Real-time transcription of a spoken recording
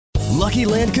Lucky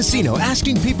Land Casino,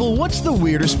 asking people, what's the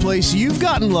weirdest place you've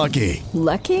gotten lucky?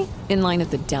 Lucky? In line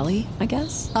at the deli, I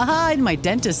guess? Aha, in my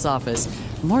dentist's office.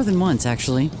 More than once,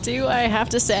 actually. Do I have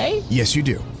to say? Yes, you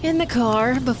do. In the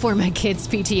car before my kids'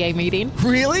 PTA meeting.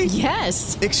 Really?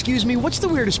 Yes. Excuse me, what's the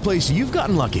weirdest place you've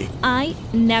gotten lucky? I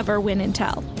never win and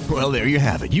tell. Well, there you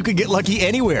have it. You can get lucky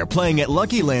anywhere, playing at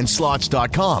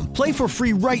LuckyLandSlots.com. Play for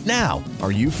free right now.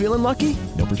 Are you feeling lucky?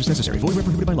 No purchase necessary. Void where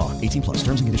prohibited by law. 18 plus.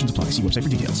 Terms and conditions apply. See website for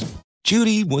details.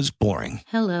 Judy was boring.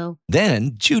 Hello.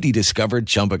 Then Judy discovered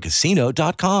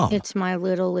ChumbaCasino.com. It's my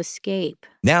little escape.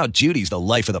 Now Judy's the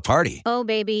life of the party. Oh,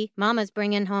 baby, mama's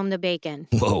bringing home the bacon.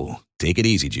 Whoa, take it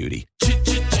easy, Judy.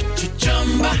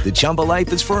 The Chumba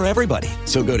life is for everybody.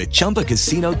 So go to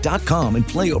ChumbaCasino.com and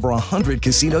play over 100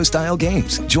 casino-style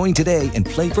games. Join today and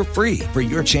play for free for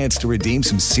your chance to redeem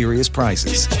some serious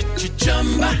prizes.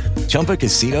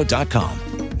 ChumbaCasino.com.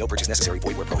 No purchase necessary.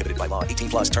 Void where prohibited by law. 18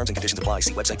 plus terms and conditions apply.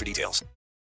 See website for details.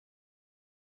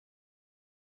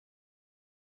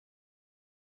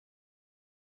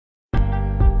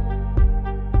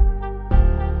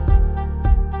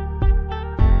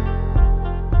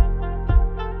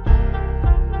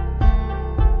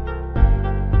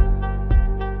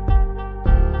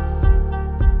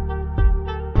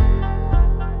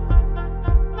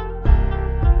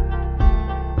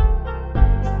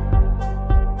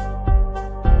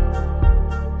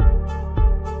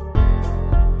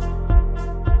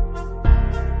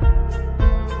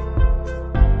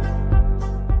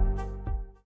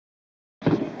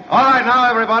 All right, now,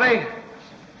 everybody.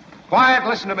 Quiet,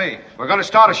 listen to me. We're going to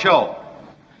start a show.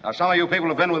 Now, some of you people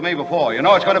have been with me before. You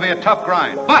know it's going to be a tough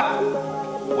grind. But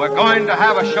we're going to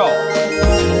have a show.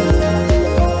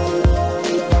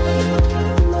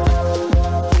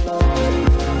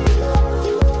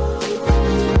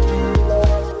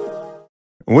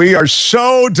 We are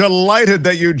so delighted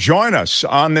that you join us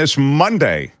on this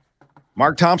Monday.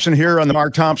 Mark Thompson here on the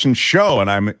Mark Thompson Show, and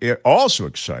I'm also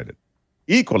excited.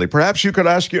 Equally, perhaps you could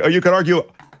argue,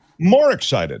 more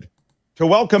excited to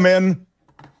welcome in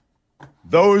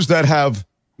those that have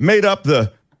made up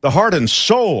the heart and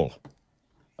soul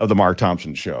of the Mark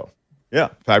Thompson Show. Yeah,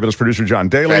 fabulous producer John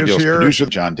Daly is here. Producer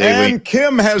John Daly. And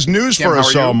Kim has news for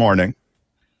us all morning.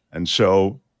 And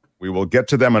so we will get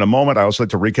to them in a moment. I also like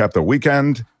to recap the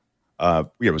weekend.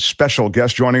 We have a special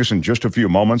guest joining us in just a few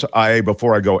moments.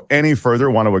 Before I go any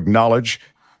further, want to acknowledge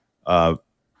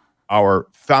our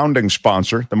founding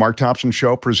sponsor, The Mark Thompson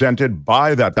Show, presented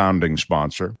by that founding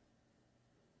sponsor,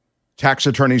 tax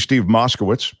attorney Steve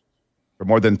Moskowitz. For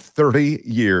more than 30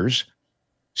 years,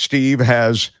 Steve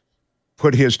has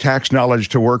put his tax knowledge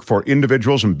to work for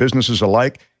individuals and businesses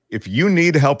alike. If you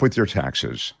need help with your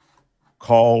taxes,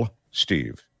 call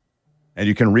Steve. And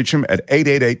you can reach him at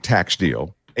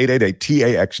 888-TAX-DEAL,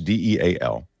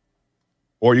 888-TAXDEAL.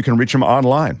 Or you can reach him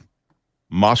online,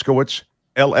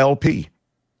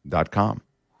 MoskowitzLLP.com.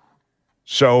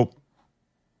 So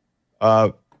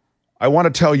I want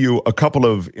to tell you a couple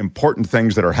of important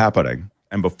things that are happening.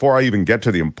 And before I even get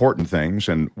to the important things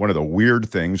and one of the weird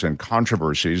things and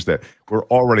controversies that we're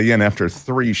already in after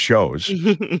 3 shows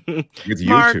with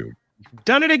Mark, YouTube.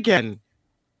 Done it again.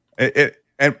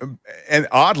 And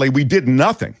oddly, we did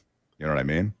nothing. You know what I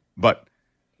mean? But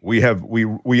we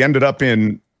ended up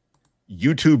in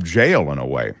YouTube jail in a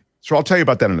way. So I'll tell you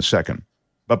about that in a second.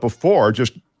 But before,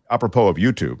 just apropos of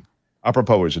YouTube.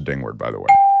 Apropos is a ding word, by the way.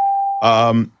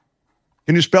 Can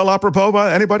you spell apropos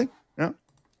by anybody? Yeah.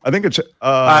 I think it's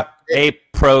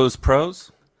pros.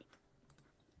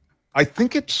 I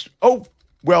think it's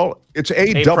it's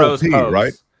a double P,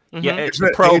 right? Mm-hmm. Yeah, it's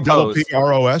pro a double P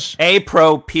ROS. A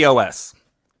pro POS.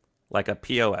 Like a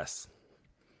POS.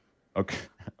 Okay.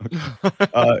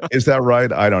 Is that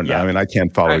right? I don't know. I mean, I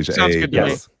can't follow his sounds good to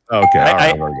me. Okay.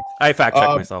 I fact check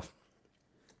myself.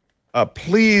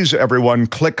 Please, everyone,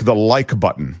 click the like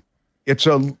button. It's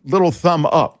a little thumb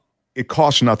up. It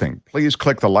costs nothing. Please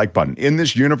click the like button. In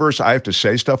this universe, I have to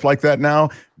say stuff like that now.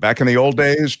 Back in the old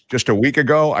days, just a week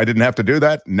ago, I didn't have to do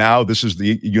that. Now this is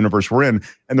the universe we're in.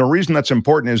 And the reason that's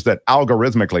important is that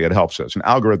algorithmically it helps us. And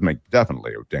algorithmic,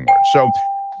 definitely a ding word. So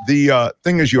the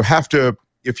thing is, you have to,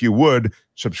 if you would,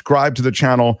 subscribe to the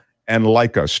channel and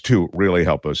like us to really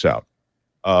help us out.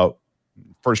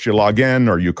 First you log in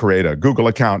or you create a Google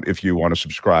account if you want to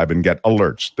subscribe and get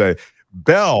alerts. The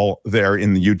bell there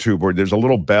in the YouTube where there's a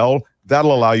little bell,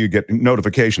 that'll allow you to get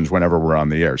notifications whenever we're on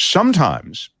the air.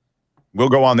 Sometimes we'll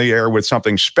go on the air with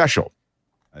something special,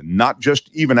 not just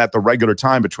even at the regular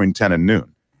time between 10 and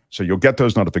noon. So you'll get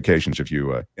those notifications if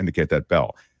you indicate that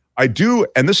bell. I do,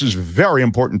 and this is very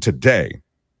important today,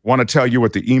 want to tell you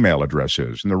what the email address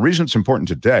is. And the reason it's important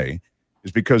today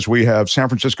is because we have San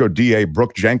Francisco DA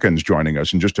Brooke Jenkins joining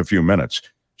us in just a few minutes.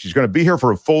 She's going to be here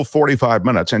for a full 45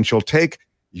 minutes, and she'll take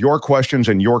your questions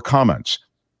and your comments.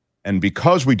 And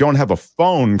because we don't have a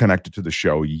phone connected to the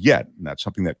show yet, and that's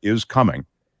something that is coming,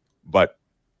 but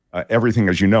everything,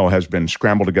 as you know, has been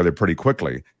scrambled together pretty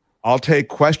quickly, I'll take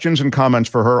questions and comments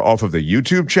for her off of the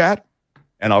YouTube chat,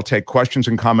 and I'll take questions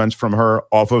and comments from her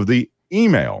off of the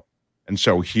email. And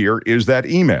so here is that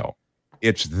email.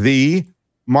 It's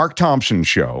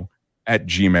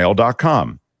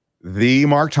themarkthompsonshow@gmail.com.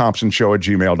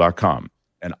 themarkthompsonshow@gmail.com.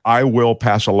 And I will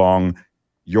pass along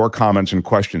your comments and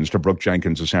questions to Brooke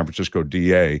Jenkins, the San Francisco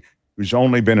DA, who's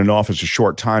only been in office a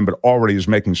short time, but already is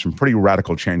making some pretty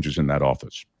radical changes in that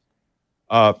office.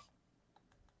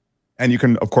 And you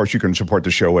can, of course, you can support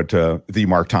the show at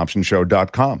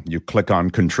themarkthompsonshow.com. You click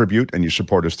on contribute and you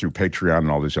support us through Patreon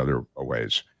and all these other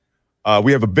ways.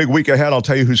 We have a big week ahead. I'll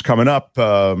tell you who's coming up.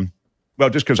 Well,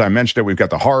 just because I mentioned it, we've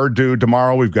got the horror dude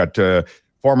tomorrow. We've got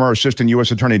former Assistant U.S.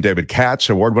 Attorney David Katz,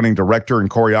 award-winning director and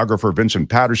choreographer Vincent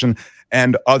Patterson,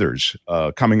 and others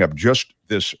coming up just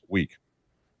this week.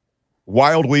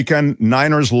 Wild weekend.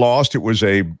 Niners lost. It was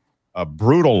a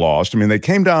brutal loss. I mean, they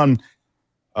came down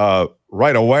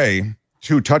right away,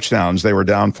 2 touchdowns. They were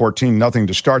down 14-0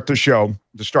 to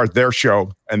start their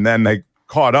show, and then they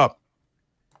caught up.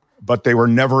 But they were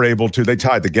never able to. They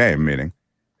tied the game, meaning.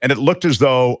 And it looked as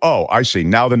though, oh, I see.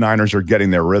 Now the Niners are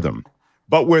getting their rhythm.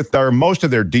 But with most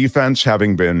of their defense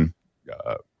having been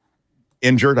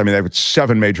injured, I mean, they had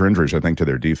 7 major injuries, I think, to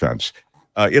their defense.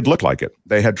 It looked like it.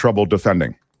 They had trouble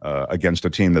defending against a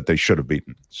team that they should have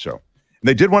beaten. So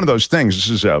they did one of those things. This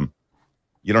is,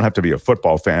 you don't have to be a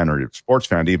football fan or a sports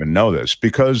fan to even know this,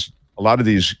 because a lot of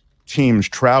these teams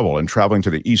travel, and traveling to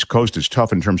the East Coast is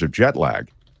tough in terms of jet lag.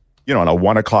 You know, in a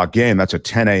 1 o'clock game, that's a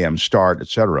 10 a.m. start, et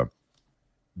cetera.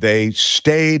 They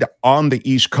stayed on the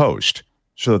East Coast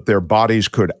so that their bodies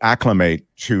could acclimate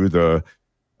to the,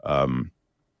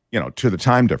 to the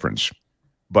time difference.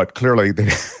 But clearly,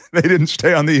 they didn't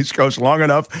stay on the East Coast long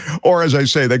enough, or as I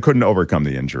say, they couldn't overcome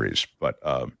the injuries. But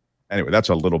anyway, that's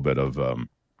a little bit of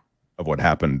what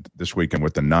happened this weekend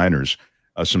with the Niners.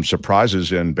 Some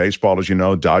surprises in baseball, as you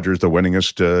know. Dodgers, the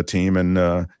winningest team in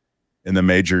the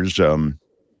majors.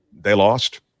 They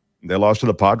lost. They lost to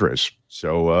the Padres.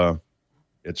 So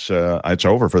it's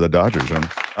over for the Dodgers.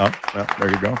 There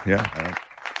you go. Yeah.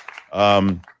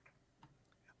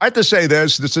 I have to say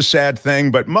this is a sad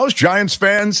thing, but most Giants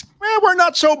fans, we're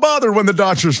not so bothered when the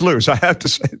Dodgers lose. I have to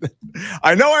say that.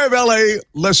 I know I have LA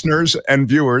listeners and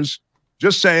viewers,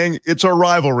 just saying it's a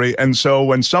rivalry. And so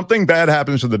when something bad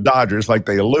happens to the Dodgers, like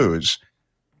they lose,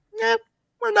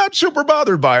 we're not super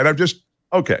bothered by it. I'm just,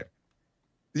 okay.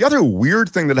 The other weird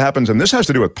thing that happens, and this has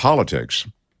to do with politics,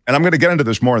 and I'm going to get into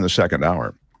this more in the second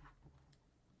hour.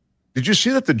 Did you see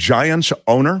that the Giants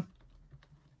owner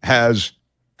has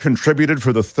contributed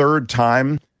for the 3rd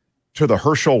time to the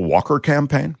Herschel Walker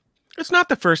campaign? It's not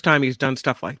the first time he's done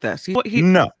stuff like this.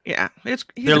 No. Yeah.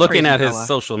 They're looking at his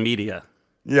social media.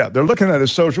 Yeah, they're looking at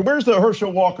his social. Where's the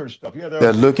Herschel Walker stuff? Yeah,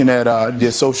 they're looking at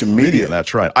their social media.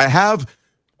 That's right. I have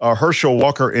Herschel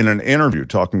Walker in an interview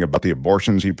talking about the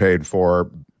abortions he paid for.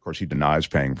 Of course, he denies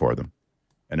paying for them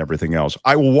and everything else.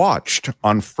 I watched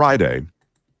on Friday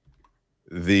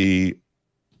the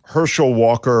Herschel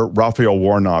Walker, Raphael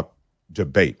Warnock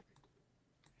debate.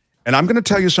 And I'm going to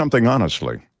tell you something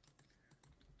honestly.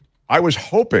 I was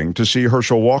hoping to see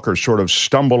Herschel Walker sort of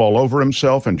stumble all over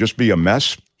himself and just be a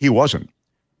mess. He wasn't.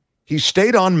 He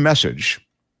stayed on message.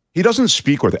 He doesn't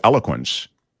speak with eloquence,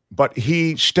 but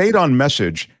he stayed on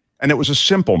message, and it was a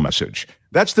simple message.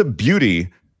 That's the beauty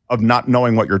of not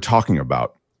knowing what you're talking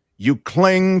about. You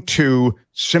cling to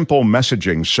simple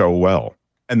messaging so well,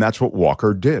 and that's what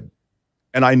Walker did.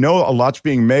 And I know a lot's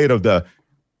being made of the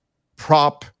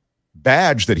prop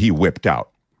badge that he whipped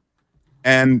out.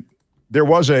 And there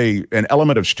was an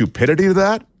element of stupidity to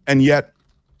that, and yet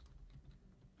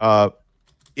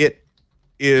it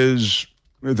is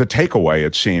the takeaway,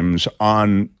 it seems,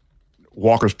 on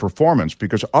Walker's performance,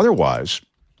 because otherwise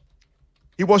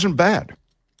he wasn't bad.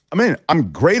 I mean,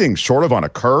 I'm grading sort of on a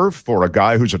curve for a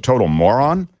guy who's a total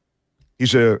moron.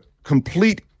 He's a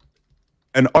complete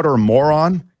and utter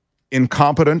moron,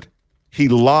 incompetent. He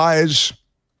lies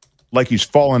like he's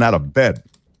fallen out of bed.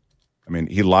 I mean,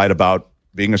 he lied about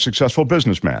being a successful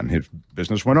businessman. His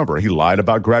business went over. He lied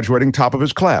about graduating top of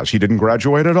his class. He didn't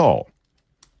graduate at all.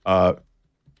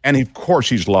 And of course,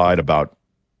 he's lied about,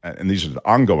 and these are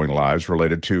ongoing lies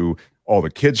related to all the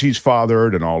kids he's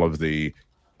fathered and all of the,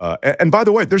 and by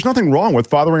the way, there's nothing wrong with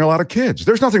fathering a lot of kids.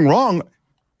 There's nothing wrong,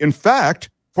 in fact,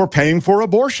 for paying for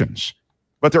abortions.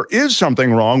 But there is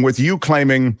something wrong with you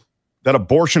claiming that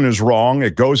abortion is wrong.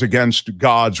 It goes against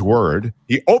God's word.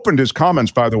 He opened his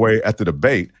comments, by the way, at the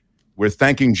debate with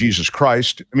thanking Jesus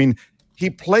Christ. I mean, he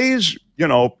plays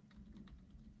the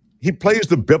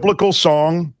biblical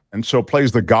song and so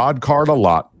plays the God card a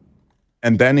lot.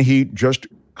 And then he just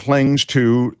clings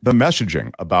to the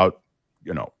messaging about,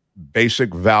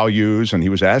 basic values. And he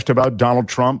was asked about Donald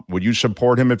Trump. Would you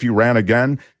support him if he ran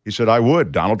again? He said, I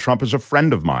would. Donald Trump is a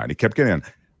friend of mine. He kept getting in.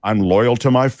 I'm loyal to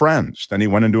my friends. Then he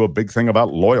went into a big thing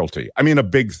about loyalty. I mean, a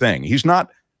big thing. He's not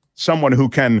someone who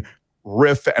can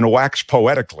riff and wax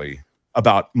poetically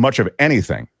about much of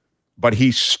anything, but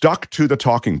he stuck to the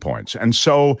talking points. And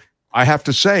so I have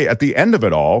to say, at the end of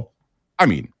it all, I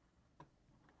mean,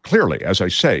 clearly, as I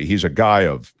say, he's a guy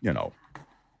of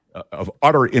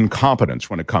utter incompetence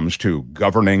when it comes to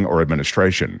governing or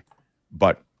administration.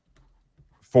 But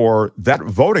for that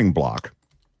voting bloc,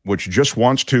 which just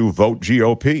wants to vote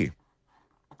GOP,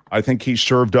 I think he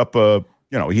served up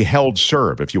he held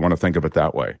serve, if you want to think of it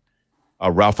that way.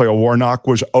 Raphael Warnock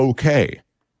was okay.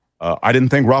 I didn't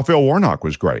think Raphael Warnock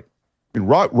was great. I mean,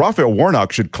 Raphael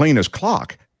Warnock should clean his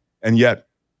clock, and yet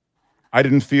I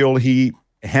didn't feel he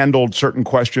handled certain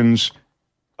questions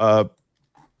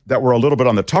that were a little bit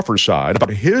on the tougher side about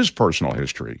his personal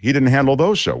history. He didn't handle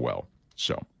those so well.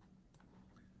 So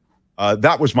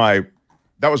that was my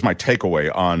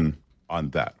takeaway on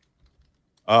that.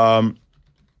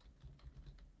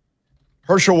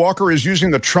 Herschel Walker is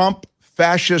using the Trump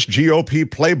fascist GOP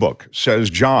playbook, says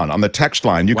John on the text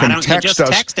line. You can text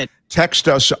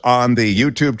us on the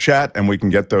YouTube chat, and we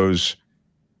can get those.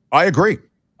 I agree.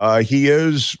 He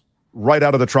is right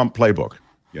out of the Trump playbook.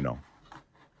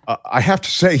 I have to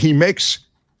say he makes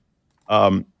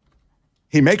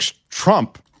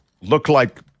Trump look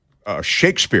like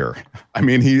Shakespeare. I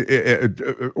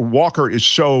mean, Walker is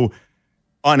so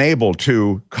unable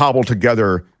to cobble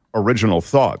together original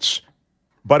thoughts.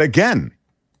 But again,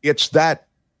 it's that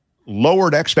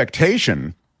lowered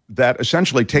expectation that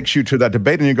essentially takes you to that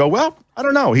debate, and you go, well, I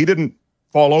don't know. He didn't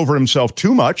fall over himself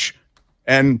too much.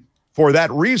 And for that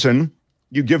reason,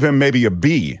 you give him maybe a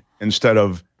B instead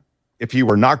of, if he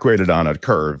were not graded on a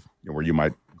curve, where you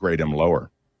might grade him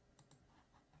lower.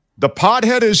 The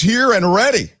pothead is here and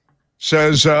ready,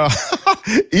 says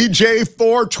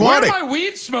EJ420. Where are my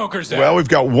weed smokers at? Well, we've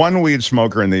got one weed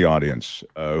smoker in the audience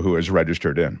who has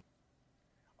registered in.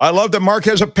 I love that Mark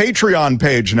has a Patreon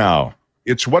page now.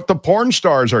 It's what the porn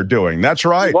stars are doing. That's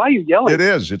right. Why are you yelling? It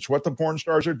is. It's what the porn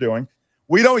stars are doing.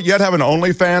 We don't yet have an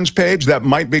OnlyFans page. That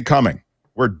might be coming.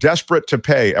 We're desperate to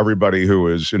pay everybody who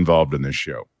is involved in this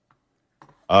show.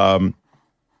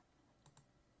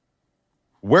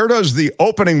 Where does the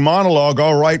opening monologue,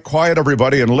 all right, quiet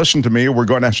everybody and listen to me, we're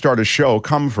going to start a show,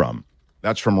 come from?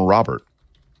 That's from Robert.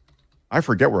 I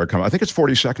forget where it comes. I think it's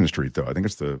 42nd Street, though. I think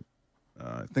it's I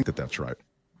think that's right.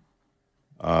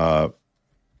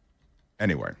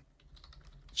 Anyway,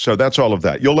 so that's all of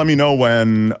that. You'll let me know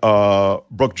when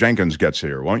Brooke Jenkins gets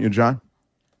here, won't you, John?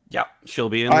 Yeah, she'll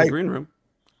be in the green room.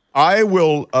 I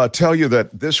will tell you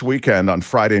that this weekend on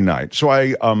Friday night, so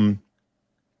I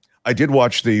did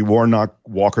watch the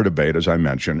Warnock-Walker debate, as I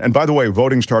mentioned. And by the way,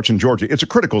 voting starts in Georgia. It's a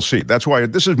critical seat. That's why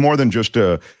this is more than just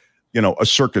a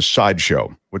circus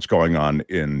sideshow, what's going on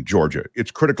in Georgia.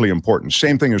 It's critically important.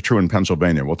 Same thing is true in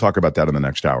Pennsylvania. We'll talk about that in the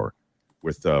next hour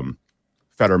with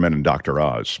Fetterman and Dr.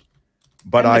 Oz.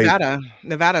 But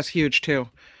Nevada's huge, too.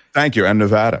 Thank you. And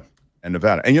Nevada. And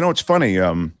it's funny.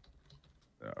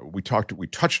 We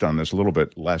touched on this a little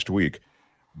bit last week,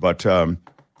 but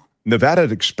Nevada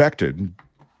had expected,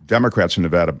 Democrats in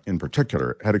Nevada in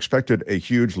particular, had expected a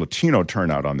huge Latino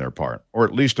turnout on their part, or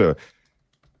at least a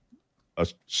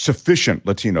sufficient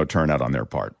Latino turnout on their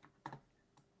part.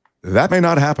 That may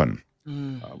not happen.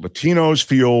 Latinos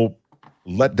feel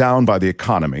let down by the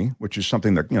economy, which is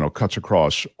something that, cuts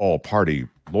across all party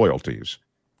loyalties.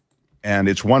 And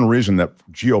it's one reason that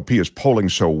GOP is polling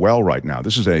so well right now.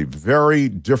 This is a very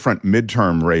different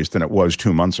midterm race than it was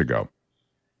 2 months ago.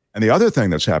 And the other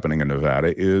thing that's happening in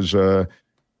Nevada is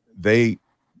they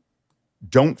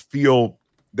feel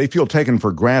taken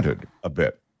for granted a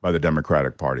bit by the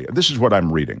Democratic Party. This is what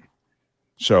I'm reading.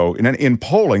 So in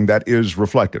polling, that is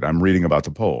reflected. I'm reading about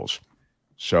the polls.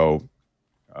 So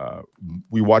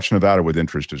we watch Nevada with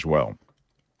interest as well.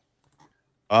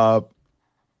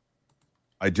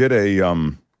 I did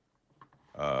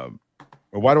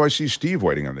why do I see Steve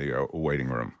waiting in the waiting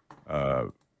room?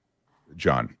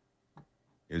 John,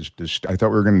 I thought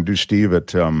we were going to do Steve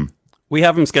at... We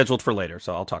have him scheduled for later,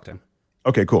 so I'll talk to him.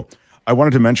 Okay, cool. I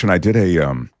wanted to mention I did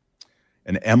an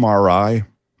MRI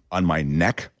on my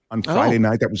neck On Friday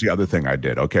night, that was the other thing I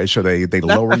did. Okay, so they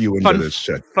lower you into this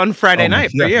fun Friday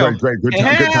night for you. Great, good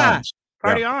times.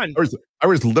 Party on. I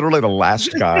was literally the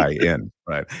last guy in.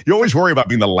 Right, you always worry about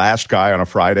being the last guy on a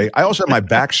Friday. I also had my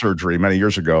back surgery many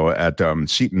years ago at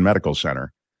Seton Medical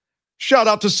Center. Shout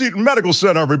out to Seton Medical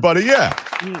Center, everybody! Yeah.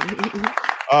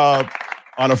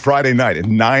 On a Friday night at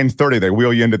 9:30, they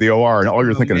wheel you into the OR, and all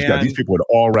you're thinking is, God, these people would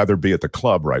all rather be at the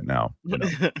club right now. You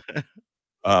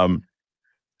know?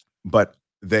 But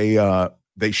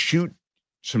they shoot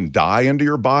some dye into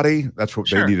your body. That's what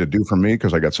they need to do for me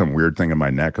because I got some weird thing in my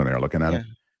neck when they're looking at it.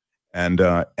 And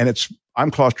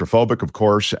I'm claustrophobic, of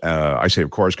course. I say,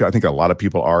 of course, 'cause I think a lot of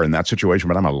people are in that situation,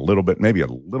 but I'm maybe a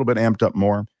little bit amped up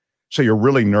more. So you're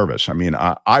really nervous. I mean,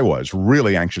 I was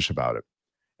really anxious about it.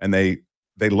 And they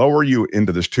lower you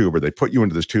into this tube, or they put you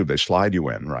into this tube, they slide you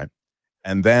in, right?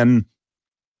 And then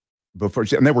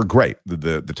and they were great,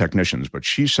 the technicians, but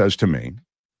she says to me,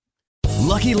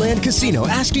 Lucky Land Casino,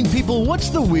 asking people, what's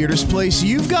the weirdest place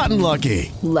you've gotten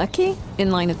lucky? Lucky? In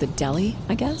line at the deli,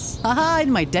 I guess? Aha,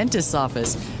 in my dentist's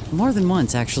office. More than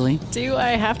once, actually. Do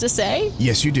I have to say?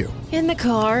 Yes, you do. In the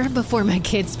car before my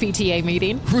kids' PTA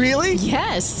meeting. Really?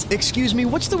 Yes. Excuse me,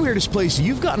 what's the weirdest place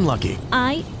you've gotten lucky?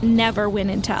 I never win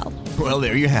and tell. Well,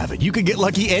 there you have it. You can get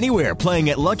lucky anywhere, playing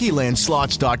at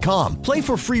LuckyLandSlots.com. Play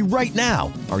for free right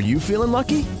now. Are you feeling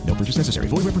lucky? No purchase necessary.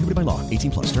 Void where prohibited by law.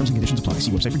 18 plus. Terms and conditions apply.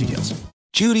 See website for details.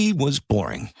 Judy was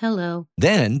boring. Hello.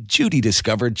 Then Judy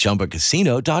discovered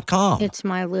ChumbaCasino.com. It's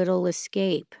my little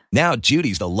escape. Now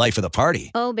Judy's the life of the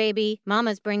party. Oh, baby,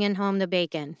 mama's bringing home the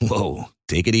bacon. Whoa,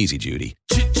 take it easy, Judy.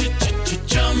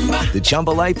 The Chumba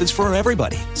life is for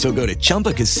everybody. So go to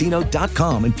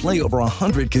ChumbaCasino.com and play over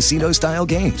 100 casino-style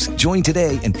games. Join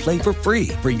today and play for free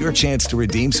for your chance to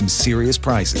redeem some serious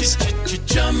prizes.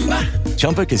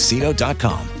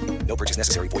 ChumbaCasino.com. No purchase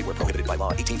necessary. Void where prohibited by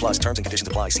law. 18 plus terms and conditions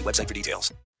apply. See website for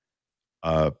details.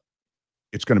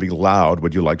 It's going to be loud.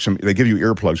 Would you like some? They give you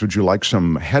earplugs. Would you like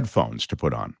some headphones to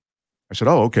put on? I said,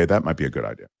 oh, okay, that might be a good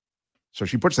idea. So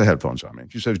she puts the headphones on me.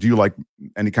 She says, do you like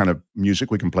any kind of music?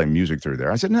 We can play music through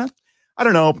there. I said, no, I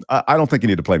don't know. I don't think you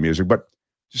need to play music. But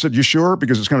she said, you sure?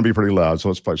 Because it's going to be pretty loud. So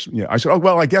let's play. Yeah. I said, oh,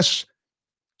 well, I guess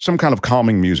some kind of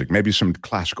calming music, maybe some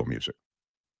classical music.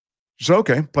 She said,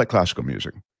 okay, play classical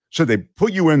music. So they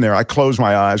put you in there. I close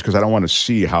my eyes because I don't want to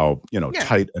see how,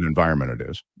 tight an environment it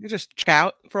is. You just check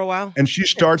out for a while. And she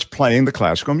starts playing the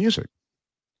classical music.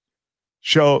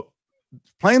 So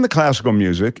playing the classical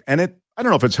music, and I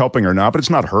don't know if it's helping or not, but it's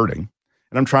not hurting.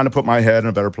 And I'm trying to put my head in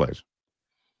a better place.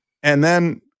 And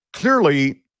then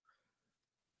clearly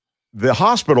the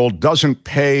hospital doesn't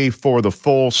pay for the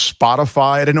full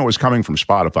Spotify. I didn't know it was coming from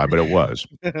Spotify, but it was.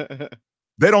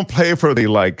 They don't pay for the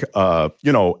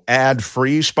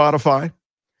ad-free Spotify.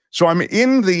 So I'm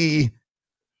in the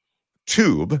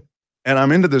tube and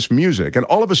I'm into this music, and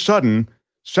all of a sudden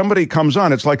somebody comes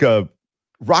on. It's like a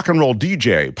rock and roll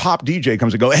DJ, pop DJ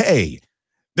comes and go, hey,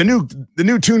 the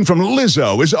new tune from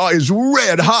Lizzo is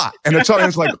red hot. And it's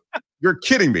like, you're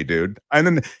kidding me, dude.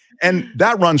 And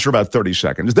that runs for about 30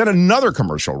 seconds. Then another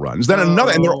commercial runs, then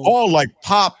another, and they're all like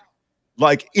pop,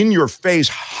 like in your face,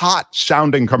 hot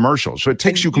sounding commercials. So it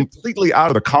takes you completely out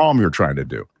of the calm you're trying to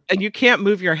do. And you can't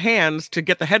move your hands to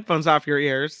get the headphones off your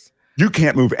ears. You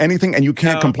can't move anything, and you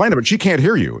can't complain about it. She can't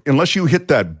hear you unless you hit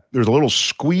that. There's a little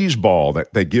squeeze ball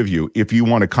that they give you if you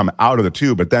want to come out of the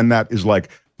tube, but then that is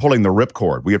like pulling the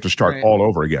ripcord. We have to start all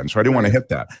over again. So I didn't want to hit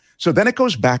that. So then it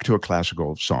goes back to a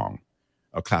classical song,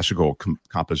 a classical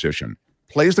composition,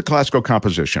 plays the classical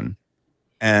composition,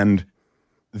 and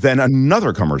then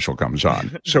another commercial comes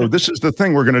on. So this is the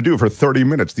thing we're going to do for 30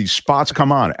 minutes. These spots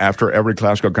come on after every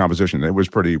classical composition. It was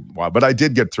pretty wild, but I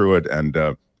did get through it, and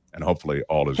hopefully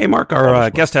all is. Hey, Mark, our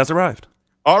guest has arrived.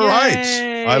 All right,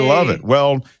 I love it.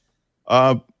 Well,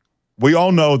 we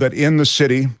all know that in the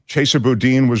city, Chesa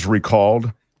Boudin was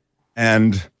recalled,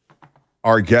 and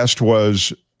our guest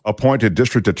was appointed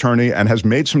district attorney and has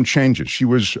made some changes. She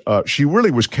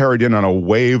really was carried in on a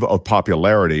wave of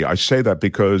popularity. I say that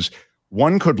because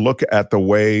one could look at the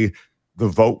way the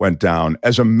vote went down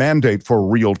as a mandate for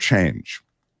real change.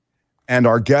 And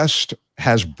our guest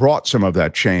has brought some of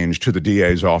that change to the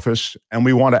DA's office, and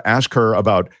we want to ask her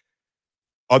about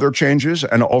other changes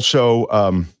and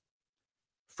also,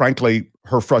 frankly,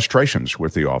 her frustrations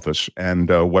with the office and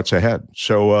what's ahead.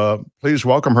 So please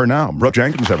welcome her now. Brooke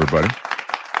Jenkins, everybody.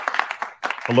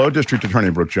 Hello, District Attorney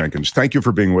Brooke Jenkins. Thank you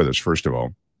for being with us, first of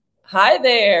all. Hi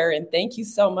there, and thank you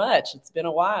so much. It's been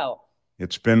a while.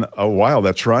 It's been a while,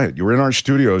 that's right. You were in our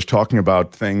studios talking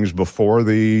about things before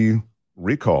the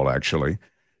recall, actually.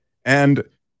 And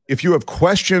if you have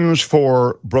questions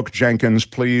for Brooke Jenkins,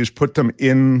 please put them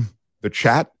in the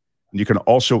chat. And you can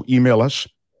also email us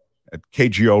at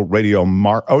KGO Radio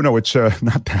Mark. Oh, no, it's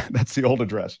not that. That's the old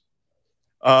address.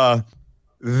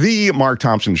 The Mark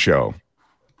Thompson Show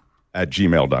at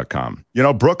gmail.com. You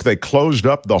know, Brooke, they closed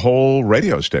up the whole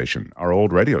radio station, our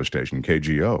old radio station,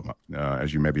 KGO,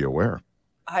 as you may be aware.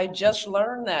 I just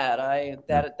learned that.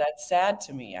 That's sad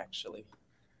to me, actually.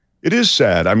 It is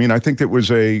sad. I mean, I think it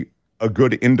was a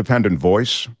good independent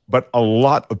voice, but a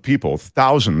lot of people,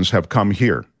 thousands, have come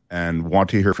here and want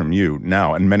to hear from you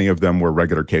now, and many of them were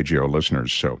regular KGO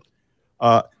listeners. So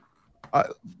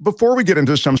before we get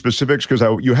into some specifics, because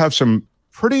you have some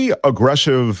pretty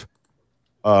aggressive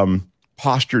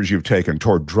postures you've taken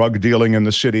toward drug dealing in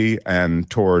the city and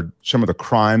toward some of the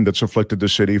crime that's afflicted the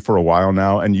city for a while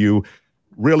now, and you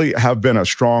really have been a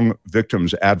strong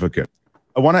victims advocate.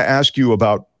 I want to ask you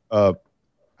about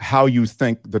how you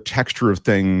think the texture of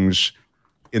things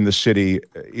in the city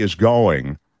is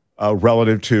going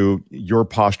relative to your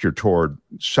posture toward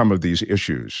some of these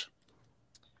issues.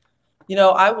 You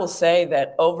know, I will say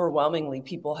that overwhelmingly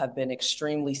people have been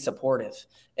extremely supportive,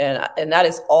 and that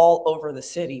is all over the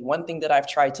city. One thing that I've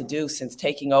tried to do since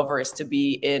taking over is to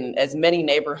be in as many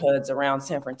neighborhoods around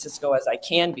San Francisco as I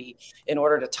can be in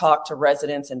order to talk to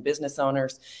residents and business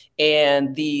owners.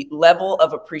 And the level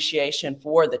of appreciation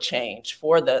for the change,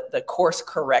 for the course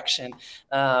correction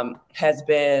has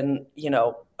been,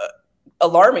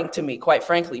 alarming to me, quite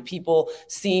frankly. People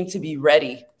seem to be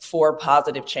ready for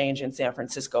positive change in San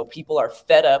Francisco. People are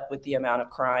fed up with the amount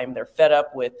of crime. They're fed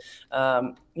up with,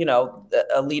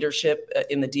 a leadership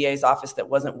in the DA's office that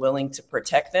wasn't willing to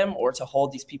protect them or to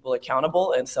hold these people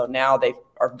accountable. And so now they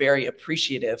are very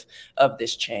appreciative of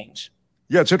this change.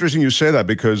 Yeah, it's interesting you say that,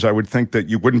 because I would think that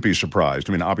you wouldn't be surprised.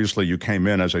 I mean, obviously you came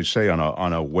in, as I say,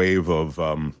 on a wave of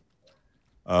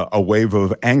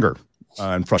anger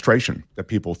and frustration that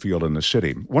people feel in the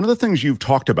city. One of the things you've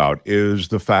talked about is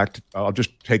the fact, I'll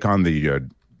just take on the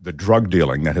drug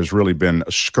dealing that has really been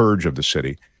a scourge of the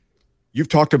city. You've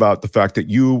talked about the fact that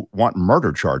you want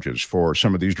murder charges for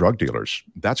some of these drug dealers.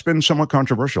 That's been somewhat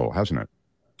controversial, hasn't it?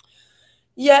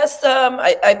 Yes,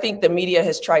 I think the media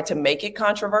has tried to make it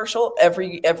controversial.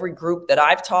 Every group that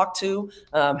I've talked to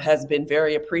has been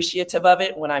very appreciative of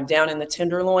it. When I'm down in the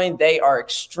Tenderloin, they are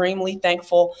extremely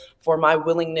thankful for my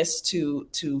willingness to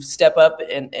step up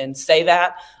and say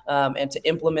that and to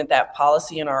implement that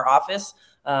policy in our office.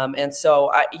 And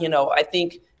so, I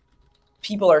think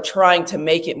people are trying to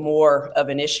make it more of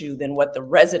an issue than what the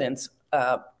residents,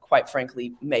 quite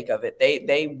frankly, make of it.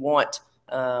 They want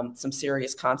some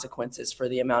serious consequences for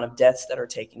the amount of deaths that are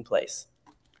taking place.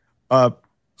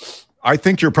 I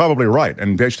think you're probably right.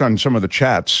 And based on some of the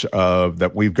chats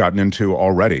that we've gotten into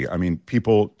already, I mean,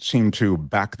 people seem to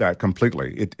back that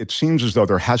completely. It seems as though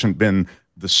there hasn't been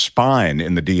the spine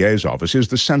in the DA's office, is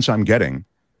the sense I'm getting,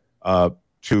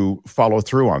 to follow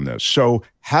through on this. So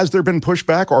has there been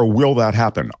pushback, or will that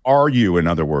happen? Are you, in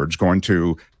other words, going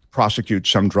to prosecute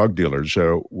some drug dealers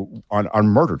on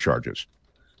murder charges?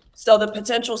 So the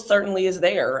potential certainly is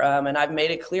there. And I've made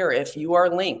it clear, if you are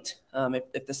linked,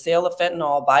 if the sale of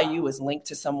fentanyl by you is linked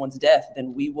to someone's death,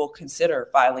 then we will consider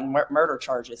filing murder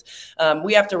charges.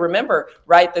 We have to remember,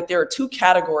 right, that there are two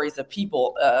categories of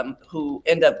people who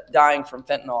end up dying from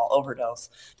fentanyl overdose.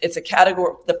 It's a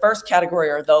category. The first category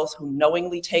are those who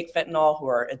knowingly take fentanyl, who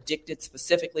are addicted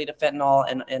specifically to fentanyl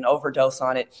and overdose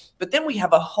on it. But then we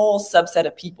have a whole subset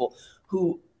of people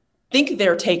who think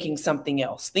they're taking something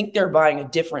else, think they're buying a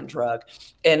different drug,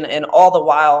 and all the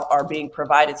while are being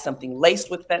provided something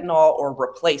laced with fentanyl or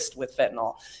replaced with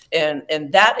fentanyl.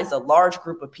 And that is a large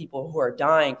group of people who are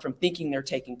dying from thinking they're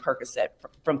taking Percocet,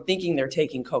 from thinking they're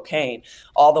taking cocaine,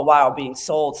 all the while being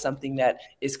sold something that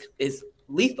is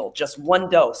lethal. Just one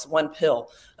dose, one pill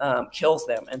kills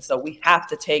them. And so we have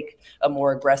to take a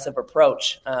more aggressive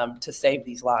approach to save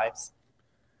these lives.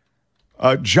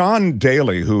 John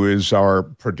Daly, who is our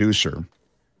producer,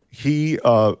 he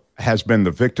has been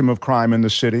the victim of crime in the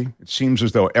city. It seems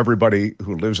as though everybody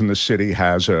who lives in the city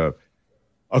has a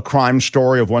crime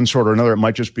story of one sort or another. It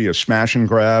might just be a smash and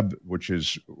grab, which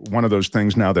is one of those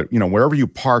things now that, wherever you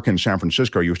park in San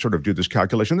Francisco, you sort of do this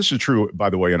calculation. This is true,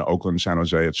 by the way, in Oakland, San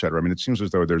Jose, et cetera. I mean, it seems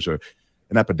as though there's an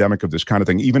epidemic of this kind of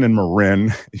thing. Even in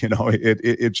Marin,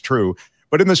 it's true.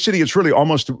 But in the city, it's really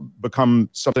almost become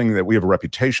something that we have a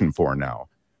reputation for now.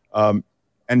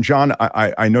 And John,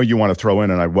 I know you want to throw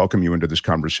in, and I welcome you into this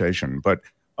conversation, but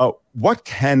what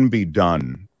can be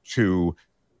done to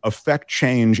affect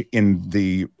change in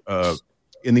the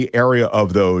area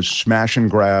of those smash and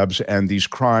grabs and these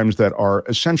crimes that are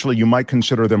essentially, you might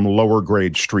consider them lower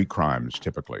grade street crimes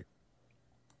typically?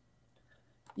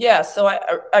 Yeah, so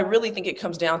I really think it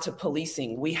comes down to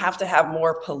policing. We have to have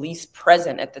more police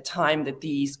present at the time that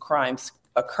these crimes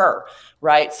occur,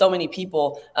 right? So many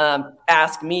people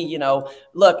ask me,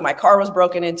 look, my car was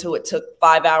broken into. It took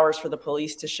 5 hours for the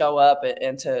police to show up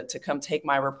and to come take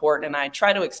my report. And I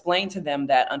try to explain to them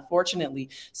that, unfortunately,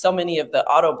 so many of the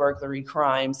auto burglary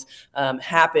crimes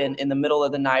happen in the middle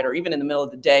of the night or even in the middle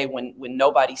of the day when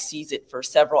nobody sees it for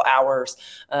several hours.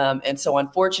 And so,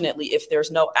 unfortunately, if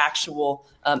there's no actual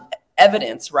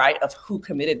evidence, right, of who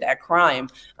committed that crime,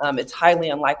 it's highly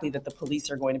unlikely that the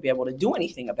police are going to be able to do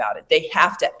anything about it. They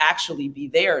have to actually be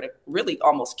there to really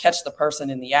almost catch the person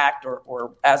in the act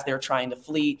or as they're trying to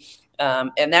flee.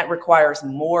 And that requires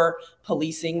more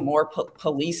policing, more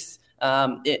police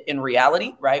in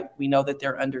reality, right? We know that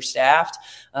they're understaffed.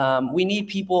 We need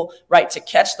people, right, to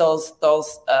catch those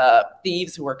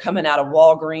thieves who are coming out of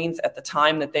Walgreens at the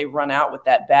time that they run out with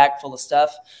that bag full of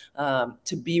stuff,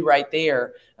 to be right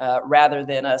there rather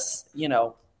than us,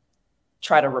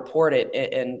 try to report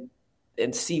it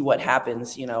and see what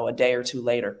happens, a day or two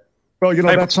later. Well,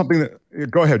 that's something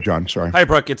that. Go ahead, John. Sorry. Hi,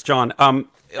 Brooke. It's John.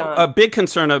 A big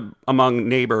concern among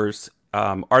neighbors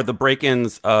are the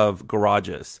break-ins of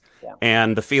garages. Yeah.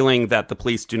 And the feeling that the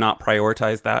police do not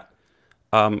prioritize that.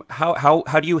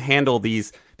 How do you handle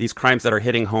these crimes that are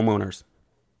hitting homeowners?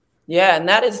 Yeah, and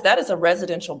that is a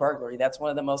residential burglary. That's one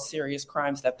of the most serious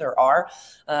crimes that there are.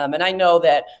 And I know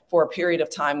that for a period of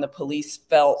time, the police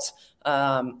felt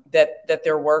that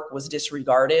their work was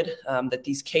disregarded, that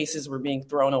these cases were being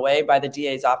thrown away by the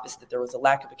DA's office, that there was a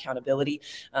lack of accountability.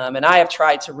 And I have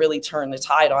tried to really turn the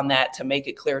tide on that to make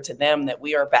it clear to them that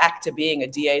we are back to being a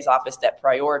DA's office that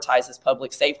prioritizes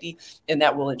public safety and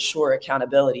that will ensure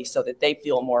accountability so that they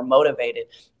feel more motivated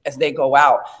as they go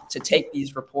out to take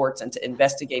these reports and to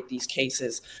investigate these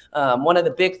cases. One of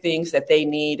the big things that they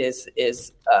need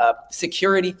is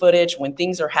security footage when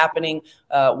things are happening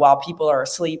while people are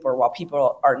asleep or while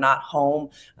people are not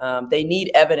home. They need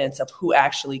evidence of who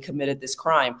actually committed this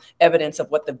crime, evidence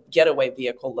of what the getaway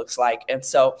vehicle looks like. And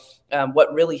so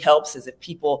what really helps is if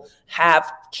people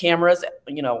have cameras,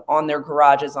 on their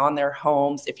garages, on their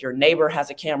homes, if your neighbor has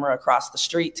a camera across the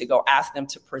street, to go ask them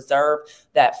to preserve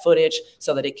that footage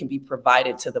so that it can be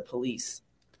provided to the police.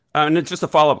 And it's just a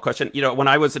follow-up question. When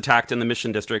I was attacked in the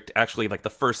Mission District, actually, like the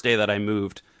first day that I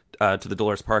moved to the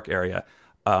Dolores Park area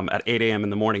at 8 a.m. in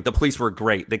the morning, the police were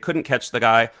great. They couldn't catch the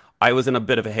guy. I was in a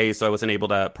bit of a haze, so I wasn't able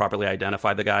to properly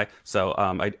identify the guy. So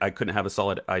I couldn't have a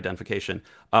solid identification.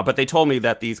 But they told me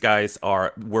that these guys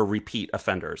were repeat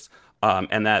offenders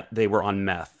and that they were on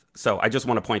meth. So I just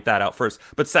want to point that out first.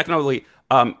 But secondly,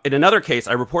 in another case,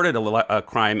 I reported a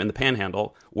crime in the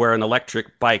Panhandle where an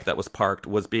electric bike that was parked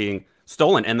was being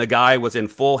stolen, and the guy was in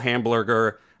full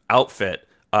hamburger outfit,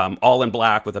 all in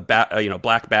black with a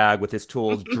black bag with his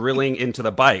tools, drilling into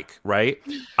the bike. Right?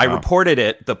 I reported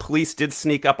it. The police did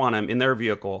sneak up on him in their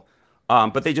vehicle,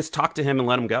 but they just talked to him and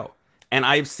let him go. And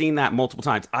I've seen that multiple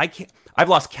times. I've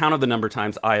lost count of the number of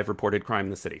times I have reported crime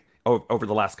in the city over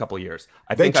the last couple of years.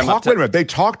 Wait a minute. They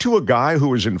talked to a guy who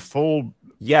was in full.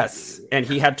 Yes, and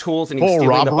he had tools and he was stealing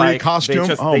robbery the bike. Costume.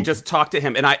 They just talked to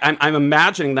him, and I'm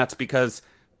imagining that's because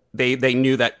they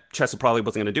knew that Chesa probably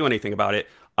wasn't going to do anything about it.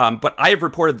 But I have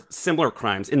reported similar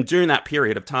crimes, and during that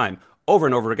period of time, over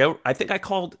and over again, I think I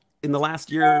called in the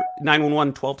last year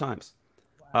 911 12 times.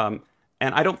 And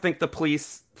I don't think the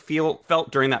police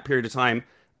felt during that period of time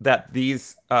that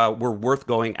these were worth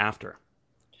going after.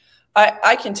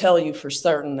 I can tell you for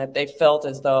certain that they felt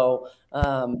as though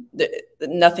that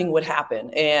nothing would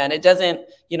happen. And it doesn't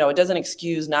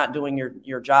excuse not doing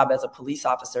your job as a police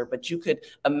officer, but you could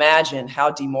imagine how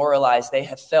demoralized they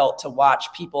have felt to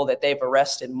watch people that they've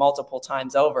arrested multiple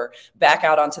times over back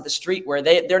out onto the street where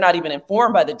they're not even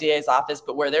informed by the DA's office,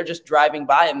 but where they're just driving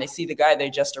by and they see the guy they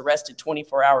just arrested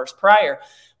 24 hours prior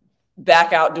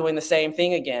back out doing the same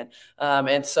thing again.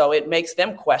 And so it makes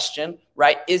them question,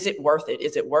 right? Is it worth it?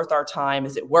 Is it worth our time?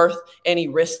 Is it worth any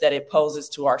risk that it poses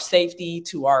to our safety,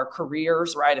 to our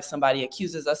careers, right? If somebody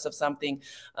accuses us of something.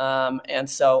 And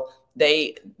so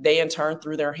they in turn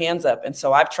threw their hands up. And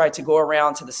so I've tried to go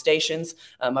around to the stations.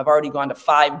 I've already gone to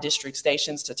 5 district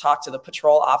stations to talk to the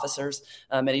patrol officers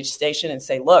at each station and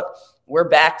say, look, we're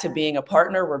back to being a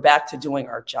partner. We're back to doing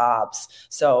our jobs.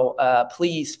 So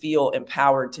please feel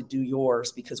empowered to do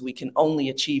yours, because we can only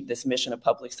achieve this mission of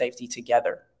public safety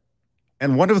together.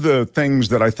 And one of the things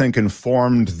that I think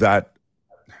informed that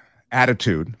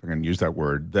attitude, if I'm going to use that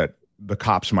word, that the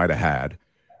cops might have had,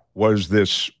 was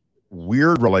this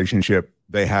weird relationship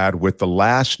they had with the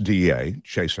last DA,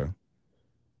 Chesa,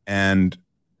 and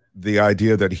the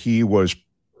idea that he was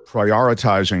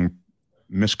prioritizing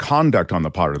misconduct on the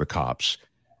part of the cops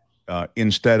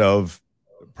instead of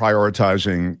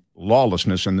prioritizing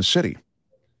lawlessness in the city.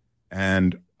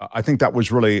 And I think that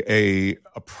was really a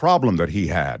problem that he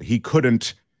had. He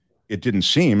couldn't, it didn't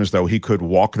seem as though he could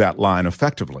walk that line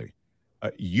effectively.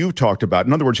 You talked about,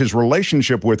 in other words, his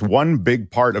relationship with one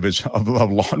big part of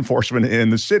of law enforcement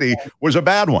in the city was a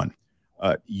bad one.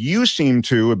 You seem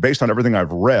to, based on everything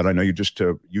I've read, I know you just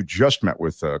met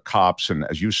with cops, and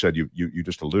as you said, you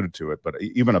just alluded to it, but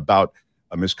even about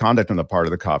misconduct on the part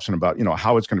of the cops and about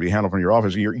how it's going to be handled from your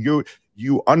office.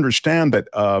 You understand that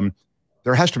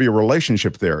there has to be a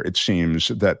relationship there. It seems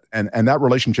that and that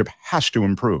relationship has to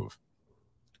improve.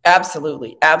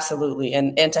 Absolutely. Absolutely.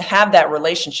 And to have that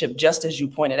relationship, just as you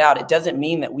pointed out, it doesn't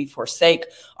mean that we forsake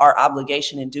our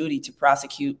obligation and duty to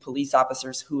prosecute police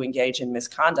officers who engage in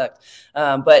misconduct.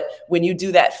 But when you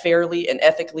do that fairly and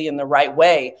ethically in the right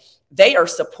way, they are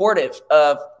supportive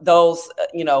of those,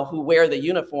 who wear the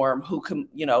uniform, who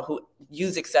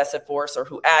use excessive force or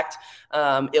who act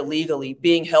illegally,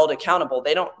 being held accountable.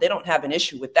 They don't have an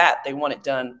issue with that. They want it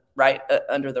done right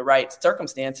under the right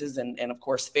circumstances and of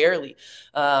course fairly.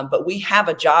 But we have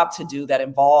a job to do that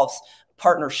involves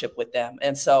partnership with them.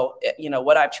 And so,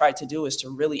 what I've tried to do is to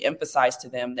really emphasize to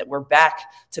them that we're back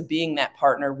to being that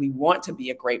partner. We want to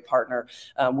be a great partner.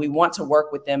 We want to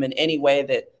work with them in any way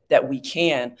that we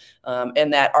can.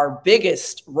 And that our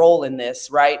biggest role in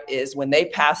this, right, is when they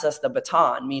pass us the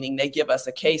baton, meaning they give us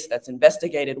a case that's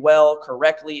investigated well,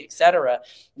 correctly, et cetera,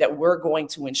 that we're going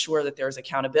to ensure that there's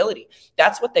accountability.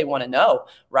 That's what they want to know,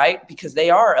 right? Because they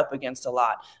are up against a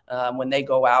lot when they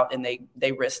go out and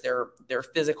they risk their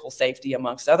physical safety,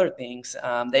 amongst other things.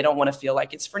 They don't want to feel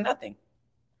like it's for nothing.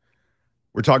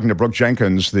 We're talking to Brooke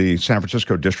Jenkins, the San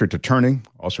Francisco District Attorney,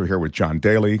 also here with John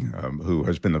Daly, who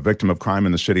has been the victim of crime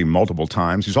in the city multiple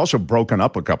times. He's also broken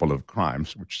up a couple of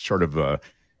crimes, which is sort of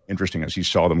interesting as he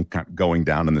saw them going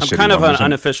down in the city. I'm kind of an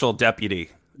unofficial deputy.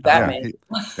 Batman.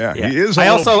 He is. I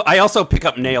also pick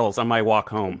up nails on my walk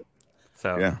home.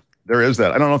 So yeah, there is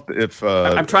that. I don't know if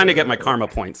I'm trying to get my karma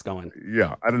points going.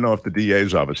 Yeah, I don't know if the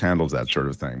DA's office handles that sort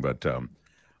of thing, but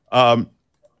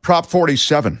Prop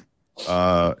 47.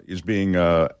 Is being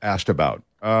asked about.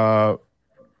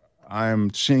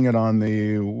 I'm seeing it on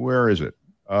where is it?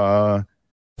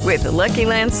 With the Lucky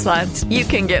Land Slots, you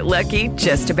can get lucky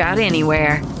just about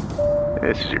anywhere.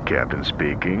 This is your captain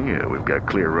speaking. We've got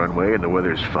clear runway and the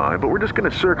weather's fine, but we're just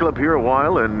going to circle up here a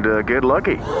while and get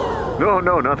lucky. No,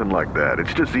 nothing like that.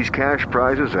 It's just these cash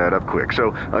prizes add up quick.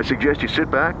 So I suggest you sit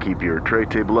back, keep your tray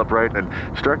table upright, and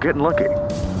start getting lucky.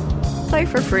 Play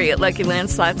for free at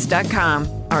LuckyLandSlots.com.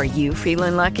 Are you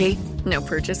feeling lucky? No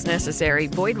purchase necessary.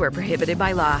 Void where prohibited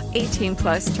by law.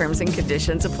 18+ terms and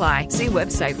conditions apply. See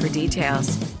website for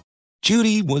details.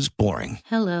 Judy was boring.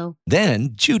 Hello. Then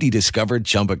Judy discovered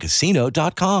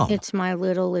ChumbaCasino.com. It's my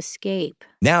little escape.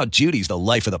 Now Judy's the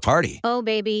life of the party. Oh,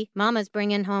 baby, mama's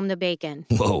bringing home the bacon.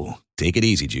 Whoa, take it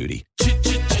easy, Judy.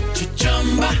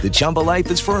 The Chumba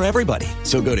life is for everybody.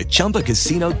 So go to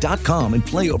ChumbaCasino.com and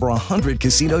play over 100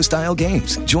 casino-style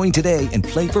games. Join today and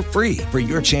play for free for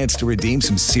your chance to redeem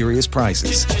some serious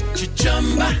prizes.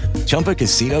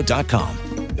 ChumbaCasino.com.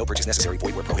 No purchase necessary.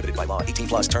 Void where prohibited by law.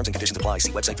 18+ terms and conditions apply.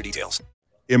 See website for details.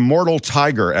 Immortal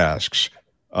Tiger asks,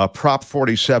 Prop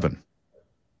 47.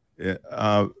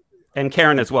 And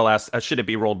Karen as well asks, should it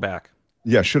be rolled back?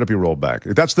 Yeah, should it be rolled back?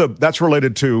 That's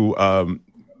related to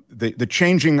the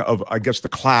changing of, I guess, the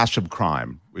class of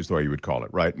crime is the way you would call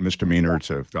it, right? Misdemeanor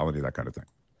to felony, that kind of thing.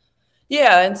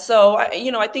 Yeah. And so,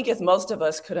 I think as most of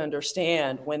us could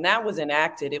understand, when that was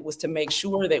enacted, it was to make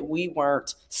sure that we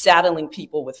weren't saddling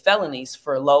people with felonies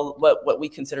for what we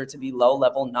consider to be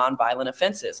low-level nonviolent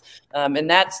offenses. And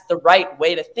that's the right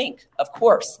way to think, of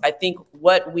course. I think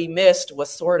what we missed was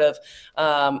sort of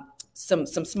some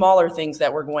smaller things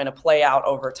that were going to play out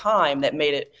over time that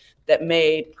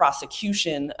made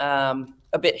prosecution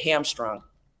a bit hamstrung,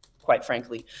 quite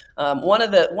frankly. One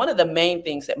of the main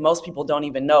things that most people don't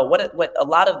even know, what a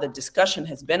lot of the discussion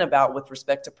has been about with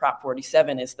respect to Prop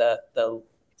 47 is the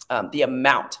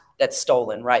amount that's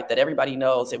stolen, right? That everybody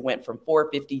knows it went from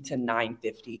 $450 to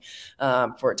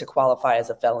 $950 for it to qualify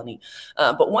as a felony.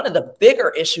 But one of the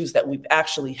bigger issues that we've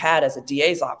actually had as a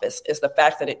DA's office is the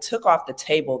fact that it took off the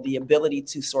table the ability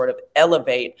to sort of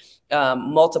elevate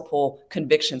multiple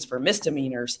convictions for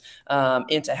misdemeanors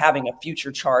into having a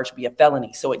future charge be a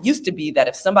felony. So it used to be that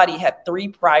if somebody had 3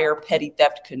 prior petty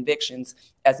theft convictions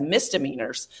as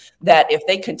misdemeanors, that if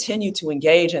they continue to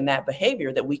engage in that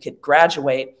behavior, that we could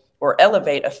graduate or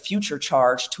elevate a future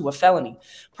charge to a felony.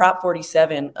 Prop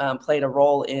 47 played a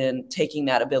role in taking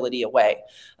that ability away.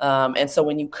 And so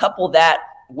when you couple that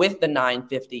with the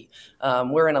 950,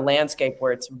 we're in a landscape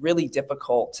where it's really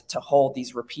difficult to hold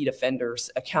these repeat offenders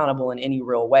accountable in any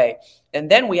real way. And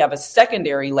then we have a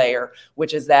secondary layer,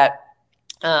 which is that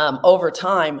over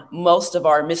time, most of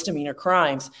our misdemeanor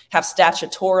crimes have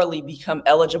statutorily become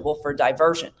eligible for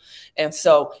diversion. And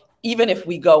so even if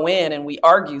we go in and we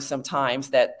argue sometimes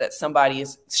that somebody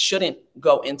shouldn't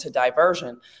go into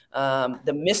diversion,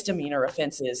 the misdemeanor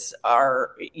offenses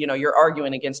are, you're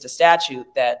arguing against a statute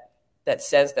that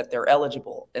says that they're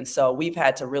eligible. And so we've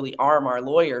had to really arm our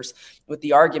lawyers with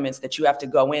the arguments that you have to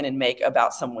go in and make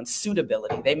about someone's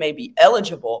suitability. They may be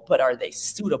eligible, but are they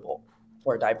suitable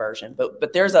for diversion?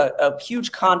 But there's a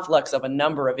huge conflux of a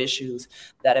number of issues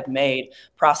that have made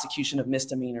prosecution of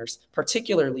misdemeanors,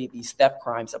 particularly these theft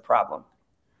crimes, a problem.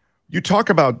 You talk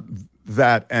about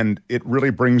that, and it really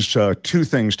brings two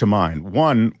things to mind.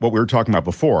 One, what we were talking about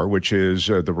before, which is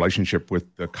the relationship with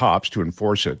the cops to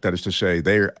enforce it. That is to say,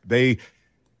 they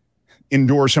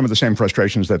endure some of the same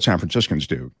frustrations that San Franciscans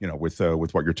do, with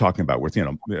what you're talking about, with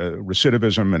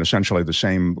recidivism and essentially the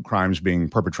same crimes being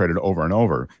perpetrated over and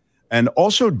over. And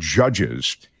also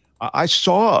judges. I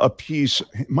saw a piece,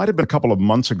 it might have been a couple of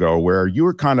months ago, where you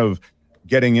were kind of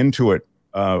getting into it.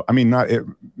 There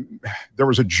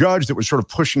was a judge that was sort of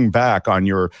pushing back on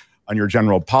your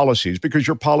general policies, because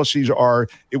your policies are,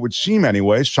 it would seem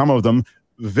anyway, some of them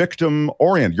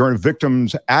victim-oriented. You're a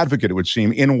victim's advocate, it would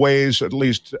seem, in ways at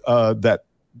least that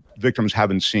victims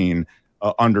haven't seen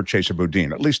under Chesa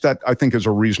Boudin. At least that, I think, is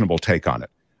a reasonable take on it.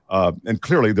 And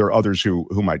clearly there are others who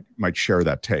might share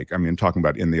that take. I mean, talking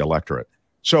about in the electorate.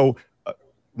 So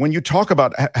when you talk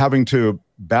about having to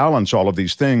balance all of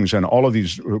these things and all of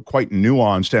these quite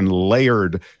nuanced and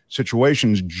layered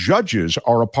situations, judges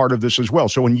are a part of this as well.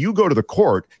 So when you go to the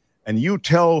court and you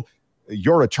tell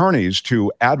your attorneys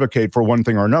to advocate for one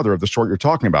thing or another of the sort you're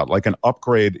talking about, like an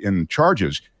upgrade in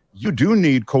charges, you do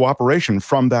need cooperation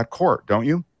from that court, don't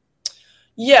you?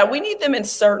 Yeah, we need them in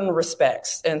certain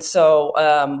respects. And so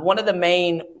one of the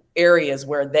main areas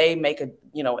where they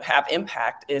have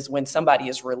impact is when somebody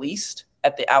is released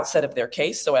at the outset of their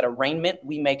case. So at arraignment,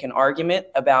 we make an argument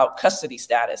about custody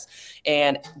status.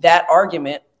 And that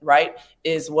argument, right,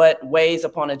 is what weighs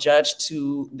upon a judge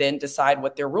to then decide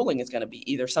what their ruling is going to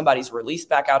be. Either somebody's released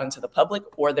back out into the public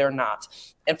or they're not.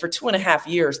 And for 2.5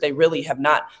 years, they really have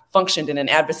not functioned in an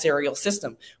adversarial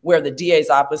system where the DA's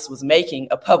office was making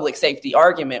a public safety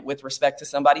argument with respect to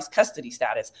somebody's custody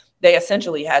status. They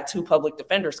essentially had two public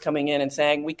defenders coming in and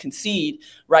saying, we concede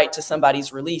right to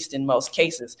somebody's released in most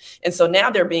cases. And so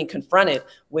now they're being confronted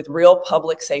with real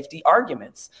public safety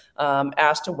arguments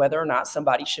as to whether or not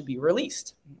somebody should be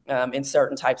released in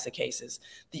certain types of cases.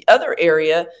 The other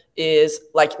area is,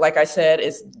 like I said,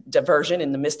 is diversion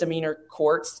in the misdemeanor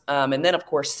courts. And then, of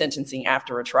course, sentencing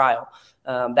after a trial.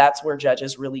 That's where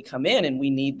judges really come in, and we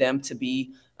need them to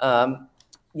be,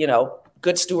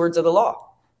 good stewards of the law.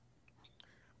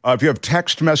 If you have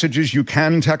text messages, you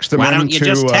can text them. Why don't you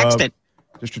just text it?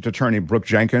 District Attorney Brooke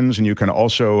Jenkins, and you can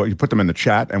also put them in the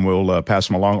chat, and we'll pass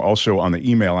them along. Also on the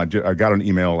email, I got an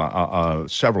email,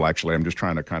 several actually. I'm just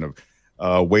trying to kind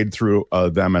of wade through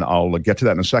them, and I'll get to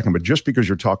that in a second. But just because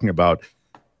you're talking about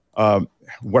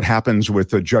what happens with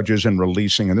the judges and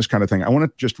releasing and this kind of thing, I want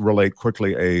to just relate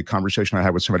quickly a conversation I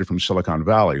had with somebody from Silicon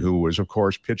Valley who was, of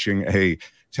course, pitching a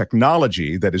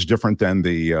technology that is different than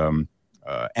the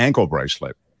ankle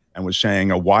bracelet, and was saying,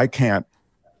 why can't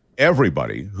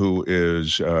everybody who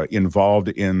is involved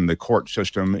in the court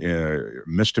system,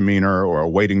 misdemeanor or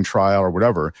awaiting trial or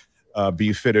whatever,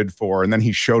 be fitted for? And then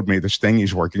he showed me this thing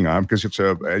he's working on, because it's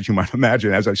as you might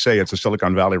imagine, as I say, it's a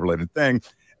Silicon Valley related thing.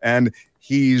 And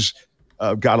he's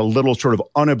got a little sort of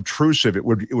unobtrusive, it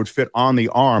would fit on the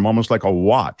arm, almost like a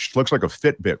watch. It looks like a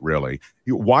Fitbit, really.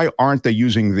 Why aren't they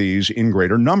using these in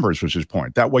greater numbers, was his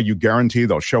point. That way you guarantee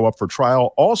they'll show up for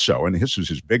trial also. And this is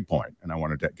his big point, and I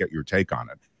wanted to get your take on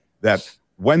it, that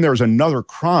when there's another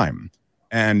crime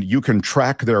and you can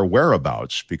track their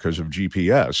whereabouts because of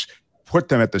GPS, put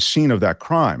them at the scene of that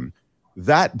crime,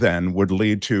 that then would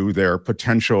lead to their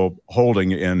potential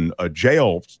holding in a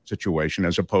jail situation,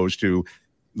 as opposed to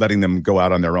letting them go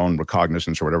out on their own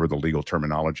recognizance or whatever the legal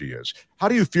terminology is. How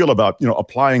do you feel about,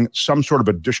 applying some sort of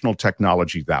additional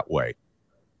technology that way?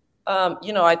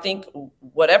 I think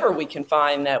whatever we can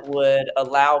find that would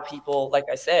allow people, like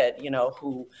I said,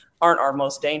 who aren't our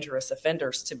most dangerous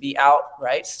offenders to be out,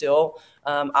 right, still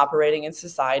operating in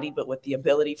society, but with the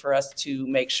ability for us to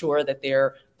make sure that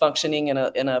they're functioning in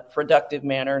a productive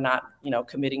manner, not,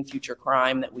 committing future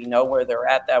crime, that we know where they're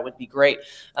at, that would be great.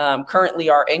 Currently,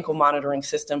 our ankle monitoring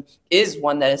system is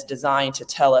one that is designed to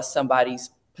tell us somebody's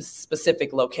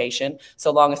specific location,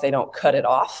 so long as they don't cut it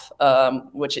off,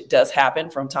 which it does happen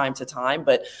from time to time.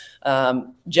 But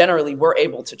generally, we're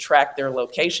able to track their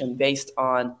location based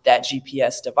on that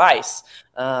GPS device.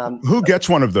 Who gets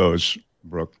one of those,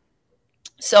 Brooke?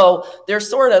 So there's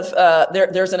sort of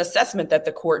there's an assessment that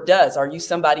the court does. Are you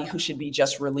somebody who should be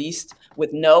just released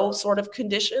with no sort of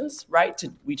conditions, right?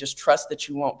 We just trust that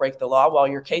you won't break the law while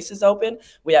your case is open.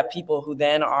 We have people who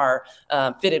then are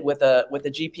fitted with a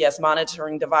GPS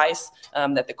monitoring device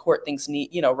that the court thinks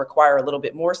require a little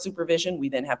bit more supervision. We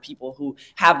then have people who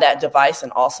have that device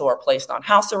and also are placed on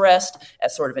house arrest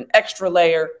as sort of an extra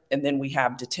layer. And then we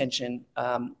have detention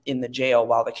in the jail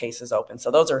while the case is open.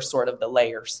 So those are sort of the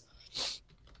layers.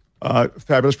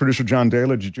 Fabulous producer John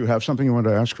Daly, did you have something you wanted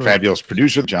to ask for? Fabulous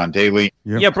producer John Daly.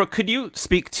 Yep. Yeah, Brooke, could you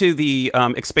speak to the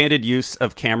expanded use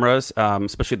of cameras,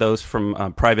 especially those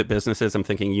from private businesses? I'm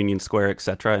thinking Union Square, et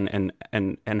cetera,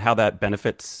 and how that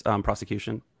benefits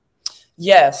prosecution?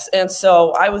 Yes. And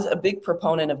so I was a big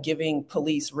proponent of giving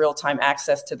police real-time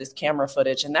access to this camera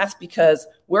footage. And that's because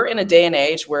we're in a day and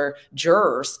age where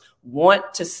jurors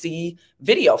want to see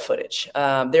video footage.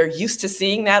 They're used to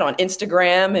seeing that on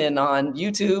Instagram and on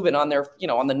YouTube and on their,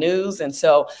 on the news. And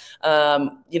so,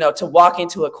 to walk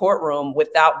into a courtroom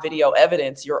without video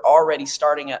evidence, you're already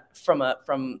starting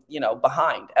from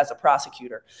behind as a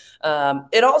prosecutor.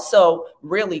 It also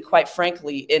really, quite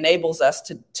frankly, enables us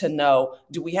to know,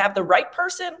 do we have the right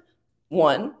person?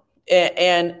 One,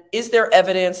 and is there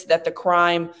evidence that a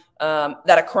crime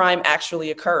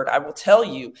actually occurred? I will tell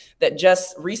you that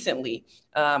just recently,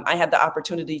 I had the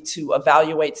opportunity to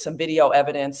evaluate some video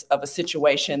evidence of a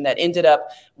situation that ended up,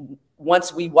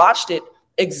 once we watched it,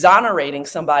 exonerating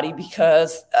somebody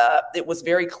because it was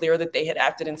very clear that they had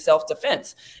acted in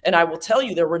self-defense. And I will tell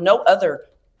you, there were no other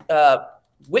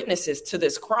witnesses to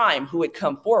this crime who had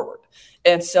come forward.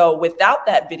 And so without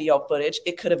that video footage,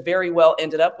 it could have very well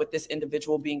ended up with this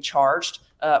individual being charged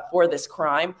for this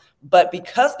crime. But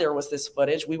because there was this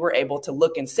footage, we were able to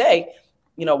look and say,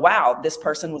 wow, this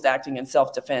person was acting in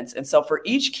self-defense. And so for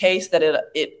each case that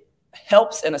it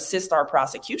helps and assists our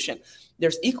prosecution,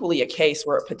 there's equally a case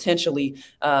where it potentially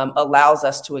allows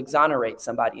us to exonerate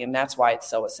somebody. And that's why it's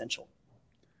so essential.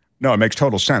 No, it makes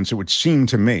total sense. It would seem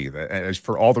to me that, as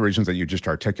for all the reasons that you just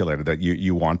articulated, that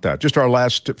you want that. Just our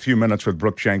last few minutes with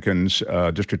Brooke Jenkins,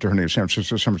 District Attorney of San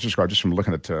Francisco. Just from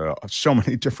looking at so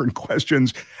many different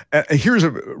questions. Here's a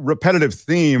repetitive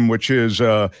theme, which is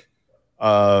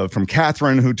from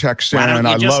Catherine, who texts in.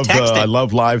 I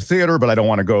love live theater, but I don't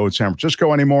want to go to San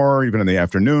Francisco anymore, even in the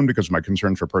afternoon, because of my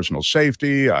concern for personal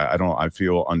safety. I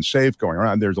feel unsafe going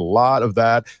around. There's a lot of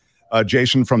that.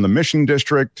 Jason from the Mission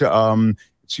District.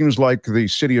 Seems like the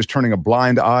city is turning a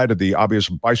blind eye to the obvious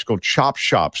bicycle chop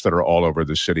shops that are all over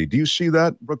the city. Do you see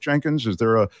that, Brooke Jenkins? Is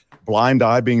there a blind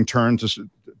eye being turned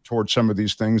towards some of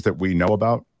these things that we know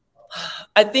about?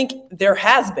 I think there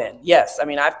has been, yes. I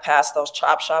mean, I've passed those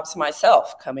chop shops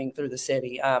myself coming through the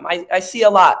city. I see a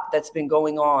lot that's been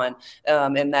going on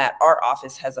and that our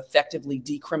office has effectively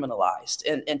decriminalized.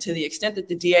 And to the extent that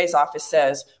the DA's office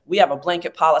says we have a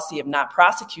blanket policy of not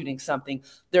prosecuting something,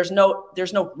 there's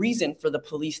no reason for the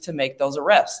police to make those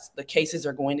arrests. The cases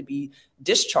are going to be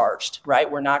discharged,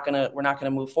 right? We're not gonna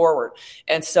move forward.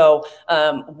 And so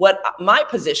what my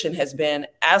position has been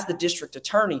as the district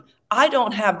attorney, I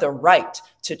don't have the right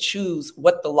to choose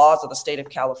what the laws of the state of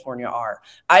California are.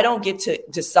 I don't get to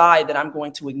decide that I'm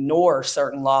going to ignore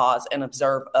certain laws and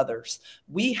observe others.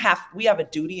 We have a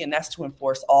duty, and that's to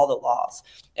enforce all the laws.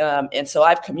 And so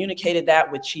I've communicated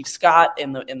that with Chief Scott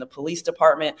in the police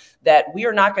department, that we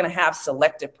are not going to have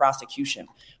selective prosecution.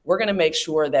 We're going to make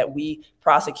sure that we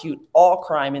prosecute all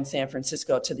crime in San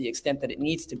Francisco to the extent that it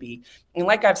needs to be. And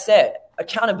like I've said,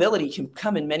 accountability can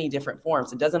come in many different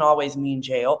forms. It doesn't always mean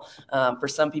jail. For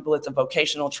some people, it's a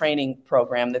vocational training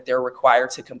program that they're required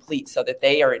to complete so that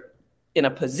they are in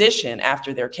a position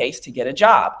after their case to get a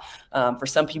job. For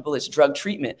some people, it's drug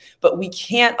treatment. But we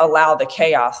can't allow the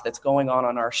chaos that's going on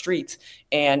our streets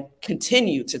and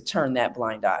continue to turn that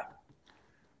blind eye.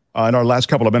 In our last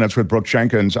couple of minutes with Brooke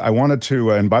Jenkins, I wanted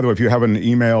to, and by the way, if you have an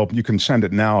email, you can send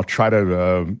it now. Try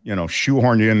to,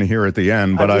 shoehorn you in here at the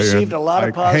end. But I've received a lot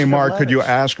of positive Hey, Mark, letters. could you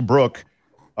ask Brooke,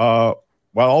 while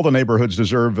all the neighborhoods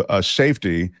deserve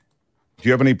safety, do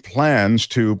you have any plans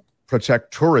to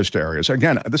protect tourist areas?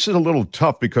 Again, this is a little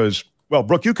tough because, well,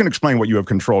 Brooke, you can explain what you have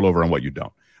control over and what you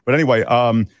don't. But anyway,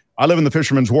 I live in the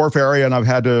Fisherman's Wharf area, and I've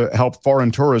had to help foreign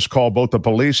tourists call both the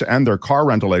police and their car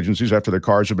rental agencies after their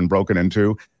cars have been broken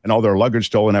into and all their luggage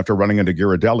stolen after running into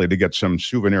Ghirardelli to get some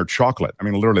souvenir chocolate. I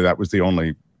mean, literally, that was the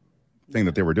only thing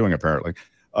that they were doing, apparently.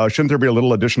 Shouldn't there be a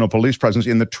little additional police presence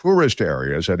in the tourist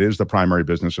areas? That is the primary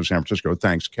business of San Francisco.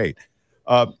 Thanks, Kate.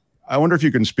 I wonder if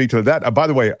you can speak to that. By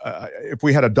the way, if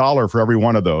we had $1 for every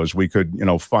one of those, we could,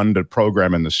 fund a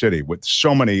program in the city. With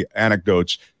so many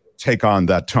anecdotes take on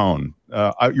that tone.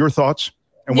 Your thoughts?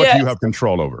 And what do you have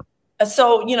control over?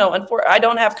 So, I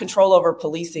don't have control over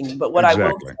policing, but what I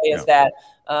will say is that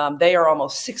they are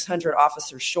almost 600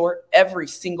 officers short. Every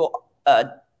single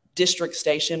district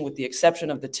station, with the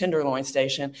exception of the Tenderloin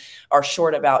station, are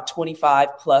short about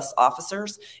 25 plus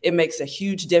officers. It makes a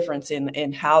huge difference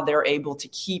in how they're able to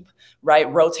keep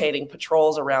rotating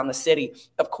patrols around the city.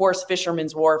 Of course,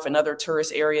 Fisherman's Wharf and other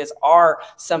tourist areas are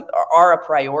a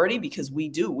priority because we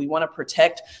want to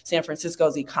protect San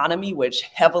Francisco's economy, which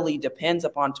heavily depends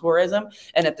upon tourism,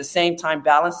 and at the same time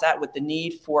balance that with the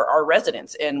need for our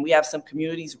residents. And we have some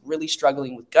communities really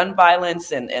struggling with gun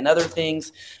violence and other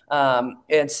things.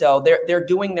 And so they're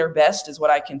doing their best is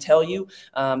what I can tell you.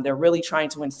 They're really trying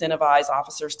to incentivize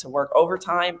officers to work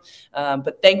overtime.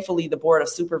 But thankfully, the Board of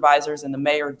Supervisors and the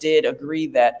mayor did agree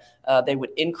that they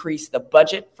would increase the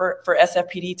budget for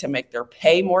SFPD to make their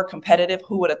pay more competitive.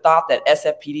 Who would have thought that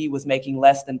SFPD was making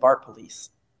less than BART police?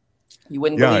 You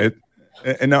wouldn't believe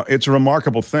it. And now it's a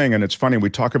remarkable thing. And it's funny, we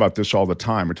talk about this all the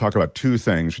time. We talk about two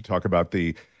things. We talk about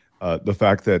the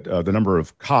fact that the number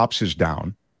of cops is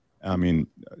down. I mean,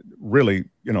 really,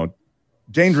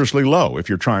 dangerously low if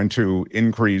you're trying to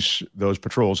increase those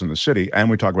patrols in the city. And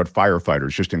we talk about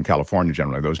firefighters just in California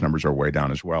generally. Those numbers are way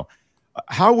down as well.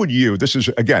 How would you, this is,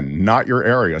 again, not your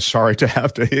area. Sorry to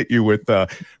have to hit you with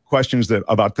questions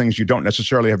about things you don't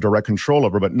necessarily have direct control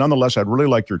over, but nonetheless, I'd really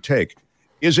like your take.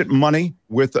 Is it money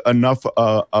with enough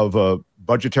of a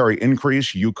budgetary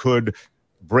increase you could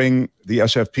bring the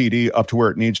SFPD up to where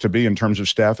it needs to be in terms of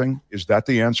staffing? Is that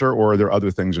the answer, or are there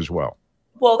other things as well?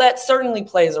 Well, that certainly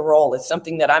plays a role. It's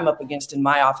something that I'm up against in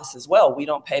my office as well. We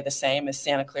don't pay the same as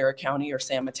Santa Clara County or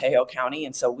San Mateo County,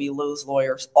 and so we lose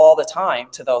lawyers all the time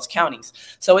to those counties.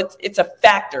 So it's a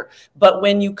factor. But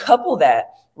when you couple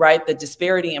that, the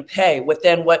disparity in pay with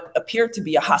then what appeared to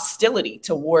be a hostility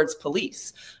towards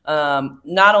police,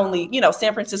 not only,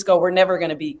 San Francisco, we're never going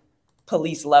to be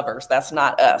police lovers. That's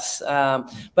not us.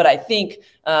 But I think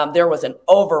there was an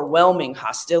overwhelming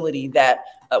hostility that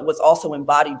was also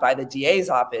embodied by the DA's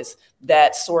office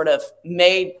that sort of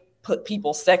put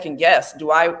people second guess.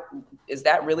 Is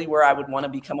that really where I would want to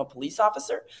become a police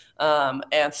officer?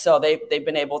 And so they've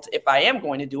been able to, if I am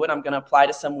going to do it, I'm going to apply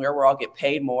to somewhere where I'll get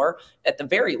paid more at the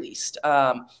very least.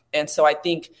 And so I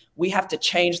think we have to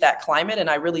change that climate. And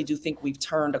I really do think we've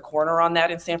turned a corner on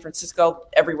that in San Francisco.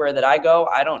 Everywhere that I go,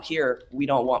 I don't hear we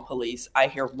don't want police. I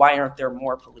hear, why aren't there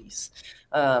more police?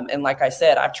 And like I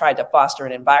said, I've tried to foster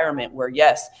an environment where,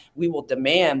 yes, we will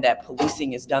demand that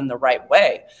policing is done the right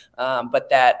way, but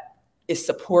that is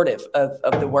supportive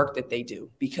of the work that they do,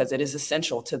 because it is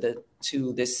essential to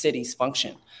this city's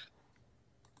function.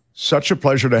 Such a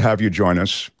pleasure to have you join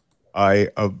us. I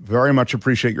very much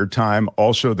appreciate your time.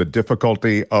 Also, the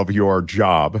difficulty of your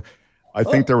job. I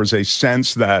think there was a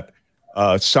sense that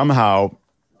somehow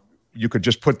you could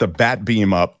just put the bat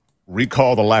beam up,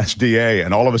 recall the last DA,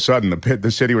 and all of a sudden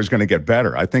the city was going to get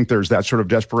better. I think there's that sort of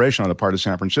desperation on the part of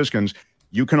San Franciscans.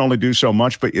 You can only do so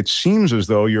much, but it seems as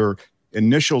though your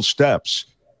initial steps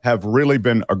have really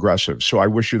been aggressive. So I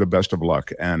wish you the best of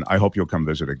luck, and I hope you'll come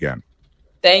visit again.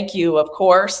 Thank you. Of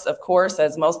course,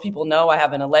 as most people know, I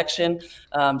have an election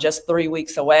just 3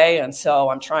 weeks away. And so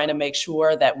I'm trying to make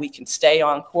sure that we can stay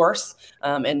on course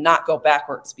and not go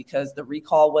backwards, because the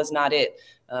recall was not it.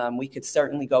 We could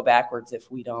certainly go backwards if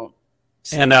we don't.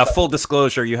 And full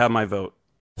disclosure, you have my vote.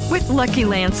 With Lucky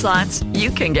Land Slots, you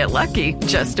can get lucky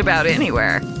just about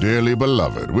anywhere. Dearly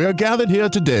beloved, we are gathered here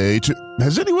today to...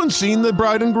 Has anyone seen the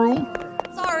bride and groom?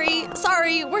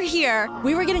 Sorry, we're here.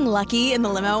 We were getting lucky in the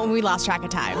limo and we lost track of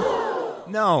time.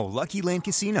 No, Lucky Land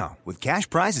Casino, with cash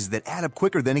prizes that add up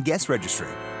quicker than a guest registry.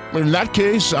 In that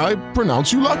case, I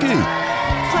pronounce you lucky.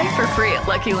 Play for free at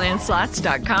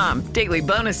LuckyLandSlots.com. Daily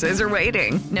bonuses are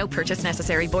waiting. No purchase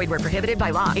necessary. Void where prohibited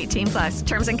by law. 18+.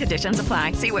 Terms and conditions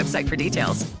apply. See website for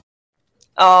details.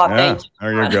 Oh, thank you.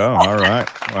 There you go. All right.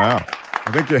 Wow.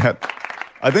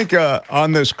 I think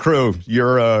on this crew,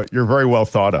 you're very well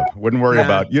thought of. Wouldn't worry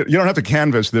about you. You don't have to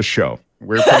canvass this show.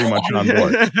 We're pretty much on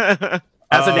board.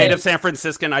 As a native San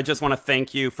Franciscan, I just want to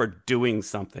thank you for doing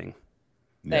something.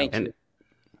 Thank you.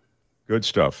 Good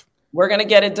stuff. We're gonna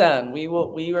get it done.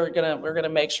 We're gonna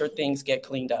make sure things get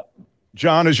cleaned up.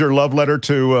 John, is your love letter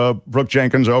to Brooke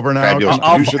Jenkins over now?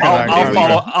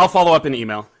 I'll follow up in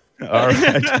email. All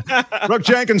right. Brooke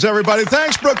Jenkins, everybody.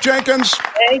 Thanks, Brooke Jenkins.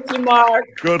 Thank you, Mark.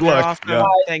 Good luck. Awesome. Yeah.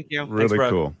 Thank you. Really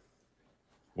cool.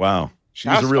 Wow.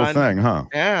 She's a real thing, huh?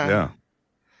 Yeah.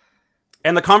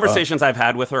 And the conversations I've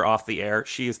had with her off the air,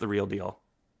 she is the real deal.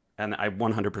 And I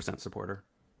 100% support her.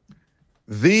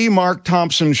 The Mark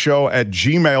Thompson Show at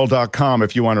gmail.com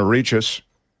if you want to reach us.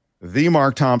 The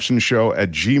Mark Thompson Show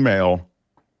at gmail.com.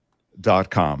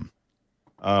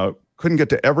 Couldn't get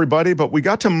to everybody, but we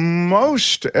got to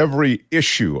most every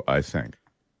issue, I think.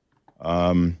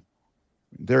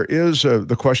 There is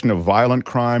the question of violent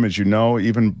crime. As you know,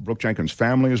 even Brooke Jenkins'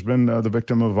 family has been the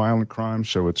victim of violent crime,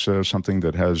 so it's something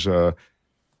that has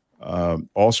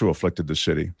also afflicted the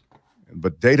city.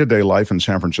 But day-to-day life in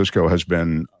San Francisco has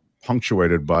been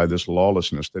punctuated by this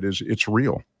lawlessness that it's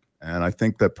real. And I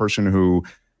think that person I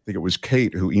think it was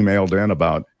Kate, who emailed in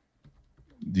about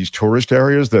these tourist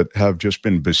areas that have just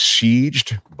been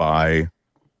besieged by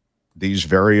these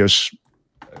various,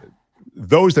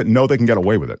 those that know they can get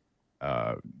away with it,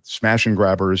 smash and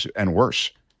grabbers and worse.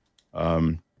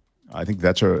 I think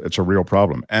it's a real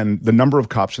problem. And the number of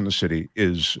cops in the city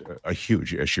is a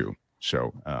huge issue.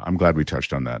 So I'm glad we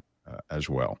touched on that as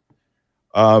well.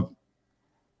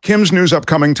 Kim's news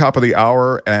upcoming, top of the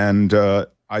hour. And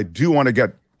I do want to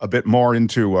get a bit more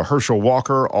into Herschel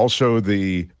Walker, also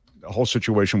the whole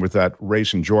situation with that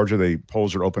race in Georgia. The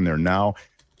polls are open there now,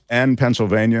 and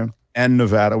Pennsylvania and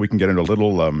Nevada. We can get into a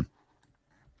little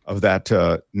of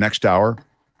that next hour.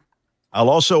 I'll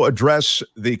also address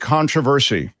the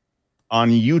controversy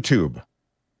on YouTube.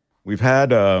 We've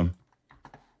had,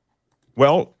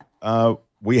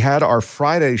 we had our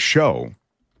Friday show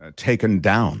taken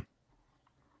down.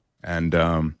 And do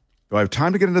I have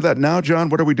time to get into that now, John?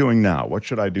 What are we doing now? What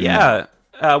should I do now?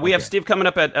 We have Steve coming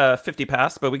up at 50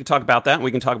 past, but we can talk about that, and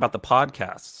we can talk about the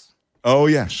podcasts. Oh,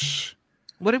 yes.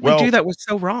 What did we do that was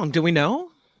so wrong? Do we know?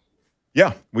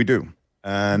 Yeah, we do.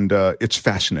 And it's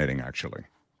fascinating, actually.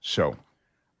 So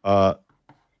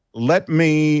let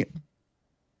me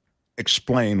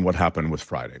explain what happened with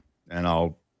Friday, and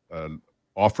I'll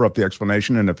offer up the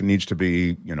explanation, and if it needs to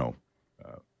be,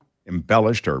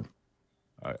 embellished or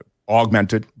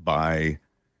augmented by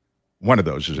one of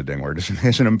those is a ding word.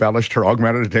 Isn't embellished or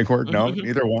augmented a ding word? No,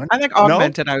 neither one. I think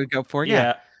augmented I would go for,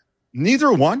 yeah.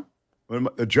 Neither one?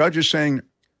 The judge is saying...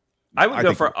 I would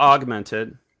go for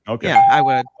augmented. Okay. Yeah, I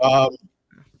would.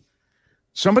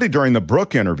 Somebody during the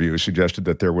Brooke interview suggested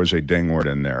that there was a ding word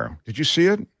in there. Did you see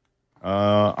it?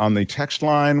 On the text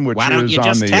line, which is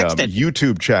on the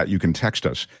YouTube chat, you can text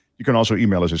us. You can also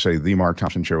email us and say,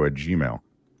 themarkthompsonshow@gmail.com.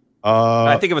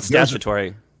 I think it was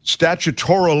statutory.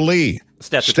 Statutorily.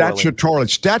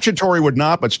 Statutory would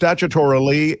not, but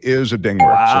statutorily is a ding word.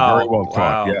 Wow. So very well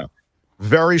caught. Yeah.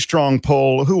 Very strong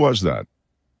pull. Who was that?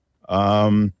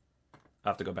 I'll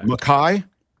have to go back. Mackay?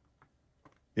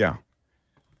 Yeah.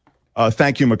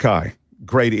 Thank you, Mackay.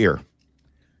 Great ear.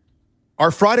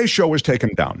 Our Friday show was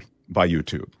taken down by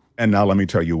YouTube. And now let me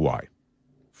tell you why.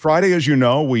 Friday, as you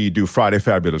know, we do Friday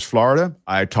Fabulous Florida.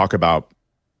 I talk about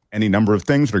any number of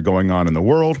things that are going on in the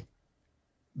world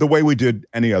the way we did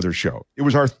any other show. It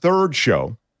was our third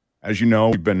show. As you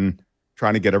know, we've been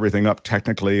trying to get everything up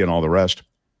technically and all the rest.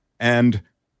 And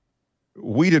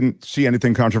we didn't see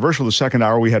anything controversial. The second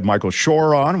hour, we had Michael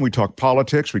Shore on. We talked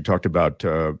politics. We talked about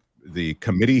the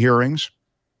committee hearings.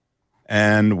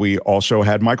 And we also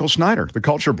had Michael Snyder, the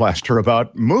culture blaster,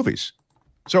 about movies.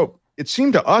 So it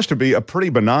seemed to us to be a pretty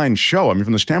benign show. I mean,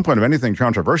 from the standpoint of anything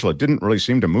controversial, it didn't really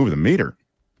seem to move the meter.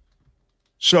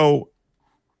 So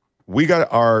we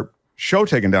got our show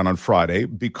taken down on Friday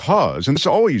because, and it's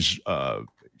always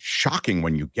shocking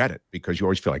when you get it, because you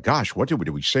always feel like, gosh, what did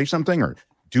we say something or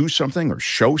do something or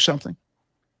show something?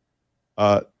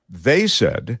 They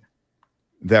said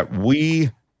that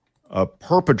we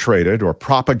perpetrated or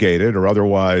propagated or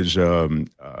otherwise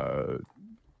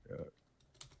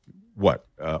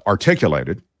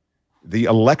articulated the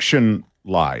election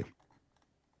lie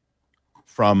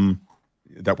from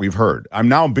that we've heard. I'm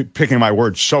now picking my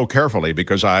words so carefully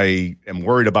because I am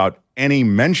worried about any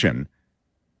mention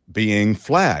being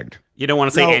flagged. You don't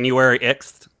want to say anywhere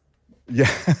ixed?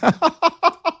 Yeah.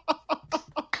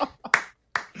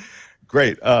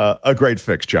 Great. A great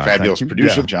fix, John. Fabulous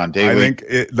producer, John Daly. I think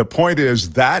the point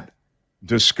is that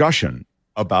discussion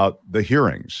about the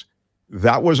hearings,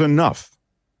 that was enough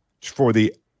for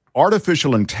the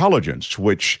artificial intelligence,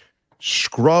 which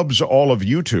scrubs all of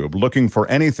YouTube looking for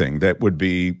anything that would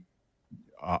be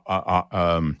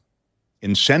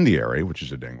incendiary, which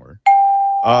is a ding word.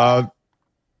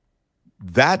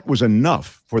 That was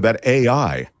enough for that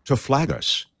AI to flag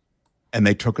us. And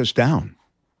they took us down.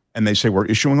 And they say, we're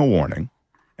issuing a warning.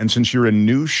 And since you're a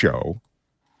new show,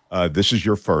 this is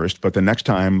your first, but the next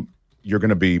time you're going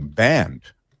to be banned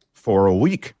for a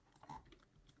week.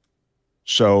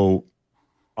 So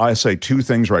I say two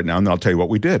things right now, and then I'll tell you what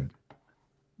we did.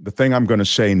 The thing I'm going to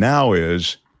say now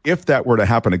is, if that were to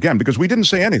happen again, because we didn't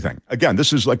say anything. Again,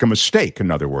 this is like a mistake, in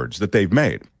other words, that they've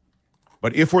made.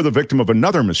 But if we're the victim of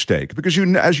another mistake, because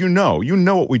as you know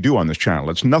what we do on this channel.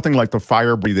 It's nothing like the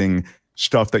fire-breathing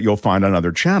stuff that you'll find on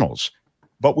other channels.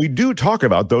 But we do talk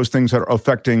about those things that are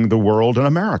affecting the world and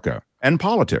America and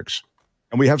politics.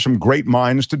 And we have some great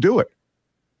minds to do it.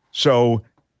 So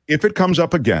if it comes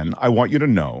up again, I want you to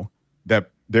know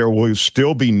that there will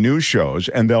still be new shows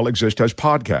and they'll exist as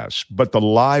podcasts. But the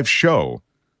live show,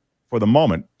 for the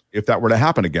moment, if that were to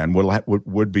happen again,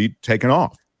 would be taken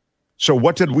off. So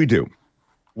what did we do?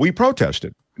 We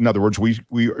protested. In other words,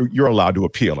 you're allowed to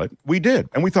appeal it. We did.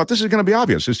 And we thought this is going to be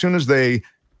obvious. As soon as they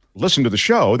listen to the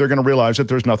show, they're going to realize that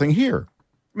there's nothing here.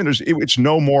 I mean, it's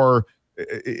no more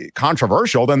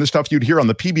controversial than the stuff you'd hear on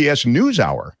the PBS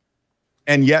NewsHour.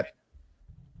 And yet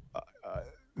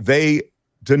they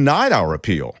denied our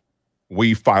appeal.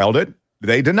 We filed it.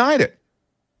 They denied it.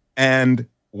 And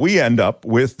we end up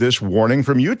with this warning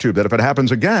from YouTube that if it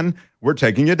happens again, we're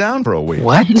taking you down for a week.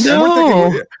 What?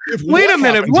 No. Wait a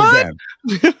minute. What?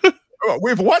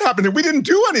 If what happened? We didn't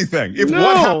do anything. If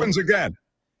what happens again?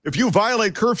 If you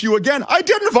violate curfew again, I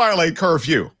didn't violate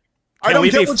curfew. I don't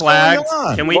get what's going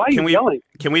on.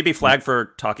 Can we be flagged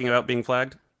for talking about being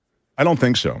flagged? I don't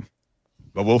think so,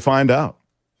 but we'll find out.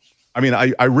 I mean,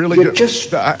 I really don't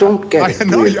get it. No, I don't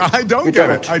get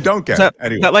it. I don't get it.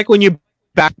 Anyway. Not like when you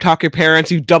back talk your parents,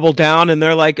 you double down, and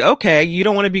they're like, "Okay, you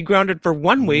don't want to be grounded for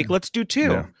 1 week. Let's do 2."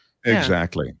 Yeah,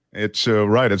 exactly. It's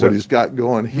right. It's what he's got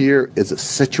going here is a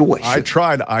situation. I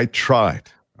tried.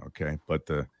 Okay, but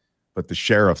the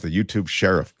sheriff, the YouTube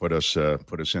sheriff, put us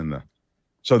in the.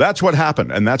 So that's what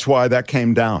happened, and that's why that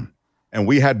came down. And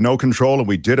we had no control, and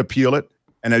we did appeal it.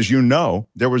 And as you know,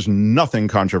 there was nothing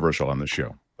controversial on the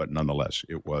show, but nonetheless,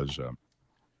 it was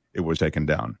taken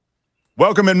down.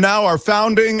 Welcome him now, our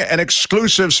founding and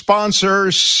exclusive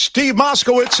sponsor, Steve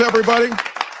Moskowitz, everybody.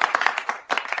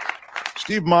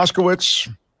 Steve Moskowitz,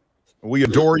 we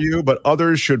adore you, but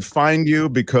others should find you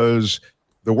because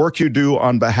the work you do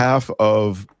on behalf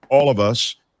of all of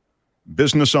us,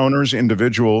 business owners,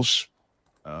 individuals,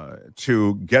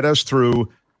 to get us through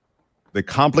the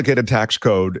complicated tax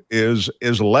code is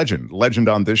legend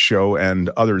on this show and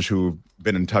others who've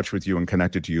been in touch with you and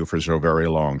connected to you for so very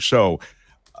long. So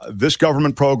this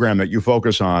government program that you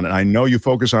focus on, and I know you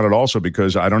focus on it also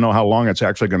because I don't know how long it's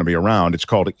actually going to be around. It's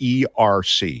called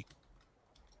ERC.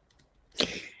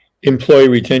 Employee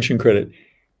Retention Credit.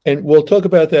 And we'll talk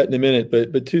about that in a minute,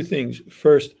 but two things.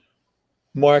 First,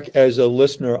 Mark, as a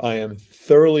listener, I am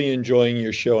thoroughly enjoying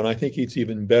your show, and I think it's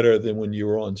even better than when you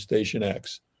were on Station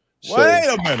X. So, wait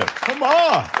a minute. Come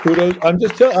on. Kudos.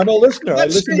 I'm a listener. I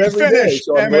listen every day.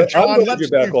 So I'm glad you're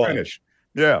back on.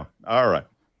 Yeah. All right.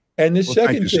 And the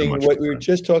second thing, what we were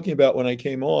just talking about when I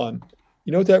came on,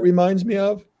 you know what that reminds me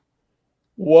of?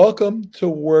 Welcome to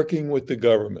working with the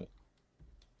government.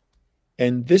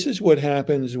 And this is what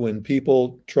happens when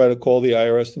people try to call the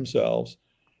IRS themselves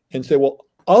and say, well,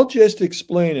 I'll just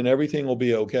explain and everything will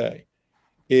be okay.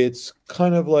 It's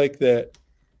kind of like that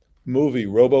movie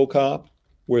RoboCop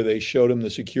where they showed him the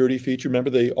security feature. Remember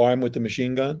the arm with the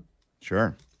machine gun?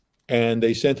 Sure. And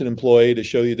they sent an employee to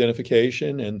show the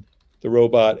identification, and the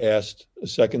robot asked a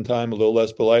second time, a little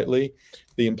less politely.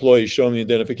 The employee showed him the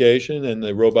identification, and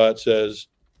the robot says,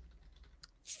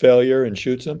 failure, and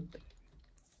shoots him.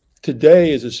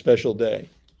 Today is a special day.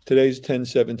 Today's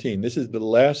 10/17. This is the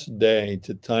last day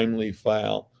to timely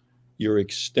file your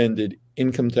extended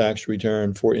income tax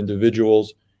return for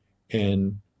individuals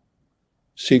and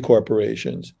C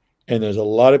corporations. And there's a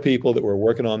lot of people that were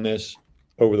working on this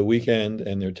over the weekend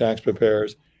and their tax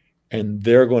preparers, and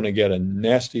they're going to get a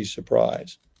nasty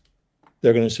surprise.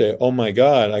 They're going to say, oh my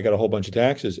God, I got a whole bunch of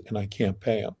taxes and I can't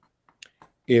pay them.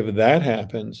 If that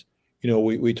happens, you know,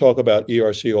 we talk about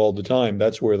ERC all the time.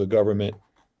 That's where the government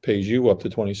pays you up to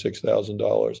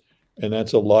 $26,000. And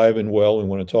that's alive and well. We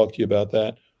want to talk to you about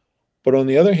that. But on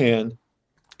the other hand,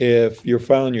 if you're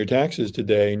filing your taxes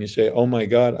today and you say, oh my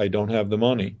God, I don't have the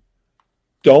money,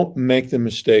 don't make the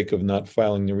mistake of not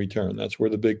filing the return. That's where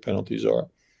the big penalties are.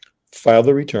 File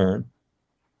the return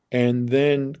and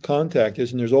then contact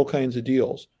us. And there's all kinds of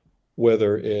deals,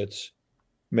 whether it's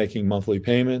making monthly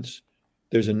payments.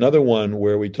 There's another one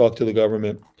where we talk to the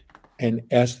government and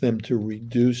ask them to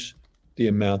reduce the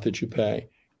amount that you pay.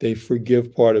 They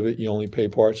forgive part of it. You only pay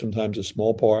part, sometimes a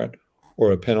small part,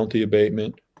 or a penalty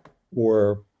abatement,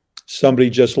 or somebody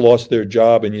just lost their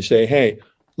job and you say, hey,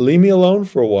 leave me alone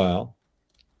for a while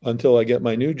until I get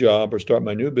my new job or start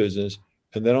my new business,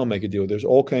 and then I'll make a deal. There's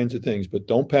all kinds of things, but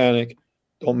don't panic.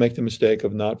 Don't make the mistake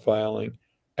of not filing.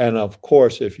 And of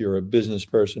course, if you're a business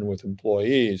person with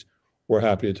employees, we're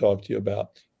happy to talk to you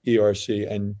about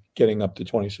ERC and getting up to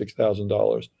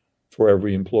 $26,000 for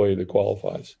every employee that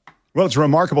qualifies. Well, it's a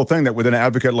remarkable thing that with an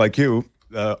advocate like you,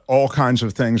 all kinds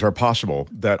of things are possible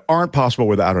that aren't possible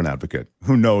without an advocate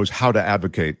who knows how to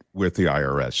advocate with the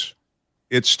IRS.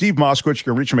 It's Steve Moskowitz. You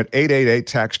can reach him at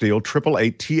 888-TAX-DEAL,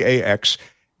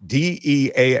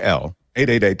 888-TAX-DEAL,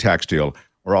 888-TAX-DEAL,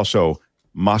 or also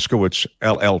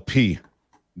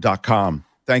MoskowitzLLP.com.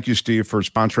 Thank you, Steve, for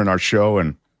sponsoring our show,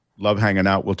 and love hanging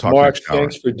out. We'll talk Mark, next hour.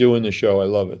 thanks for doing the show. I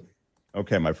love it.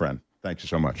 Okay, my friend. Thank you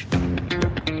so much.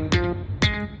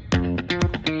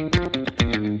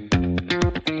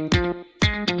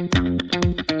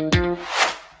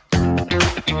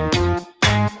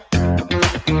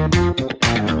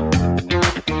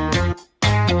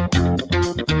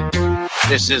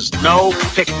 This is no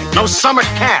picnic, no summer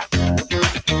camp.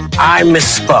 I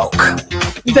misspoke.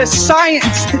 The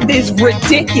science is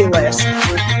ridiculous.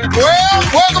 Well,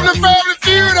 welcome to Family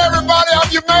Feud, everybody.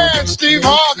 I'm your man, Steve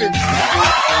Harvey.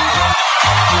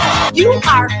 You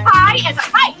are high as a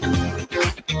kite.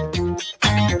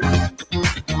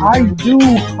 I do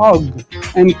hug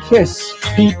and kiss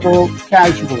people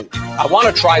casually. I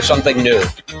want to try something new.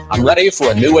 I'm ready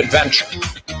for a new adventure.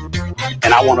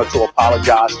 And I wanted to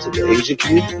apologize to the Asian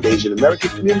community, the Asian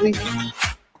American community.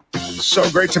 So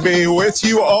great to be with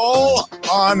you all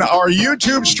on our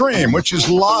YouTube stream, which is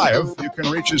live. You can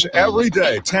reach us every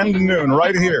day, 10 to noon,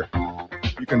 right here.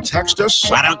 You can text us.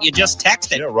 Why don't you just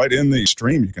text it? Yeah, right in the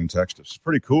stream, you can text us. It's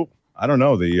pretty cool. I don't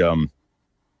know. The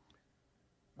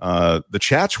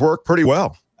chats work pretty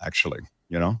well, actually.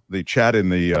 You know, the chat in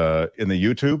the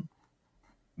YouTube.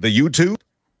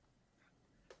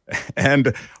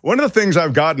 And one of the things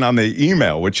I've gotten on the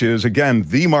email, which is, again,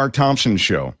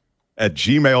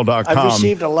 themarkthompsonshow@gmail.com. I've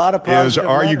received a lot of positive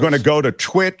Are you letters. going to go to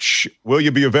Twitch? Will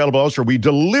you be available elsewhere? We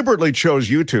deliberately chose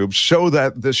YouTube so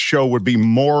that this show would be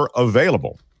more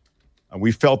available.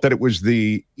 We felt that it was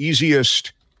the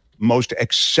easiest, most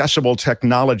accessible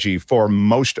technology for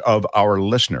most of our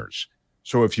listeners.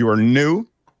 So if you are new,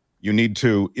 you need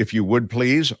to, if you would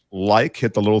please,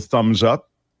 hit the little thumbs up,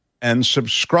 and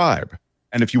subscribe.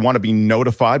 And if you want to be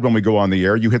notified when we go on the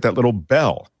air, you hit that little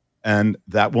bell, and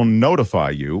that will notify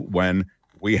you when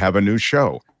we have a new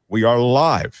show. We are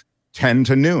live 10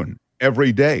 to noon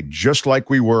every day, just like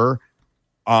we were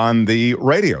on the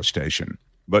radio station.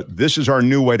 But this is our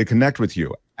new way to connect with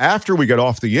you. After we get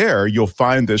off the air, you'll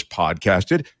find this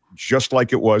podcasted just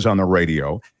like it was on the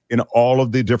radio in all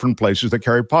of the different places that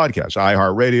carry podcasts,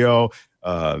 iHeartRadio,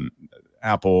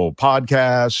 Apple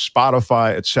Podcasts,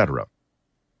 Spotify, etc.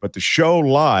 But the show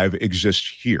live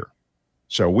exists here.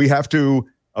 So we have to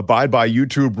abide by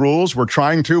YouTube rules. We're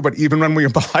trying to, but even when we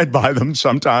abide by them,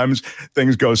 sometimes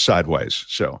things go sideways.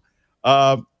 So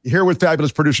here with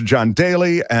fabulous producer John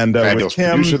Daly and with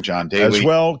Kim John Daly as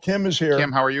well. Kim is here.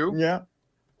 Kim, how are you? Yeah.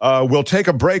 We'll take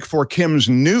a break for Kim's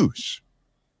news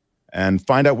and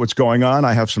find out what's going on.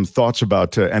 I have some thoughts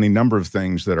about any number of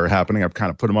things that are happening. I've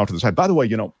kind of put them off to the side. By the way,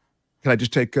 can I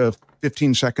just take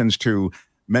 15 seconds to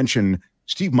mention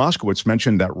Steve Moskowitz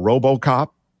mentioned that RoboCop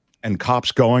and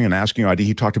cops going and asking ID.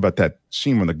 He talked about that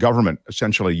scene when the government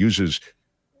essentially uses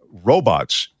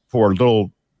robots for little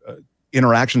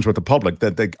interactions with the public,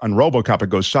 that on RoboCop, it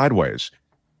goes sideways.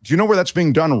 Do you know where that's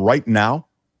being done right now?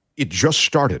 It just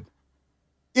started.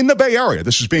 In the Bay Area,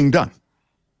 this is being done.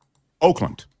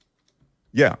 Oakland.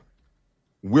 Yeah.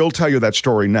 We'll tell you that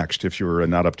story next if you're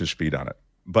not up to speed on it.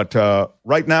 But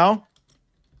right now,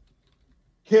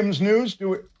 Kim's news.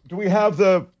 Do we have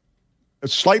a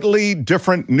slightly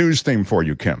different news theme for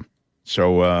you, Kim?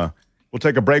 So we'll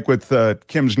take a break with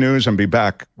Kim's news and be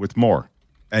back with more.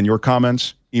 And your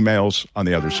comments, emails on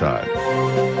the other side.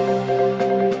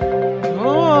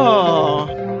 Oh.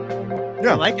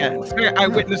 Yeah. I like it. It's very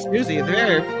eyewitness newsy.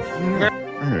 Very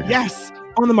yes.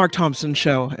 On the Mark Thompson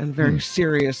Show and very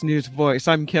serious news voice.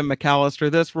 I'm Kim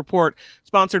McAllister. This report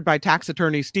sponsored by tax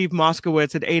attorney Steve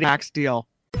Moskowitz at 8 Tax-Deal.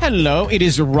 Hello, it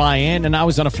is Ryan, and I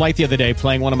was on a flight the other day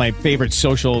playing one of my favorite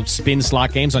social spin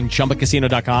slot games on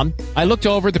ChumbaCasino.com. I looked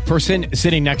over at the person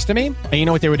sitting next to me, and you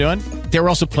know what they were doing? They were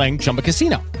also playing Chumba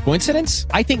Casino. Coincidence?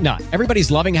 I think not.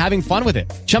 Everybody's loving having fun with it.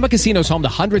 Chumba Casino is home to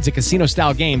hundreds of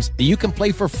casino-style games that you can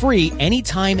play for free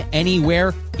anytime,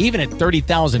 anywhere, even at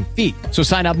 30,000 feet. So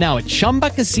sign up now at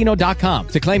ChumbaCasino.com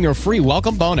to claim your free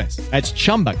welcome bonus. That's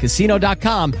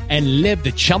ChumbaCasino.com and live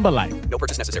the Chumba life. No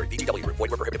purchase necessary. VGW. Void where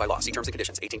prohibited by law. See terms and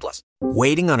conditions. 18+.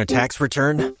 Waiting on a tax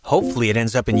return? Hopefully it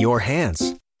ends up in your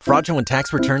hands. Fraudulent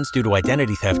tax returns due to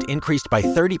identity theft increased by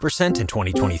 30% in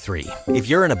 2023. If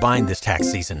you're in a bind this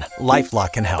tax season,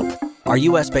 LifeLock can help. Our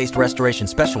U.S.-based restoration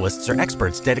specialists are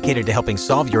experts dedicated to helping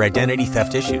solve your identity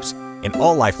theft issues. And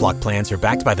all LifeLock plans are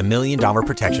backed by the $1 Million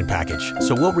Protection Package.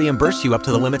 So we'll reimburse you up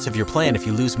to the limits of your plan if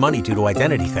you lose money due to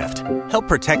identity theft. Help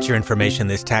protect your information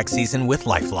this tax season with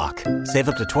LifeLock. Save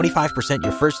up to 25%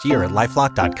 your first year at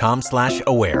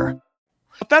LifeLock.com/aware.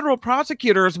 Federal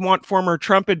prosecutors want former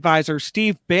Trump advisor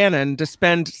Steve Bannon to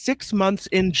spend 6 months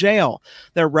in jail.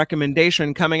 Their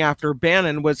recommendation coming after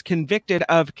Bannon was convicted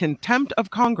of contempt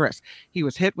of Congress. He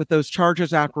was hit with those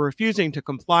charges after refusing to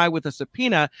comply with a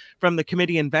subpoena from the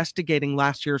committee investigating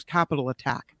last year's Capitol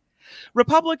attack.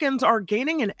 Republicans are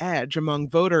gaining an edge among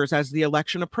voters as the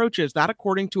election approaches. That,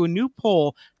 according to a new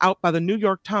poll out by the New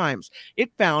York Times.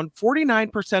 It found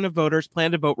 49% of voters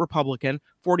plan to vote Republican,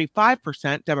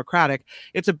 45% Democratic.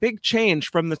 It's a big change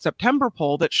from the September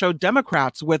poll that showed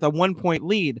Democrats with a 1-point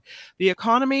lead. The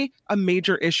economy, a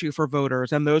major issue for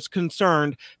voters, and those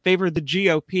concerned favored the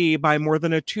GOP by more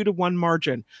than a 2-to-1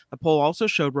 margin. The poll also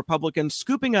showed Republicans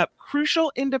scooping up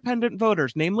crucial independent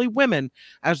voters, namely women,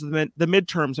 as the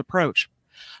midterms approach.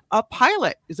 A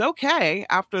pilot is okay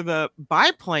after the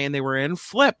biplane they were in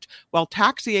flipped while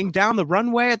taxiing down the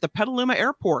runway at the Petaluma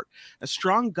Airport. A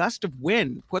strong gust of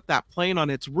wind put that plane on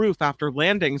its roof after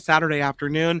landing Saturday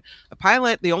afternoon. The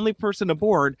pilot, the only person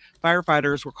aboard,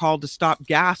 firefighters were called to stop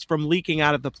gas from leaking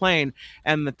out of the plane,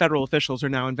 and the federal officials are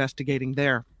now investigating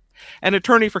there. An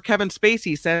attorney for Kevin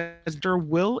Spacey says he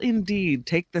will indeed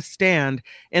take the stand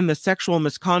in the sexual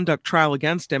misconduct trial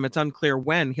against him. It's unclear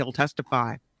when he'll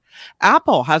testify.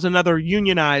 Apple has another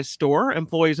unionized store,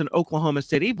 employees in Oklahoma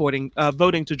City voting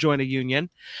to join a union.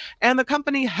 And the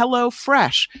company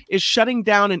HelloFresh is shutting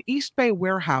down an East Bay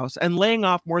warehouse and laying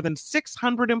off more than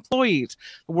 600 employees.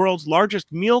 The world's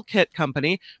largest meal kit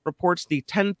company reports the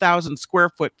 10,000 square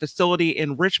foot facility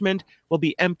in Richmond will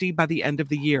be empty by the end of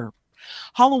the year.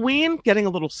 Halloween getting a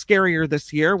little scarier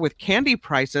this year with candy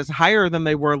prices higher than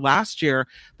they were last year.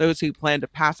 Those who plan to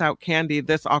pass out candy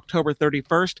this October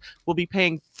 31st will be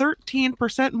paying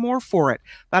 13% more for it.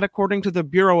 That, according to the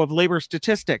Bureau of Labor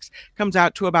Statistics, comes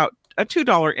out to about a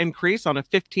 $2 increase on a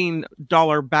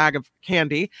 $15 bag of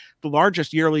candy, the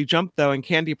largest yearly jump, though, in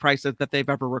candy prices that they've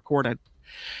ever recorded.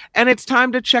 And it's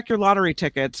time to check your lottery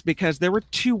tickets because there were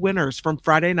 2 winners from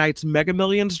Friday night's Mega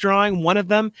Millions drawing, one of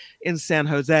them in San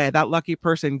Jose. That lucky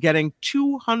person getting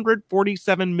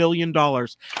 $247 million.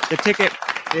 The ticket,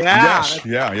 Yes,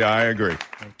 I agree.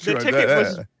 The ticket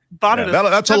was bought at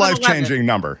that's a life-changing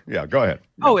number. Yeah, go ahead.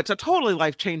 Oh, it's a totally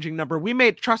life-changing number.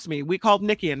 Trust me, we called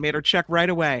Nikki and made her check right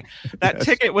away. That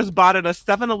ticket was bought at a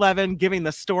 7-Eleven, giving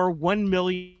the store $1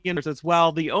 million as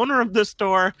well. The owner of the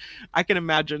store, I can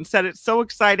imagine, said it's so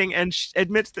exciting and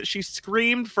admits that she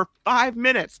screamed for 5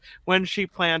 minutes when she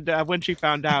found out.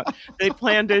 They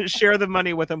planned to share the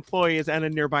money with employees and a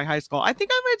nearby high school. I think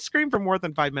I might scream for more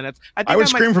than 5 minutes. I would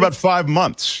scream for about 5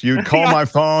 months. You'd call my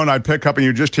phone, I'd pick up, and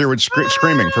you just hear it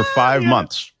screaming for 5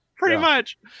 months. Pretty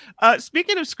much.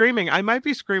 Speaking of screaming, I might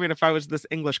be screaming if I was this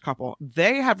English couple.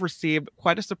 They have received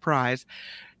quite a surprise.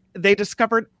 They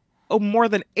discovered more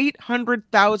than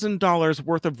 $800,000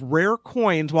 worth of rare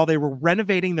coins while they were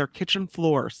renovating their kitchen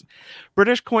floors.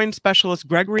 British coin specialist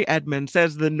Gregory Edmond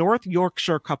says the North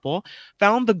Yorkshire couple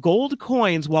found the gold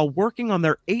coins while working on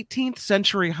their 18th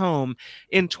century home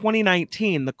in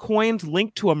 2019. The coins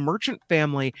linked to a merchant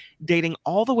family dating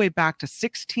all the way back to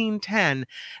 1610.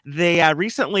 They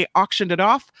recently auctioned it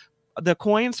off, the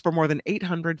coins, for more than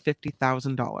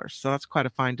 $850,000. So that's quite a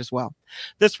find as well.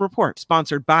 This report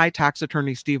sponsored by tax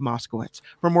attorney Steve Moskowitz.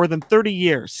 For more than 30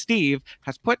 years, Steve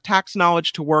has put tax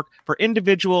knowledge to work for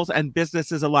individuals and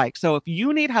businesses alike. So if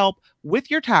you need help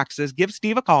with your taxes, give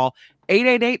Steve a call,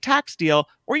 888-TAX-DEAL,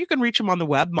 or you can reach him on the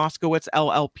web,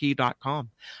 moskowitzllp.com.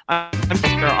 I'm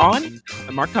here on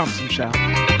The Mark Thompson Show.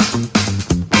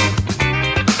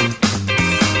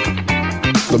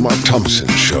 The Mark Thompson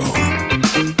Show.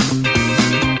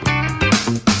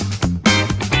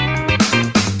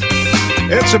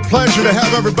 It's a pleasure to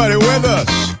have everybody with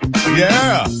us.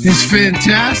 Yeah. It's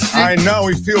fantastic. I know.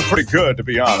 We feel pretty good, to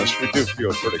be honest. We do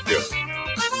feel pretty good.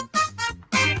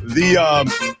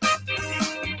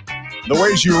 The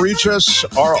ways you reach us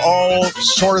are all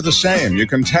sort of the same. You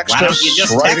can text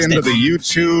us right into the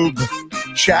YouTube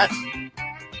chat.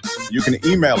 You can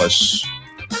email us.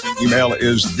 Email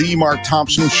is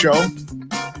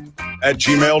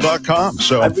themarkthompsonshow@gmail.com.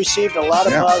 So I've received a lot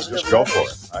of positive. Just go for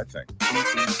it, I think.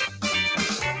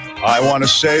 I want to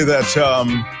say that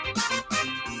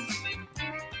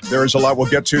there is a lot we'll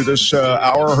get to this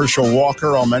hour. Herschel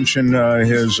Walker, I'll mention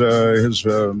his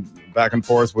back and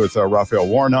forth with Raphael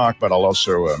Warnock, but I'll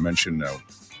also mention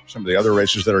some of the other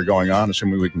races that are going on,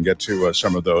 assuming we can get to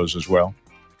some of those as well.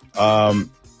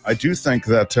 I do think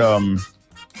that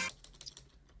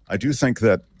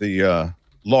the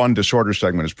Law and Disorder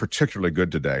segment is particularly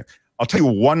good today. I'll tell you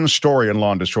one story in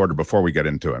Law and Disorder before we get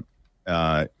into it.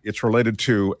 It's related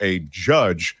to a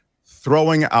judge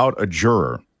throwing out a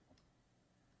juror,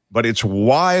 but it's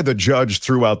why the judge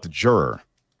threw out the juror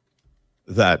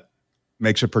that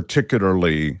makes it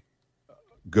particularly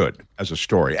good as a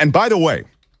story. And by the way,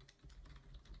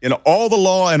 in all the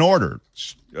Law and Order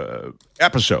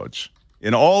episodes,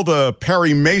 in all the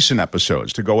Perry Mason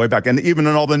episodes to go way back, and even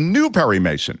in all the new Perry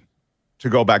Mason to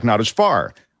go back not as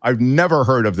far, I've never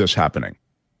heard of this happening.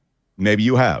 Maybe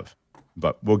you have,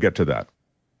 but we'll get to that.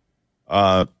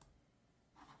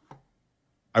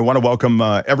 I want to welcome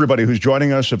everybody who's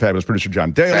joining us. Fabulous producer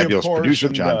John Daly, fabulous producer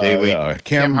John Daly.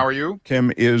 Kim, how are you?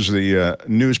 Kim is the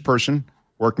news person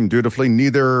working dutifully.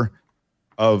 Neither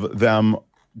of them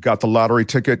got the lottery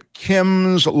ticket.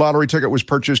 Kim's lottery ticket was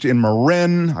purchased in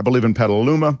Marin, I believe in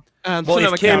Petaluma. Well,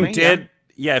 if Kim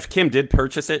if Kim did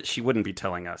purchase it, she wouldn't be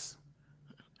telling us.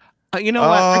 You know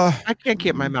what? I can't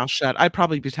keep my mouth shut. I'd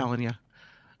probably be telling you.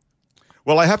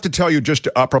 Well, I have to tell you just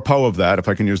apropos of that, if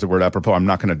I can use the word apropos, I'm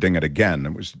not going to ding it again.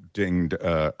 It was dinged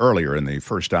earlier in the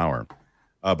first hour.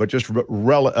 But just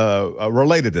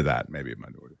related to that, maybe.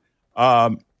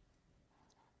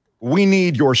 We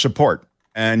need your support.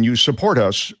 And you support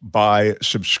us by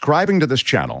subscribing to this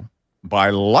channel, by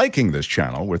liking this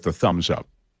channel with the thumbs up.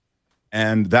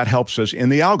 And that helps us in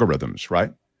the algorithms,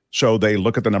 right? So they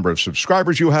look at the number of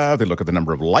subscribers you have, they look at the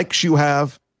number of likes you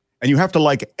have, and you have to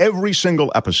like every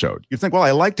single episode. You think, well,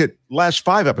 I liked it last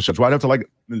 5 episodes. Why do I have to like it?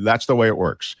 That's the way it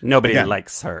works. Nobody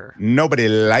likes her. Nobody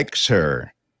likes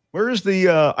her. Where is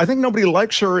the, I think nobody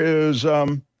likes her is,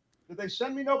 did they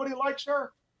send me nobody likes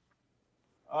her?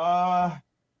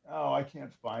 Oh, I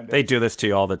can't find it. They do this to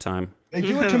you all the time. They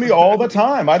do it to me all the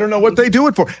time. I don't know what they do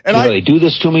it for. And they do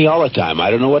this to me all the time. I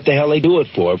don't know what the hell they do it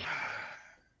for.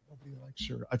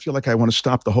 Sure. I feel like I want to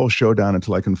stop the whole show down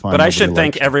until I can find. But I should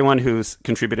thank everyone who's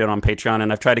contributed on Patreon,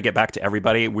 and I've tried to get back to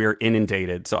everybody. We're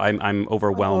inundated, so I'm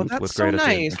overwhelmed with gratitude.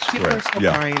 Nice. People are so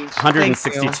kind.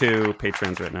 162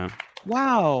 patrons right now.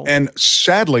 Wow. And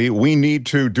sadly, we need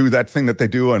to do that thing that they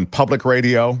do on public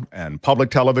radio and public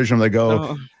television. They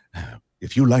go,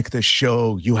 if you like this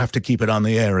show, you have to keep it on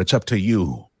the air. It's up to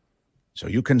you. So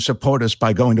you can support us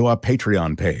by going to our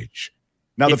Patreon page.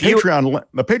 Now, the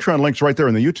Patreon link's right there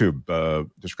in the YouTube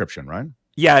description, right?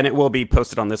 Yeah, and it will be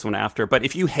posted on this one after. But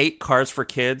if you hate Cars for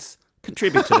Kids,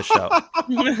 contribute to the show.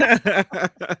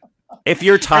 If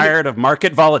you're tired of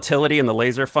market volatility in the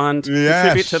laser fund,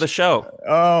 contribute to the show.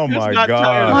 Oh, my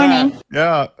God. Morning.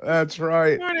 Yeah, that's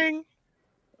right. Morning.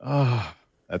 Oh,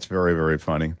 that's very, very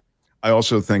funny. I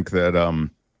also think that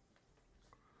I'm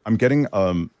getting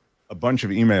a bunch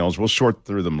of emails. We'll sort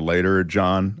through them later,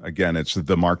 John. Again, it's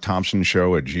the Mark Thompson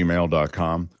Show at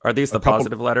gmail.com. Are these the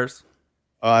positive letters?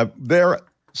 They're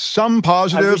some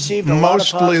positive.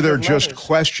 Mostly they're just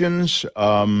questions.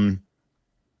 But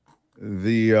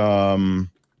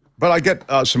I get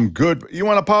some good. You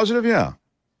want a positive? Yeah.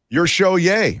 Your show,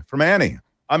 yay, from Annie.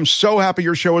 I'm so happy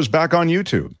your show is back on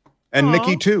YouTube. And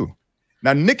Nikki, too.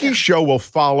 Now, Nikki's show will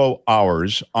follow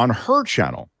ours on her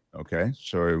channel. Okay.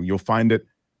 So you'll find it.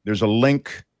 There's a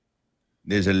link.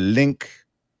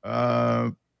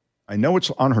 I know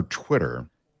it's on her Twitter.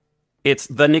 It's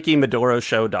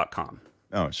thenickymadoroshow.com.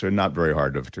 Oh, so not very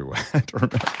hard to remember.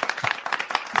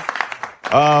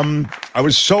 I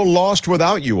was so lost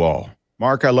without you all.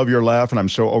 Mark, I love your laugh, and I'm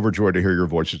so overjoyed to hear your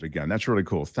voices again. That's really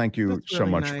cool. Thank you so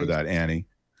much for that, Annie.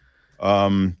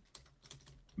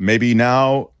 Maybe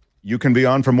now you can be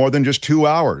on for more than just 2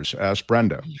 hours, asked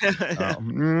Brenda.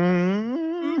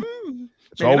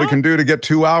 That's all we can do to get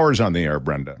 2 hours on the air,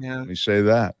 Brenda. Yeah. Let me say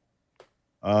that.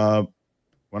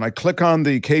 When I click on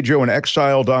the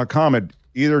kjoinexile.com, it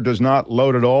either does not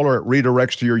load at all or it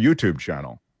redirects to your YouTube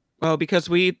channel. Well, because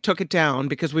we took it down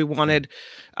because we wanted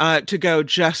to go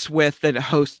just with the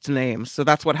host's name. So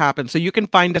that's what happened. So you can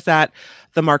find us at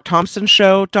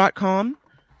themarkthompsonshow.com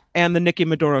and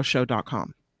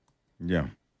thenickymadoroshow.com. Yeah.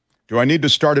 Do I need to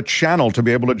start a channel to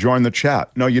be able to join the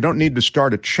chat? No, you don't need to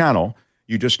start a channel.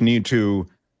 You just need to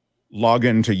log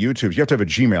into YouTube. You have to have a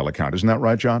Gmail account. Isn't that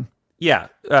right, John? Yeah.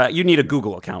 You need a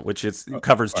Google account, which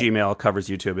covers Gmail, covers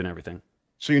YouTube and everything.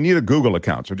 So you need a Google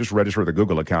account. So just register with a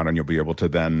Google account and you'll be able to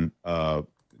then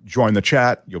join the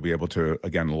chat. You'll be able to,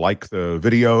 again, like the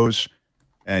videos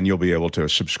and you'll be able to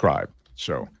subscribe.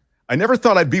 So I never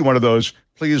thought I'd be one of those,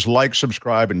 please like,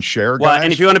 subscribe, and share guys. Well,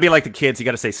 and if you want to be like the kids, you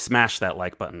got to say smash that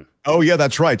like button. Oh, yeah,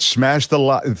 that's right. Smash the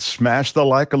like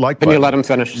button. Can you let him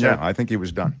finish? Yeah, I think he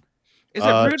was done. Is it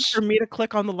rude for me to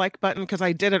click on the like button? Because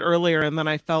I did it earlier and then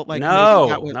I felt like no,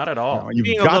 that was not at all. No,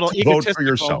 you've got to vote for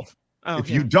yourself. Oh, if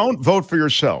you don't vote for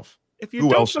yourself, if you who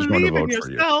don't else is going to believe in vote for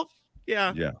you? yourself,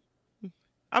 yeah.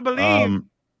 I believe.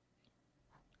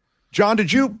 John,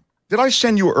 did I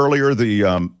send you earlier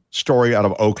the story out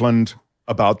of Oakland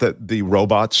about the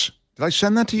robots? Did I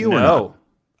send that to you? No, or not?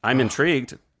 I'm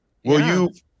intrigued. Will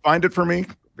you find it for me?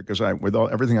 Because with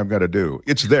everything I've got to do,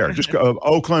 it's there. Just go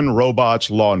Oakland robots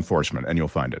law enforcement, and you'll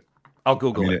find it. I'll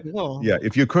Google it. Yeah,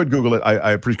 if you could Google it,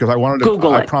 I appreciate, because I wanted to.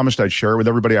 Google I it. promised I'd share it with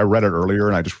everybody. I read it earlier,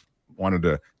 and I just wanted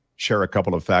to share a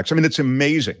couple of facts. I mean, it's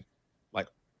amazing. Like,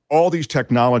 all these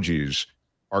technologies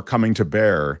are coming to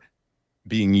bear,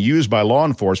 being used by law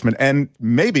enforcement, and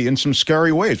maybe in some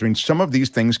scary ways. I mean, some of these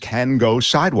things can go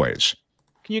sideways.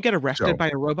 Can you get arrested by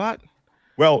a robot?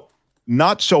 Well,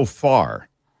 not so far,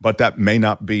 but that may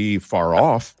not be far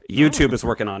off. YouTube is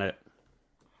working on it.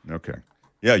 Okay.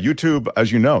 Yeah, YouTube,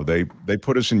 as you know, they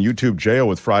put us in YouTube jail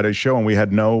with Friday's show, and we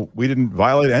didn't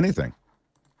violate anything.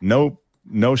 No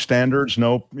standards,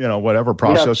 no, whatever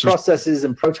processes. We have processes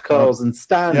and protocols and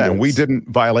standards. Yeah, and we didn't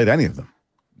violate any of them.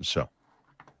 So,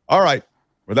 all right,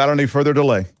 without any further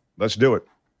delay, let's do it.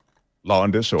 Law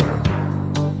and Disorder.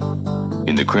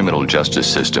 In the criminal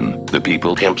justice system, the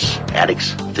people, pimps,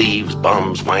 addicts, thieves,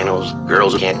 bums, winos,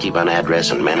 girls who can't keep an address,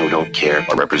 and men who don't care,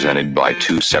 are represented by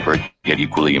two separate yet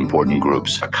equally important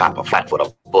groups. A cop, a flatfoot,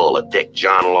 a bull, a dick,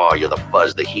 John Law, you're the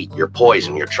fuzz, the heat, you're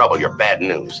poison, you're trouble, you're bad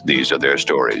news. These are their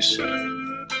stories.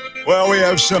 Well, we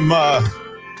have some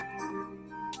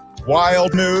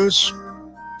wild news,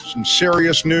 some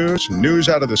serious news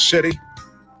out of the city.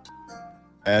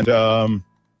 And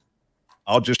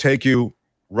I'll just take you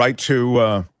right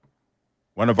to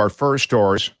one of our first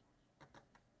stories.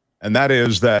 And that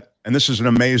is that, and this is an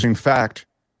amazing fact,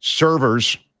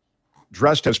 servers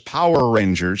dressed as Power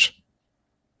Rangers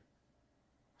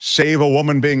save a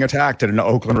woman being attacked at an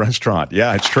Oakland restaurant.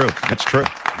 Yeah, it's true. It's true.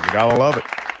 You gotta love it.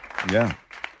 Yeah.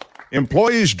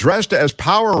 Employees dressed as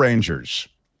Power Rangers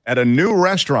at a new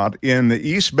restaurant in the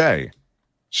East Bay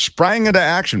sprang into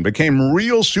action, became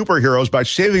real superheroes by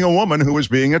saving a woman who was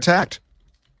being attacked.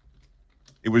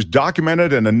 It was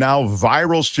documented in a now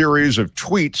viral series of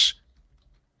tweets.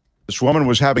 This woman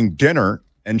was having dinner,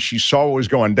 and she saw what was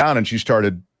going down, and she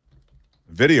started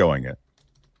videoing it.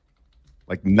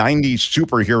 Like 90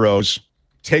 superheroes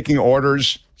taking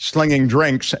orders, slinging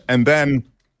drinks, and then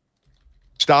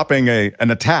stopping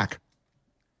an attack.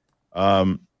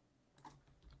 The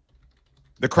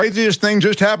craziest thing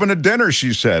just happened at dinner,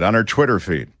 she said on her Twitter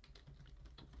feed.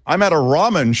 I'm at a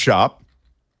ramen shop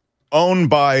owned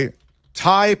by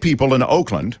Thai people in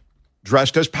Oakland,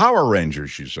 dressed as Power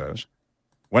Rangers, she says,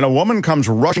 when a woman comes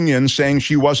rushing in saying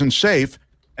she wasn't safe,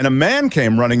 and a man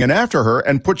came running in after her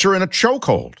and puts her in a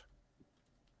chokehold.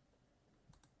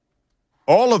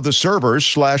 All of the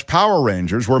servers / Power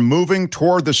Rangers were moving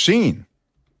toward the scene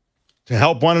to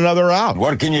help one another out.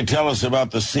 What can you tell us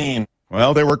about the scene?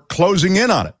 Well, they were closing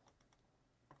in on it.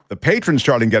 The patrons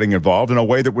started getting involved in a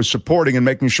way that was supporting and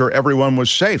making sure everyone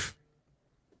was safe.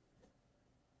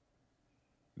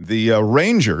 The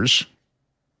Rangers,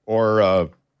 or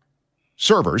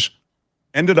servers,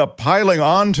 ended up piling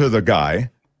onto the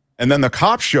guy, and then the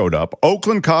cops showed up.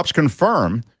 Oakland cops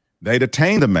confirm they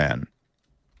detained the man.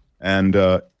 And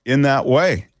in that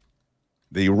way,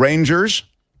 the Rangers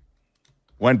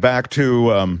went back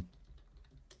to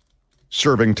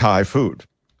serving Thai food.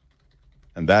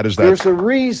 And that is that. There's a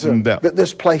reason that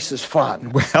this place is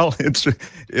fun. Well,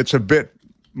 it's a bit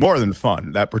more than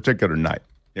fun that particular night.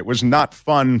 It was not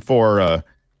fun for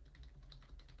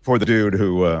the dude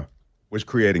who was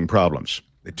creating problems.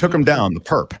 They took him down, the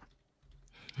perp.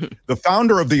 The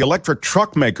founder of the electric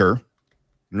truck maker,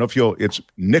 I don't know if it's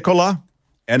Nikola,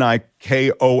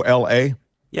 Nikola.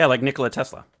 Yeah, like Nikola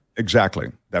Tesla.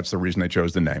 Exactly. That's the reason they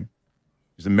chose the name.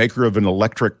 He's the maker of an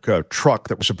electric truck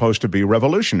that was supposed to be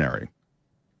revolutionary.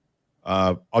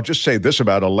 I'll just say this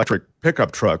about electric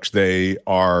pickup trucks. They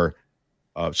are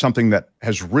something that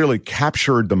has really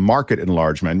captured the market in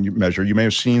large measure. You may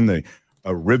have seen the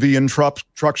Rivian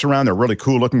trucks around. They're really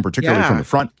cool looking, particularly from the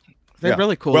front. They're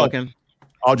really cool looking.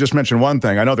 I'll just mention one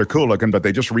thing. I know they're cool looking, but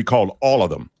they just recalled all of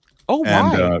them. Oh,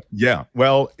 why? Yeah.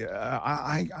 Well,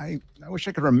 I wish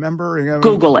I could remember.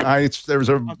 Google it. There's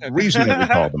a reason they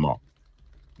recalled them all.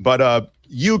 But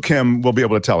you, Kim, will be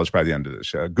able to tell us by the end of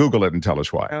this. Google it and tell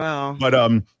us why. Wow.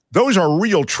 But those are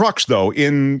real trucks, though,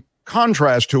 in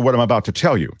contrast to what I'm about to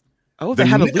tell you. Oh, they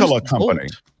have Nikola a loose company.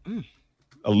 Bolt.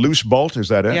 A loose bolt, is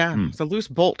that it? Yeah, it's a loose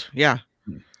bolt. Yeah.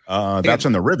 That's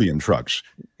in the Rivian trucks.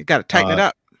 You got to tighten it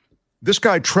up. This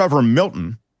guy, Trevor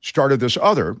Milton, started this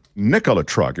other Nikola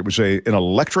truck. It was an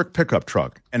electric pickup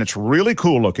truck, and it's really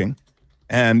cool looking,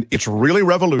 and it's really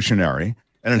revolutionary,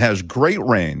 and it has great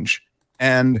range,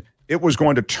 and it was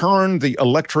going to turn the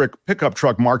electric pickup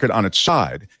truck market on its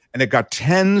side, and it got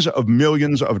tens of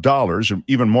millions of dollars,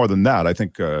 even more than that. I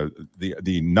think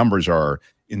the numbers are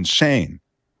insane.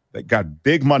 They got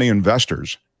big money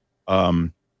investors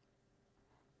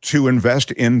to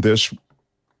invest in this,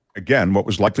 again, what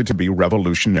was likely to be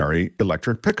revolutionary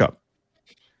electric pickup.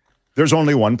 There's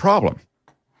only one problem.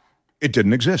 It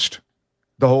didn't exist.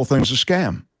 The whole thing was a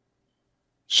scam.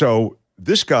 So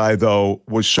this guy, though,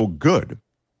 was so good,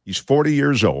 he's 40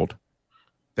 years old,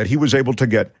 that he was able to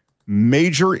get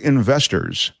major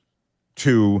investors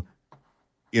to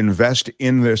invest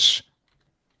in this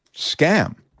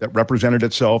scam that represented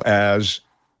itself as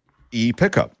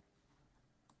e-pickup.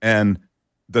 And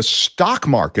the stock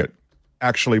market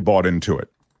actually bought into it.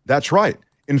 That's right.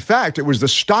 In fact, it was the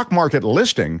stock market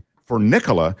listing for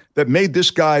Nikola that made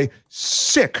this guy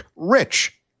sick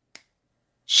rich.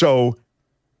 So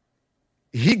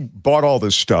he bought all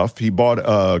this stuff. He bought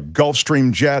a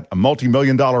Gulfstream jet, a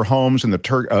multi-million-dollar home in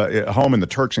the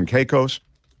Turks and Caicos.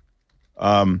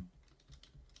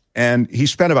 And he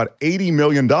spent about $80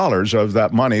 million of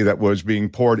that money that was being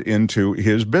poured into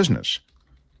his business.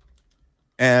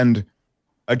 And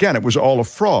again, it was all a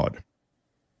fraud.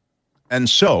 And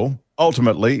so,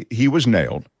 ultimately, he was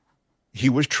nailed. He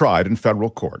was tried in federal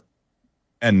court.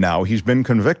 And now he's been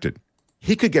convicted.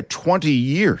 He could get 20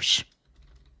 years.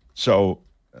 So,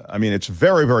 I mean, it's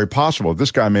very, very possible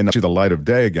this guy may not see the light of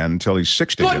day again until he's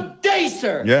 60. Good day,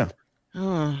 sir. Yeah.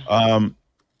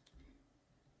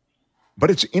 But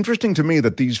it's interesting to me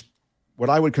that these, what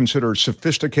I would consider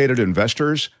sophisticated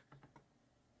investors,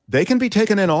 they can be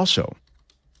taken in also.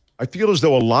 I feel as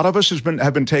though a lot of us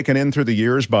have been taken in through the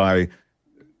years by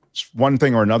one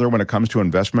thing or another when it comes to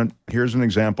investment. Here's an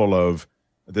example of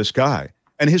this guy.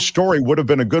 And his story would have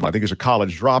been a good one. I think he's a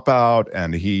college dropout,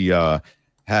 and he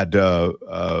had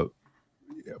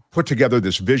put together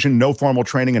this vision, no formal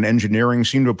training in engineering,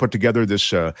 seemed to have put together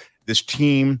this this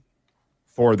team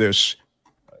for this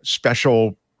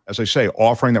special, as I say,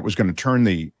 offering that was going to turn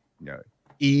the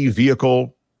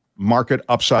e-vehicle market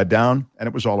upside down, and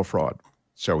it was all a fraud.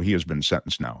 So he has been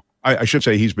sentenced now. I should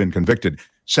say he's been convicted.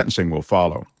 Sentencing will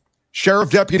follow. Sheriff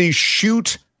deputies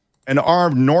shoot an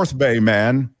armed North Bay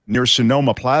man near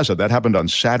Sonoma Plaza. That happened on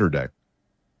Saturday.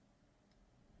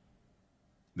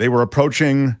 They were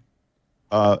approaching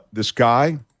this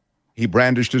guy. He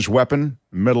brandished his weapon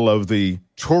in the middle of the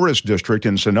tourist district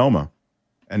in Sonoma,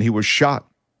 and he was shot.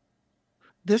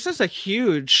 This is a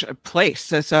huge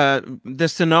place. It's the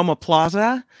Sonoma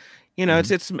Plaza. You know,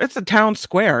 it's a town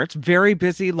square. It's very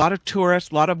busy. A lot of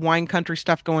tourists, a lot of wine country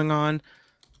stuff going on.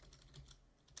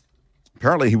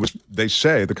 Apparently,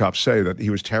 the cops say that he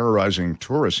was terrorizing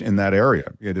tourists in that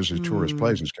area. It is a tourist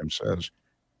place, as Kim says.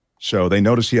 So they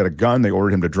noticed he had a gun. They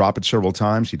ordered him to drop it several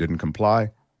times. He didn't comply.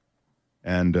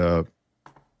 And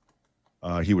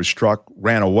he was struck,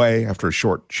 ran away after a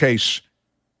short chase.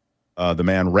 The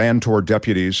man ran toward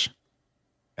deputies,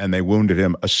 and they wounded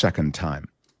him a second time.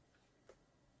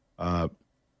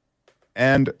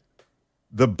 And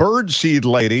the birdseed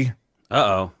lady,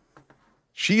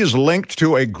 she is linked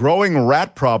to a growing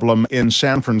rat problem in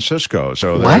San Francisco.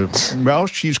 So well,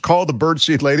 she's called the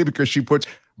birdseed lady because she puts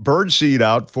birdseed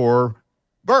out for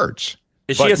birds.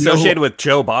 Is she associated with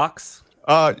Joe Box?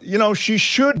 She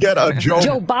should get a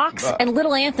Joe Box and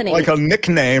Little Anthony. Like a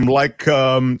nickname, like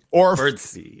or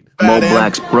Birdseed. Mo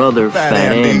Black's brother, Fat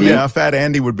Andy. Yeah, Fat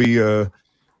Andy would be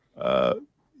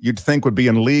you'd think would be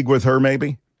in league with her,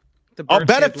 maybe. I'll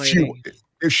bet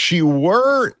if she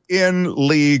were in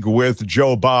league with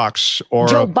Joe Box or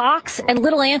Joe Box and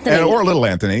Little Anthony. Or Little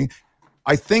Anthony,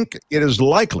 I think it is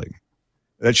likely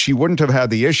that she wouldn't have had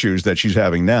the issues that she's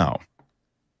having now.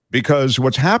 Because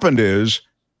what's happened is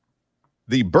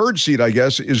the birdseed, I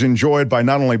guess, is enjoyed by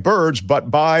not only birds, but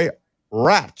by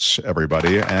rats,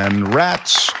 everybody. And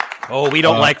rats... Oh, we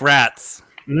don't like rats.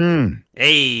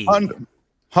 Hey.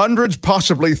 Hundreds,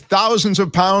 possibly thousands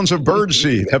of pounds of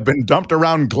birdseed have been dumped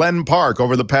around Glen Park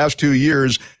over the past 2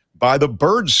 years by the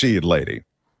birdseed lady.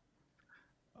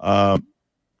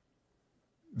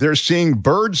 They're seeing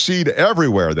birdseed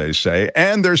everywhere, they say,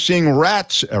 and they're seeing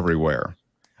rats everywhere.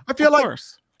 I feel like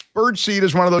birdseed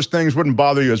is one of those things wouldn't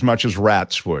bother you as much as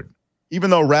rats would. Even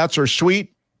though rats are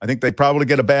sweet, I think they probably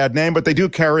get a bad name, but they do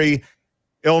carry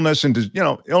illness and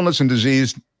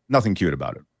disease. Nothing cute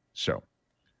about it. So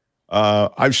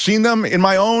I've seen them in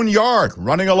my own yard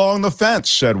running along the fence,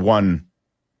 said one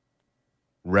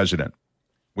resident.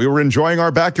 We were enjoying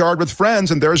our backyard with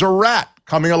friends, and there's a rat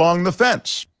coming along the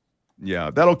fence.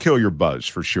 Yeah, that'll kill your buzz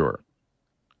for sure.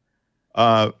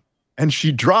 And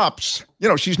she drops,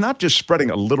 she's not just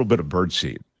spreading a little bit of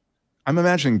birdseed. I'm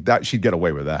imagining that she'd get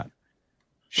away with that.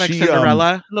 Like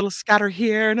Cinderella, a little scatter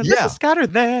here and a little scatter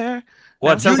there.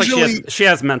 Well, it sounds like she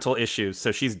has mental issues,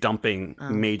 so she's dumping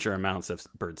major amounts of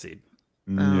birdseed.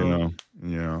 Well,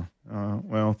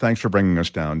 thanks for bringing us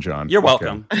down, John. You're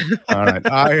welcome. All right.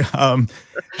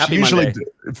 Happy usually Monday.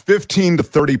 15 to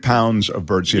 30 pounds of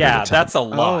birdseed. Yeah, that's a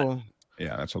lot. Oh,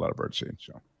 Yeah, that's a lot of birdseed.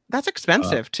 So that's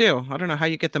expensive too. I don't know how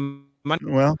you get the money.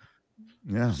 Well,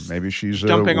 yeah, maybe she's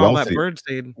dumping a all that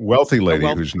birdseed. wealthy lady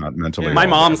who's not mentally. My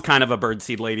mom's kind of a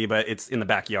birdseed lady, but it's in the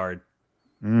backyard.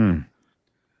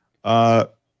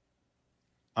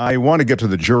 I want to get to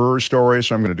the juror story,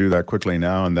 so I'm going to do that quickly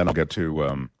now, and then I'll get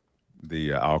to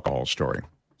the alcohol story.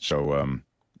 So,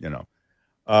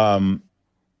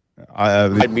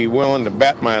 I'd be willing to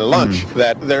bet my lunch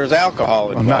that there's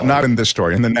alcohol involved. Not in this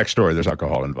story. In the next story, there's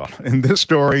alcohol involved. In this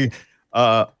story,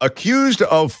 accused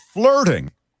of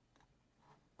flirting,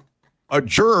 a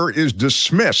juror is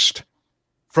dismissed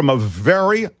from a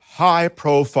very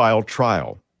high-profile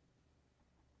trial.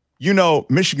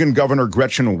 Michigan Governor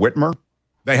Gretchen Whitmer,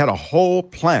 they had a whole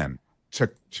plan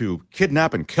to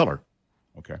kidnap and kill her.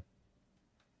 Okay.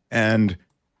 And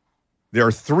there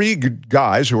are 3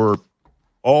 guys who are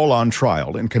all on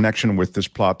trial in connection with this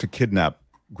plot to kidnap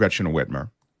Gretchen Whitmer.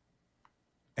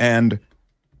 And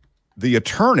the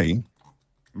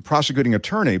prosecuting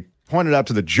attorney, pointed out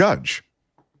to the judge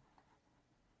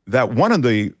that one of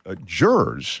the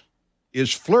jurors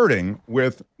is flirting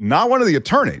with not one of the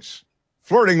attorneys,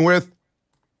 flirting with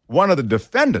one of the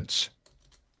defendants.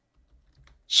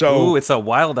 So it's a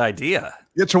wild idea.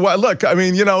 It's a wild look. I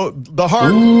mean, the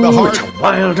heart. It's a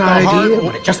wild idea,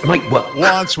 but it just might work.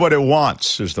 Wants what it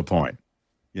wants is the point.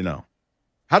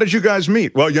 How did you guys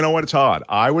meet? Well, you know what? It's odd.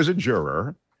 I was a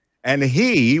juror, and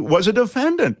he was a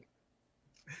defendant.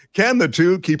 Can the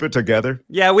two keep it together?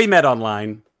 Yeah, we met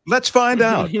online. Let's find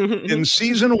out. In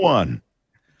season 1,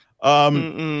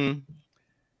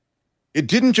 it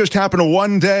didn't just happen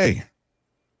one day.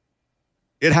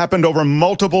 It happened over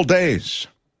multiple days.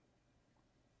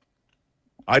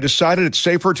 I decided it's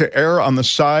safer to err on the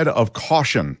side of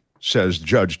caution, says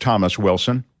Judge Thomas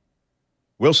Wilson.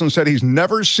 Wilson said he's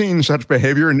never seen such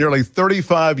behavior in nearly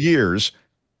 35 years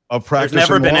of practicing There's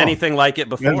never been law. anything like it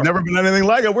before. There's never been anything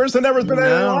like it. Where's there never been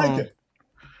anything like it?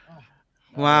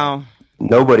 Wow.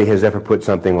 Nobody has ever put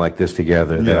something like this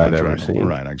together that I've ever seen.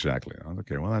 Right, exactly.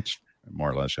 Okay, well, that's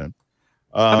more or less it.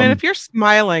 I mean, if you're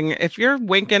smiling, if you're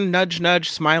winking, nudge, nudge,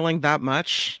 smiling that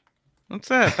much, that's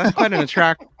it. That's quite an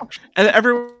attraction. And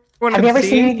everyone have you ever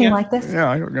seen anything like this? Yeah,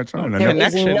 I got something. There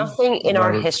is nothing in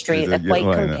our history that quite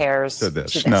compares to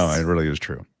this. No, it really is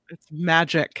true. It's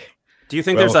magic. Do you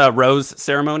think there's a rose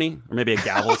ceremony or maybe a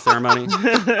gavel ceremony? Come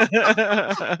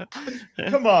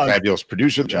on. Fabulous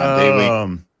producer, John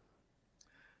Daly.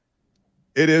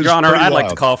 It is. Your Honor, I'd like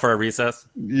wild. to call for a recess.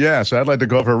 Yes, I'd like to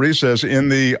call for a recess in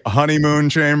the honeymoon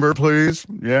chamber, please.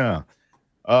 Yeah.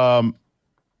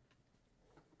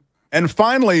 And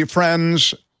finally,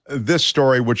 friends, this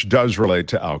story, which does relate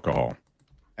to alcohol,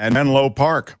 and Menlo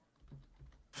Park.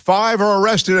 5 are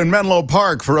arrested in Menlo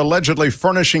Park for allegedly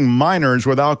furnishing minors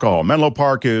with alcohol. Menlo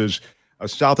Park is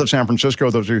south of San Francisco.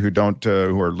 Those of you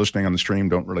who are listening on the stream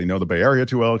don't really know the Bay Area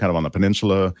too well, kind of on the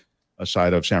peninsula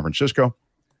side of San Francisco.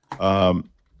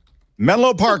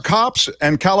 Menlo Park cops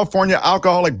and California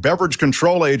Alcoholic Beverage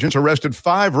Control agents arrested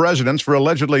 5 residents for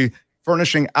allegedly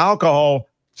furnishing alcohol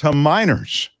to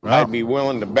minors. I'd be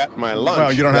willing to bet my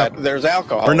lunch that there's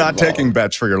alcohol We're not involved. taking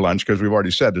bets for your lunch because we've already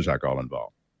said there's alcohol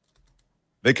involved.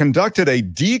 They conducted a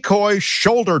decoy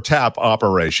shoulder tap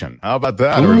operation. How about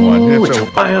that, everyone? It's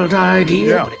a wild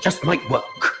idea, but it just might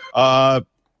work.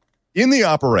 In the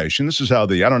operation, this is how I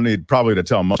don't need probably to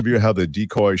tell most of you how the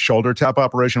decoy shoulder tap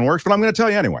operation works, but I'm going to tell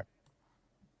you anyway.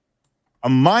 A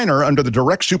minor, under the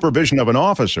direct supervision of an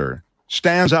officer,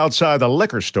 stands outside the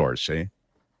liquor store,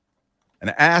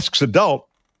 and asks adult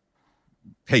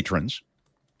patrons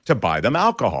to buy them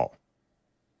alcohol.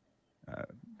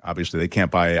 Obviously, they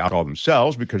can't buy alcohol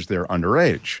themselves because they're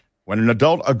underage. When an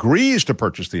adult agrees to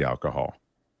purchase the alcohol,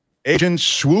 agents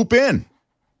swoop in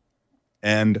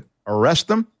and arrest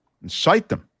them and cite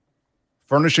them.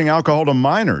 Furnishing alcohol to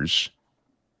minors.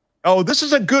 Oh, this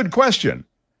is a good question.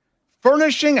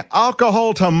 Furnishing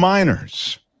alcohol to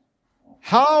minors.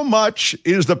 How much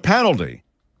is the penalty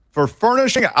for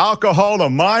furnishing alcohol to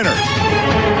minors?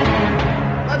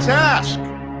 Let's ask.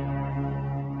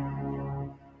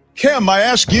 Kim, I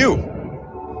ask you.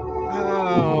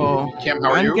 Oh, Kim,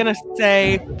 how are I'm you? gonna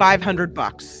say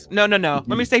 $500. No.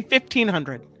 Let me say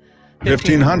 $1,500.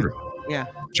 $1,500. Yeah.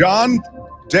 John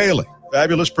Daly,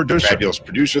 fabulous producer. Fabulous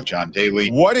producer, John Daly.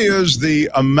 What is the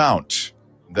amount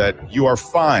that you are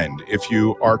fined if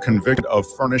you are convicted of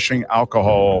furnishing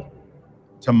alcohol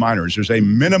to minors? There's a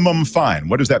minimum fine.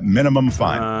 What is that minimum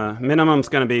fine? Minimum's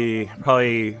going to be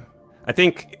probably, I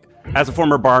think, as a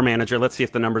former bar manager, let's see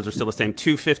if the numbers are still the same,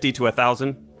 $250 to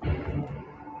 $1,000.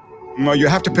 No, you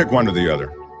have to pick one or the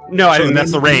other. No, I mean,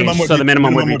 that's the range. So the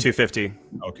minimum would be $250.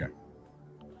 Okay.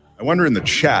 I wonder in the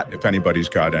chat if anybody's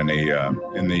got any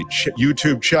in the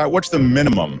YouTube chat. What's the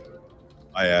minimum,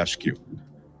 I ask you,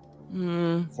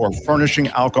 for furnishing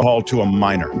alcohol to a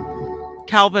minor?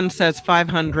 Calvin says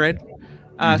 500.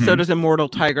 So does Immortal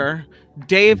Tiger.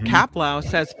 Dave Kaplow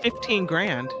says 15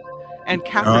 grand. And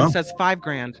Catherine says 5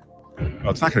 grand.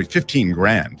 Well, it's not going to be 15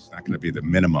 grand. It's not going to be the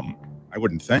minimum, I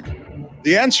wouldn't think.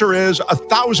 The answer is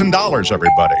 $1,000,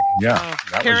 everybody. Yeah.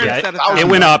 It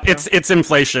went up. It's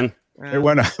inflation. It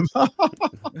went up.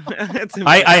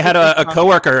 I had a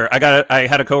coworker. I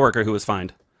had a coworker who was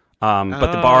fined,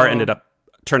 but the bar ended up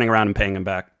turning around and paying him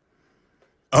back.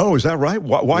 Oh, is that right?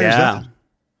 Why is that?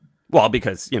 Well,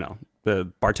 because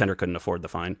the bartender couldn't afford the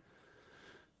fine.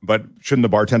 But shouldn't the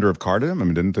bartender have carded him? I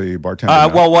mean, didn't the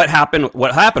bartender? Well, what happened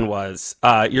was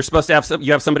you're supposed to have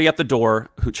you have somebody at the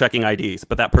door who checking IDs,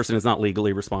 but that person is not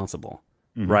legally responsible.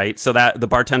 Right. So that the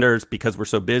bartenders, because we're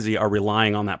so busy, are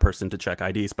relying on that person to check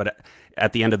IDs. But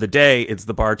at the end of the day, it's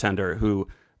the bartender who,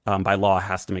 by law,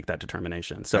 has to make that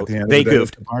determination. So they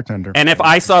goofed. The bartender. And if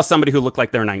I saw somebody who looked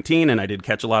like they're 19, and I did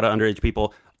catch a lot of underage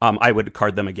people, I would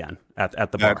card them again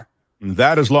at the bar.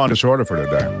 That is Law and Disorder for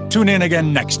today. Tune in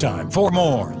again next time for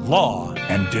more Law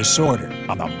and Disorder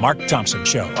on The Mark Thompson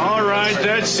Show. All right,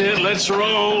 that's it. Let's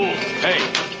roll. Hey,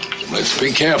 let's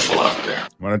be careful out there. I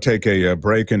want to take a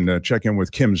break and check in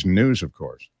with Kim's news, of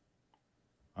course.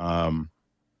 The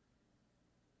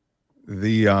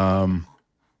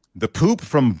poop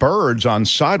from birds on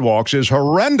sidewalks is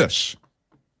horrendous.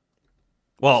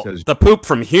 Well, the poop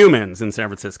from humans in San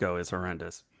Francisco is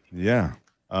horrendous. Yeah.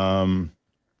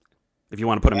 If you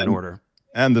want to put them in order.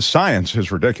 And the science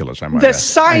is ridiculous, I might The add.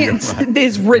 science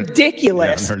is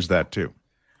ridiculous. Yeah, there's that too.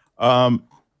 But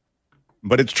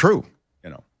it's true.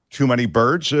 Too many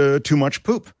birds, too much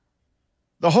poop.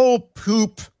 The whole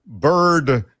poop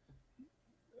bird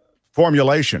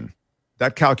formulation,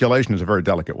 that calculation is a very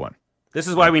delicate one. This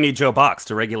is why we need Joe Box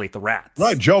to regulate the rats.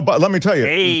 Right, let me tell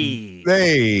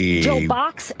you. Joe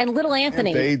Box and Little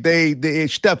Anthony. They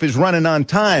stuff is running on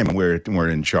time. We're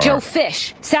in charge. Joe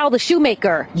Fish, Sal the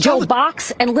Shoemaker, Joe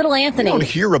Box and Little Anthony. We don't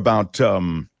hear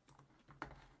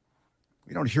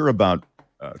about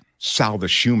Sal the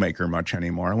Shoemaker much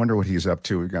anymore. I wonder what he's up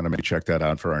to. We've got to maybe check that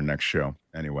out for our next show.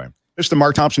 Anyway, this is the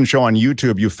Mark Thompson Show on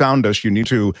YouTube. You found us. You need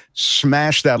to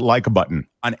smash that like button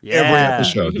on every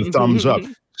episode. The thumbs up.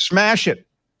 Smash it.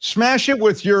 Smash it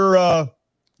with your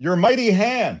mighty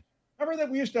hand. Remember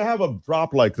that we used to have a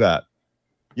drop like that?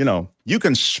 You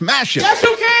can smash it. Yes,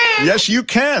 you can. Yes, you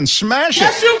can. Smash it.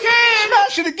 Yes, you can.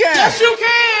 Smash it again. Yes, you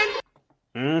can.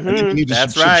 I think you need to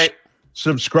That's right.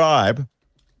 Subscribe.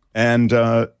 And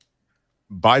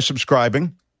by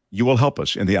subscribing, you will help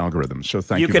us in the algorithm. So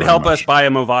thank you. You could help us buy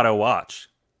a Movado watch.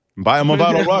 Buy a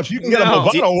Movado watch. You can get a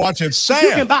Movado watch at Sam's.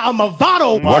 You can buy a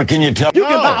Movado watch. What can you tell? You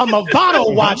can buy a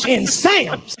Movado watch in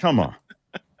Sam's. Come on.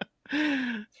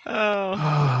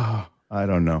 Oh. I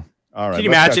don't know. All right. Can you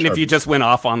imagine if you just went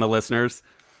off on the listeners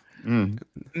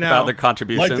about their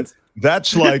contributions?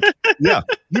 That's like, yeah.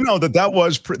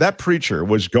 That preacher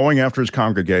was going after his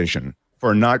congregation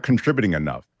for not contributing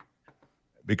enough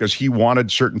because he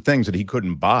wanted certain things that he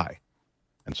couldn't buy.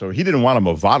 And so he didn't want a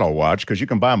Movado watch because you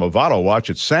can buy a Movado watch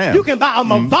at Sam's. You can buy a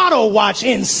Movado watch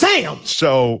in Sam's.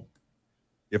 So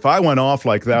if I went off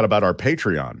like that about our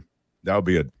Patreon, that would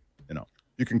be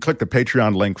you can click the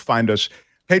Patreon link, find us,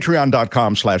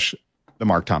 patreon.com/The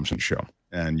Mark Thompson Show,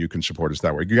 and you can support us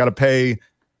that way. You got to pay.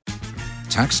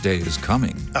 Tax day is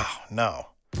coming. Oh, no.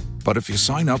 But if you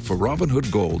sign up for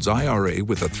Robinhood Gold's IRA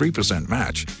with a 3%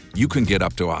 match, you can get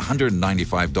up to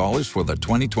 $195 for the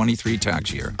 2023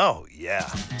 tax year. Oh, yeah.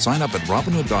 Sign up at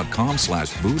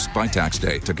Robinhood.com/boost by tax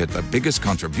day to get the biggest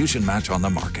contribution match on the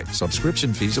market.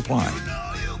 Subscription fees apply.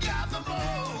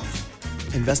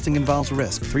 Investing involves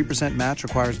risk. 3% match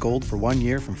requires gold for 1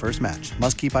 year from first match.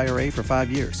 Must keep IRA for 5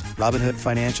 years. Robinhood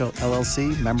Financial,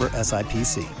 LLC, member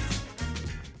SIPC.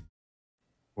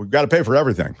 We've got to pay for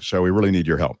everything, so we really need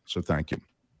your help. So thank you.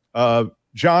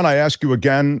 John, I ask you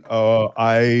again,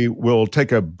 I will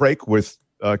take a break with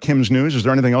Kim's news. Is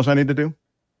there anything else I need to do?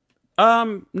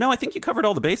 No, I think you covered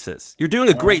all the bases. You're doing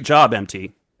a great job,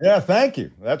 MT. Yeah, thank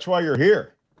you. That's why you're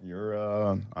here.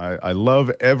 I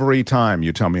love every time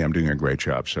you tell me I'm doing a great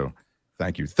job. So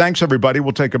Thank you. Thanks, everybody.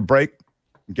 We'll take a break,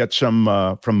 get some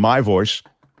from my voice,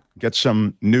 get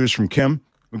some news from Kim.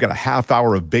 We've got a half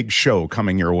hour of big show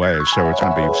coming your way, so it's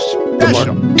going to be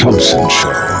special. The Mark Thompson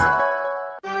Show.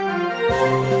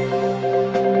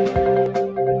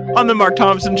 On the Mark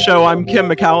Thompson Show, I'm Kim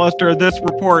McAllister. This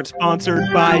report sponsored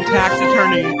by tax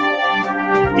attorney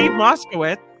Steve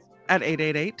Moskowitz at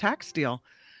 888 Tax Deal.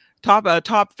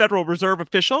 Top Federal Reserve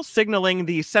official signaling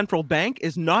the central bank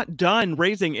is not done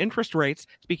raising interest rates.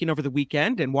 Speaking over the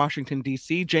weekend in Washington,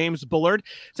 D.C., James Bullard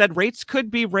said rates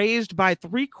could be raised by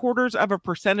 0.75 of a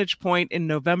percentage point in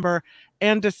November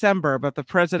and December. But the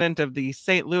president of the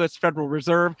St. Louis Federal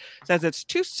Reserve says it's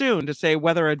too soon to say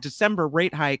whether a December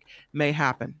rate hike may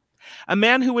happen. A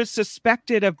man who is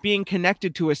suspected of being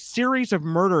connected to a series of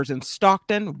murders in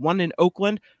Stockton, one in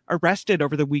Oakland, arrested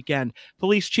over the weekend.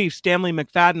 Police Chief Stanley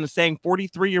McFadden is saying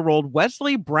 43-year-old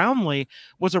Wesley Brownlee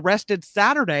was arrested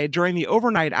Saturday during the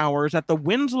overnight hours at the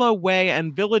Winslow Way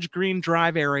and Village Green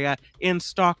Drive area in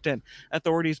Stockton.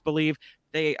 Authorities believe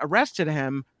they arrested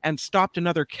him and stopped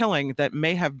another killing that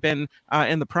may have been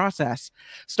in the process.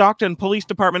 Stockton Police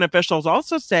Department officials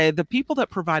also say the people that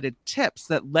provided tips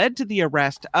that led to the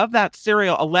arrest of that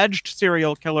alleged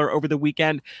serial killer over the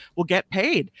weekend will get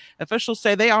paid. Officials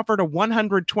say they offered a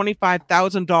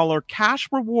 $125,000 cash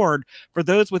reward for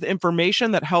those with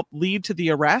information that helped lead to the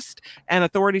arrest, and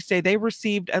authorities say they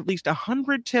received at least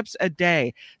 100 tips a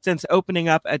day since opening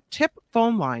up a tip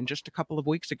phone line just a couple of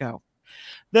weeks ago.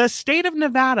 The state of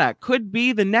Nevada could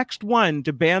be the next one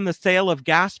to ban the sale of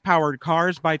gas-powered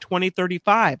cars by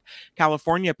 2035.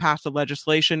 California passed the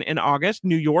legislation in August.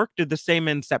 New York did the same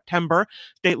in September.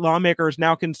 State lawmakers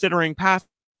now considering passing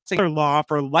a law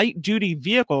for light-duty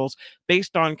vehicles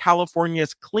based on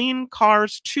California's Clean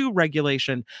Cars 2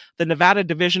 regulation. The Nevada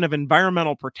Division of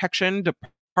Environmental Protection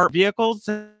Department vehicles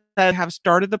that have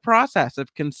started the process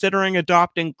of considering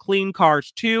adopting Clean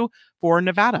Cars 2 for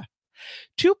Nevada.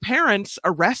 Two parents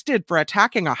arrested for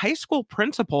attacking a high school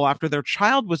principal after their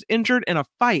child was injured in a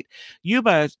fight.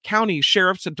 Yuba County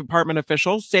Sheriff's Department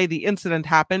officials say the incident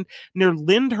happened near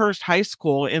Lyndhurst High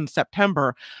School in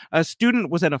September. A student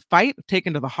was in a fight,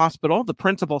 taken to the hospital. The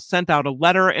principal sent out a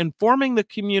letter informing the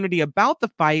community about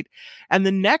the fight, and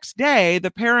the next day,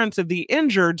 the parents of the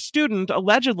injured student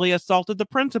allegedly assaulted the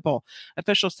principal.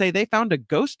 Officials say they found a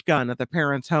ghost gun at the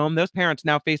parents' home. Those parents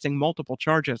now facing multiple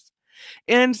charges.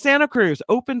 In Santa Cruz,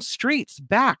 open streets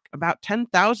back. About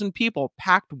 10,000 people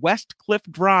packed West Cliff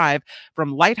Drive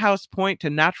from Lighthouse Point to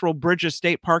Natural Bridges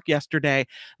State Park yesterday.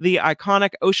 The iconic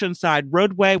Oceanside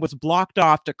roadway was blocked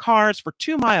off to cars for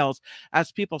 2 miles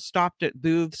as people stopped at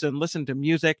booths and listened to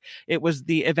music. It was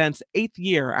the event's 8th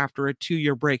year after a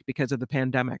 2-year break because of the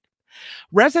pandemic.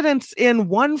 Residents in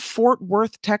one Fort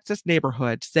Worth, Texas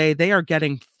neighborhood say they are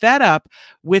getting fed up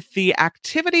with the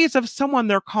activities of someone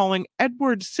they're calling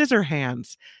Edward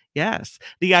Scissorhands. Yes,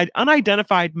 the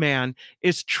unidentified man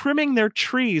is trimming their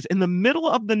trees in the middle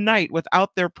of the night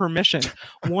without their permission.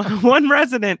 One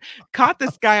resident caught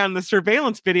this guy on the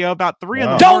surveillance video about 3 in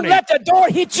the morning. Don't let the door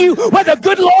hit you where the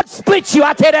good Lord splits you.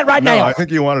 I'll tell you that right now. I think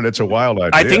you wanted It's a Wild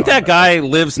Idea. I think that guy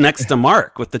lives next to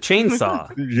Mark with the chainsaw.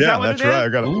 Yeah, that's right. I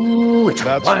got it. Ooh, it's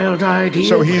a wild idea.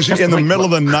 So he's in the middle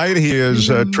of the night. He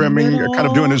is trimming, kind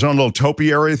of doing his own little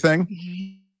topiary thing.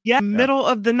 Yeah, middle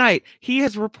of the night. He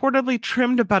has reportedly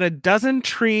trimmed about 12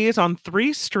 trees on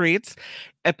 3 streets.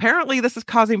 Apparently, this is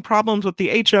causing problems with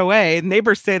the HOA.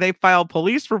 Neighbors say they filed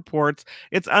police reports.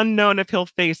 It's unknown if he'll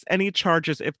face any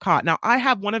charges if caught. Now, I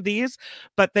have one of these,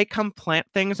 but they come plant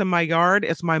things in my yard.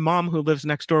 It's my mom who lives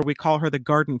next door. We call her the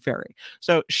garden fairy.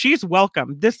 So she's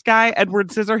welcome. This guy, Edward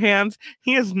Scissorhands,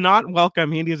 he is not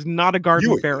welcome. He is not a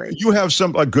garden fairy. You have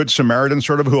a good Samaritan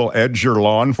sort of who will edge your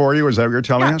lawn for you? Is that what you're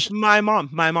telling us? My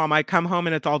mom. I come home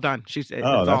and it's all done.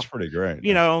 That's pretty great.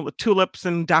 You know, tulips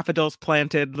and daffodils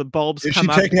planted, the bulbs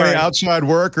come up. Is she taking any outside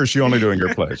work, or is she only doing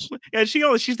your place? Yeah,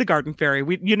 she's the garden fairy.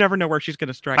 You never know where she's going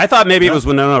to strike. I thought maybe it was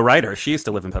Winona Ryder. She used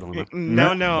to live in Petaluma.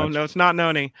 No, it's not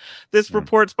Noni. This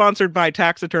report sponsored by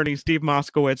tax attorney Steve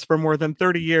Moskowitz. For more than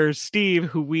 30 years, Steve,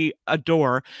 who we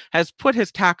adore, has put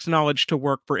his tax knowledge to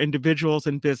work for individuals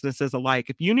and businesses alike.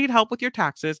 If you need help with your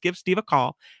taxes, give Steve a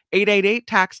call,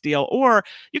 888-TAX-DEAL, or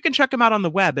you can check him out on the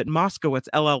web at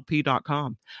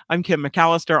moskowitzllp.com. I'm Kim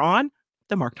McAllister on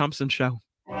The Mark Thompson Show.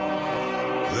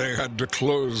 They had to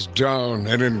close down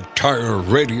an entire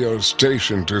radio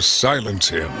station to silence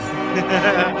him.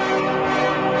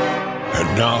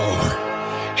 And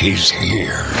now, he's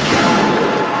here.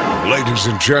 Ladies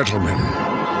and gentlemen,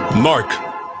 Mark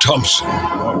Thompson.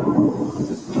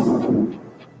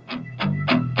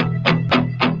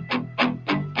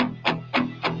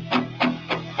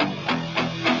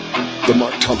 The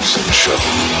Mark Thompson Show.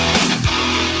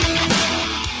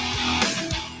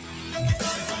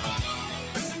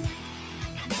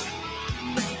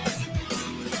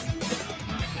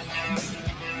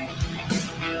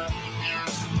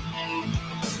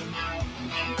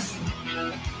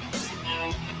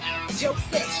 Joe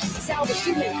Fish, Sal the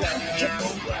Shoemaker.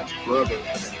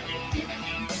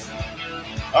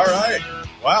 All right.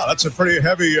 Wow, that's a pretty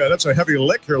heavy. That's a heavy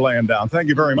lick you're laying down. Thank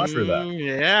you very much for that.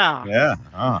 Yeah.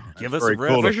 Yeah. Give us a riff.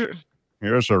 Cool.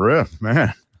 Here's a riff,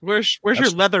 man. Where's your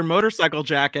leather motorcycle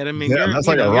jacket? I mean, that's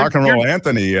like a rock and roll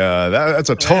Anthony. That's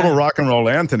a total rock and roll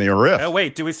Anthony riff. Oh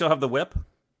wait, do we still have the whip?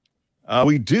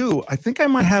 We do. I think I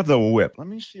might have the whip. Let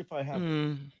me see if I have.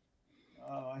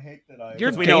 I hate that I.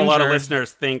 We know a lot of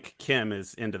listeners think Kim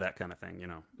is into that kind of thing. You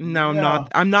know. No, I'm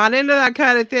not. I'm not into that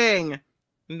kind of thing.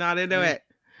 I'm not into it.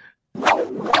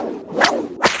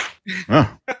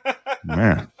 Oh,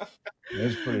 man.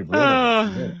 It's pretty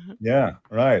brutal. Yeah,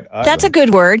 right. That's a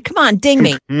good word. Come on, ding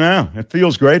me. No, it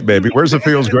feels great, baby. Where's the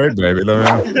feels great, baby?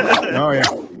 Oh,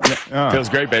 yeah. Feels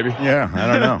great, baby. Yeah, I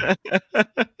don't know.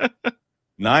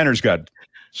 Niners got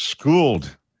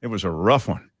schooled. It was a rough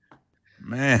one.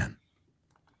 Man.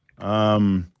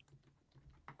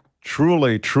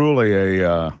 Truly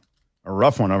a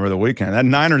rough one over the weekend. That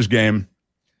Niners game,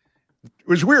 it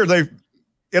was weird.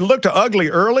 It looked ugly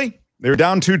early. They were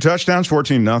down 2 touchdowns,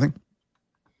 14-0.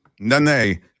 And then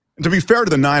to be fair to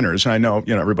the Niners, I know,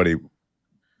 everybody,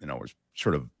 was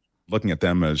sort of looking at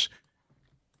them as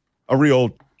a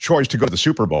real choice to go to the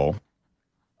Super Bowl.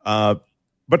 But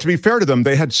to be fair to them,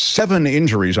 they had 7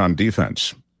 injuries on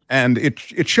defense, and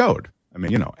it showed. I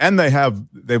mean, and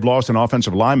they've lost an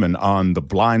offensive lineman on the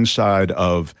blind side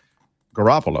of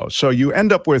Garoppolo. So you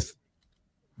end up with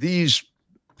these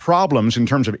problems in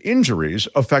terms of injuries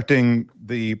affecting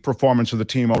the performance of the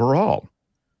team overall.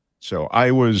 So I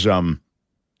was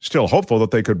still hopeful that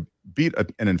they could beat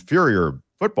an inferior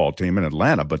football team in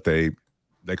Atlanta, but they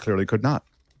clearly could not.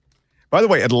 By the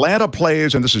way, Atlanta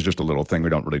plays, and this is just a little thing, we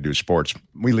don't really do sports.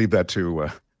 We leave that to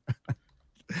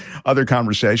other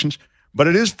conversations. But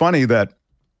it is funny that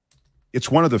it's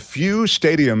one of the few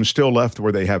stadiums still left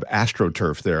where they have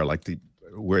AstroTurf there,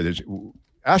 where there's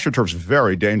AstroTurf's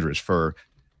very dangerous for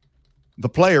the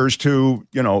players to,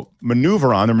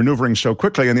 maneuver on. They're maneuvering so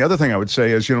quickly. And the other thing I would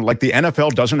say is, like the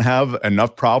NFL doesn't have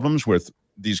enough problems with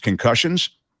these concussions.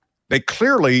 They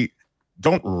clearly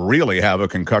don't really have a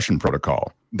concussion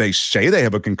protocol. They say they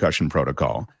have a concussion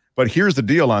protocol, but here's the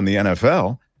deal on the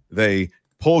NFL. They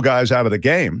pull guys out of the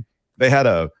game. They had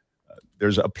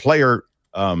there's a player,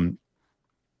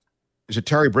 is it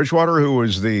Terry Bridgewater, who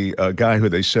was the guy who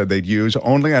they said they'd use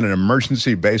only on an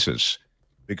emergency basis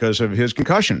because of his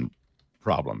concussion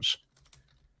problems.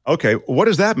 Okay, what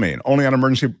does that mean? Only on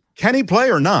emergency? Can he play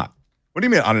or not? What do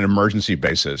you mean on an emergency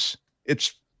basis?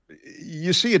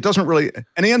 You see, it doesn't really,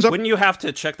 and he ends up. Wouldn't you have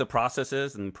to check the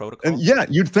processes and protocols? And yeah,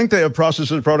 you'd think they have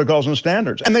processes, protocols, and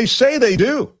standards, and they say they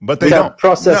do, but they don't.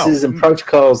 Processes and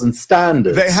protocols and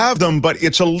standards. They have them, but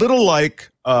it's a little like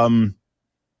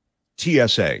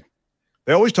TSA.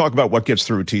 They always talk about what gets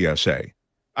through TSA.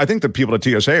 I think the people at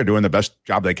TSA are doing the best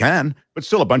job they can, but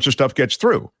still a bunch of stuff gets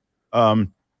through. But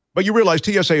you realize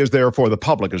TSA is there for the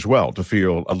public as well to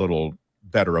feel a little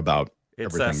better about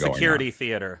everything going on. It's a security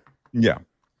theater. Yeah.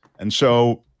 And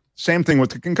so same thing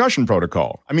with the concussion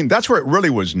protocol. I mean, that's where it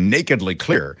really was nakedly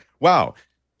clear. Wow,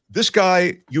 this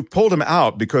guy, you pulled him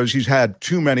out because he's had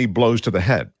too many blows to the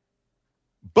head.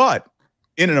 But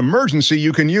in an emergency,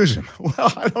 you can use him.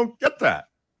 Well, I don't get that.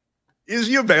 Is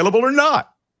he available or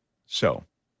not? So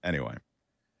anyway,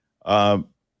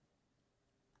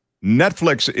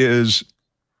 Netflix is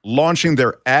launching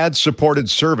their ad-supported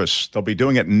service. They'll be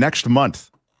doing it next month.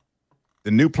 The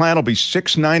new plan will be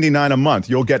 $6.99 a month.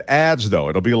 You'll get ads, though.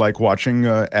 It'll be like watching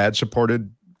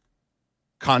ad-supported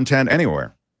content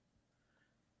anywhere.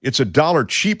 It's $1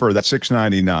 cheaper, that's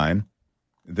 $6.99,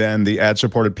 than the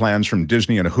ad-supported plans from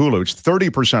Disney and Hulu. It's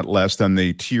 30% less than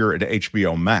the tier at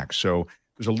HBO Max. So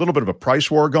there's a little bit of a price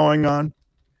war going on.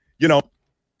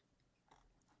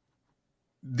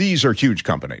 These are huge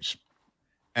companies.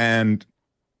 And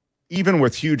even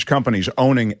with huge companies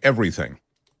owning everything,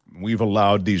 we've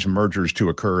allowed these mergers to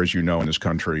occur, as you know, in this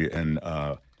country. And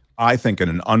I think in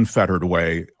an unfettered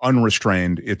way,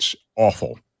 unrestrained, it's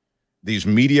awful. These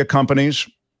media companies,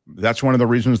 that's one of the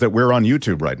reasons that we're on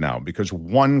YouTube right now, because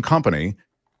one company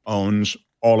owns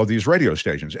all of these radio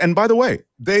stations. And by the way,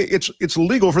 it's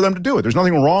legal for them to do it. There's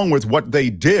nothing wrong with what they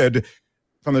did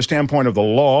from the standpoint of the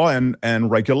law and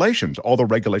regulations. All the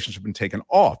regulations have been taken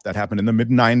off. That happened in the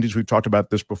mid-'90s. We've talked about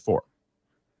this before.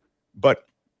 But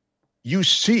you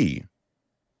see,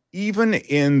 even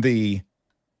in the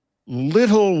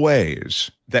little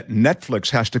ways that Netflix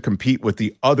has to compete with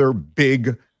the other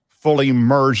big, fully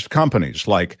merged companies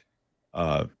like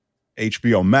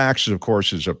HBO Max, of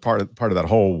course, is a part of that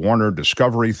whole Warner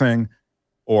Discovery thing,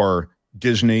 or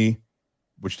Disney,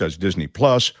 which does Disney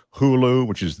Plus, Hulu,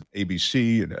 which is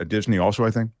ABC, Disney also,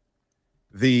 I think.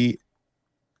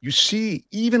 You see,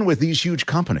 even with these huge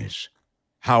companies,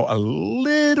 how a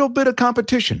little bit of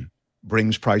competition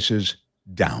brings prices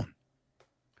down.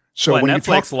 So when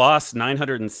Netflix lost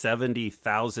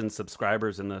 970,000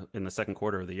 subscribers in the second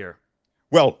quarter of the year.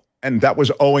 Well, and that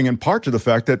was owing in part to the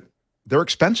fact that they're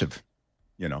expensive,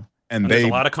 and there's a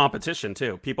lot of competition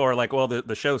too. People are like, well,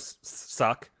 the shows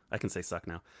suck. I can say suck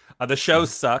now. The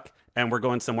shows suck, and we're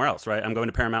going somewhere else, right? I'm going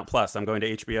to Paramount Plus. I'm going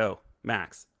to HBO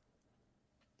Max.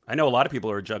 I know a lot of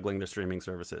people are juggling their streaming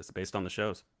services based on the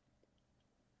shows.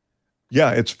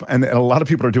 Yeah, and a lot of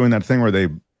people are doing that thing where they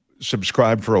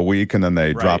subscribe for a week and then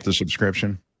they drop the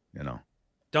subscription.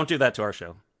 Don't do that to our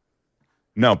show.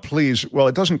 No, please. Well,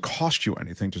 it doesn't cost you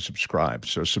anything to subscribe.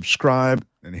 So subscribe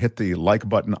and hit the like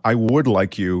button. I would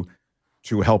like you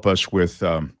to help us with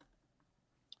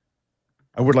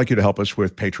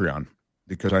Patreon,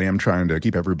 because I am trying to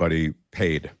keep everybody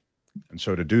paid. And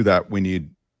so to do that, we need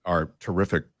our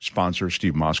terrific sponsor,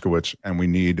 Steve Moskowitz, and we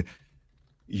need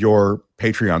your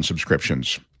Patreon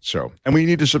subscriptions. And we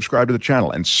need to subscribe to the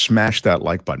channel and smash that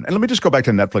like button. And let me just go back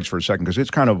to Netflix for a second, because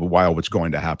it's kind of wild what's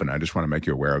going to happen. I just want to make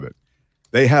you aware of it.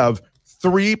 They have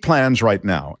 3 plans right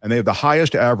now, and they have the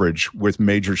highest average with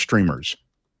major streamers.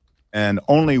 And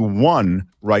only one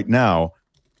right now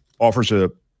offers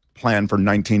a plan for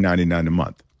 $19.99 a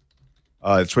month.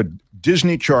 It's what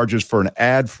Disney charges for an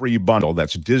ad-free bundle.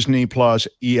 That's Disney Plus,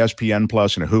 ESPN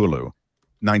Plus, and Hulu,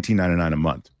 $19.99 a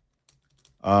month.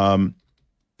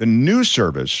 The new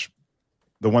service,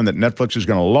 the one that Netflix is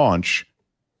going to launch,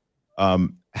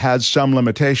 has some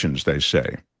limitations, they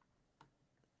say.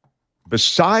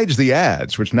 Besides the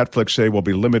ads, which Netflix say will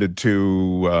be limited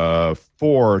to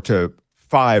 4 to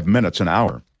 5 minutes an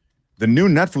hour, the new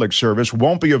Netflix service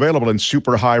won't be available in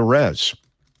super high res.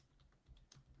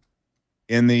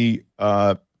 In the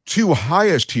 2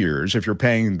 highest tiers, if you're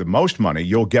paying the most money,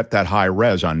 you'll get that high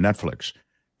res on Netflix.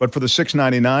 But for the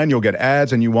 $6.99, you'll get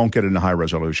ads and you won't get it in high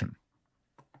resolution.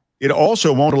 It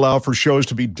also won't allow for shows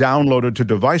to be downloaded to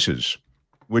devices,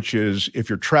 which is, if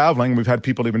you're traveling, we've had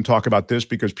people even talk about this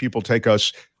because people take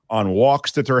us on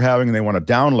walks that they're having and they want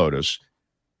to download us.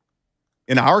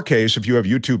 In our case, if you have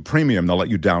YouTube Premium, they'll let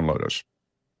you download us.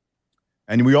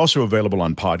 And we also available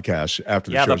on podcasts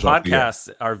after the show's off the air. Podcasts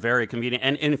are very convenient.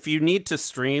 And if you need to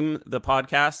stream the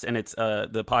podcast and it's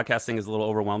the podcasting is a little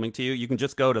overwhelming to you, you can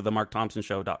just go to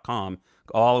themarkthompsonshow.com,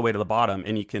 all the way to the bottom,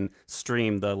 and you can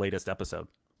stream the latest episode.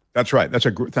 That's right.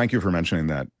 Thank you for mentioning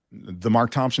that.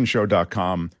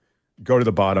 Themarkthompsonshow.com, go to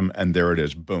the bottom, and there it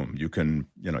is. Boom. You can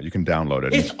download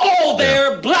it. It's all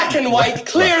there, black and white,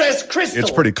 clear as crystal.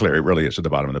 It's pretty clear. It really is at the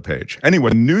bottom of the page.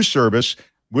 Anyway, new service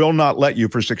will not let you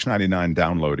for $6.99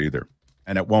 download either.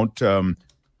 And it won't,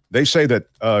 they say that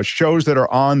shows that are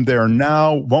on there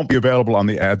now won't be available on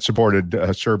the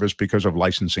ad-supported service because of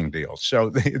licensing deals.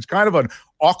 So it's kind of an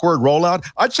awkward rollout.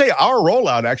 I'd say our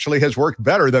rollout actually has worked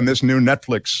better than this new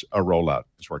Netflix rollout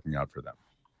is working out for them.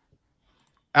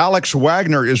 Alex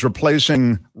Wagner is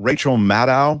replacing Rachel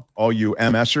Maddow, all you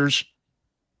MSers.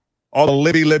 All the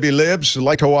Libby libs who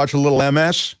like to watch a little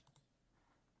MS.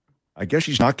 I guess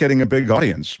she's not getting a big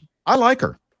audience. I like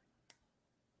her.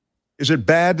 Is it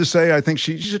bad to say I think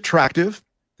she's attractive?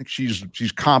 I think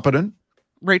she's competent.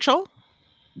 Rachel?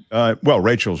 Well,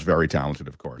 Rachel's very talented,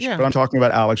 of course. Yeah. But I'm talking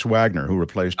about Alex Wagner, who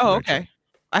replaced Rachel. Okay.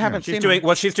 I haven't seen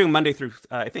she's doing Monday through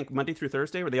Monday through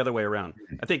Thursday, or the other way around.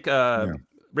 I think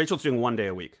Rachel's doing 1 day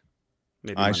a week.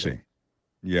 Maybe I Monday. see.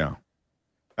 Yeah.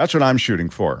 That's what I'm shooting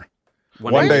for.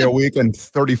 One day a week and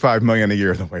 $35 million a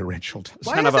year, the way Rachel does.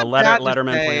 Why kind of a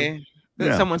Letterman plan.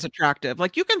 That someone's attractive.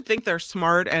 Like, you can think they're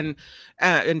smart and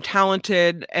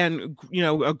talented and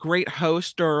a great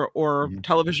host or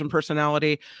television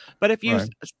personality, but if you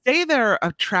say they're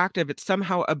attractive, it's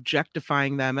somehow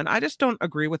objectifying them, and I just don't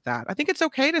agree with that. I think it's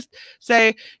okay to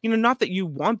say, not that you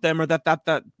want them or that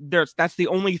that's the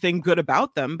only thing good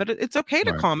about them, but it's okay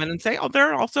to comment and say, oh,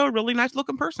 they're also a really nice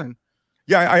looking person.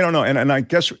 Yeah, I don't know. And I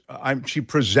guess she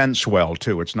presents well,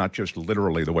 too. It's not just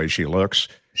literally the way she looks.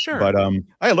 Sure. But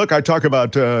I talk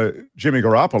about Jimmy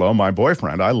Garoppolo, my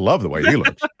boyfriend. I love the way he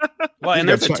looks. Well, and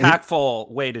there's a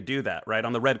tactful way to do that, right?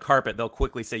 On the red carpet, they'll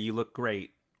quickly say, you look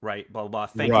great, right? Blah, blah,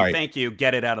 blah. Thank you.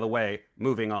 Get it out of the way.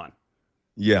 Moving on.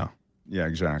 Yeah,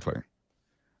 exactly.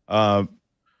 Look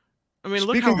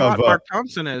how hot Mark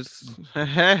Thompson is.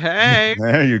 Hey.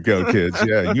 There you go, kids.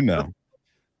 Yeah,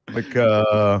 Like,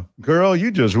 girl,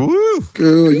 you just woo.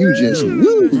 Girl, you just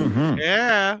woo. Mm-hmm.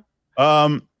 Yeah.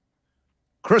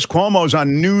 Chris Cuomo's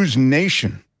on News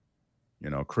Nation. You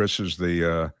know, Chris is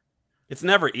the... It's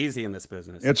never easy in this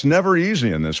business. It's never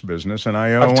easy in this business, and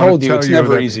I've told you it's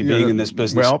never easy being in this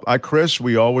business. Well, Chris,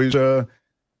 we always... I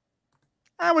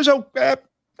wasn't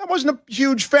a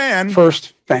huge fan.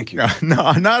 First, thank you.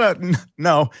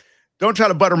 No. Don't try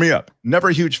to butter me up. Never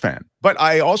a huge fan. But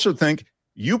I also think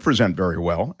you present very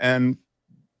well, and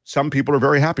some people are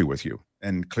very happy with you.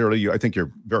 And clearly, I think you're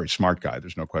a very smart guy.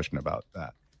 There's no question about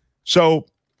that. So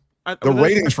the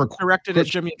ratings for directed at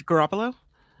Jimmy Garoppolo.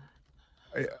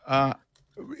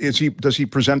 Does he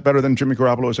present better than Jimmy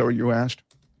Garoppolo? Is that what you asked?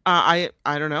 I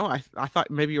don't know. I thought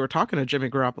maybe you were talking to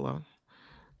Jimmy Garoppolo.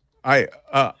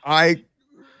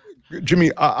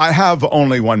 Jimmy, I have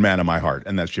only one man in my heart,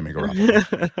 and that's Jimmy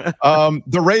Garoppolo.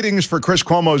 The ratings for Chris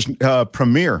Cuomo's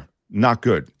premiere, not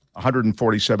good.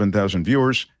 147,000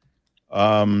 viewers.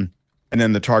 And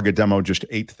then the target demo, just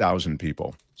 8,000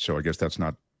 people. So I guess that's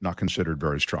not considered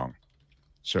very strong.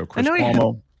 So Chris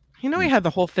Cuomo... He had the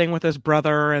whole thing with his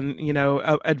brother and,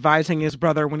 advising his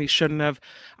brother when he shouldn't have.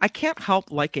 I can't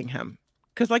help liking him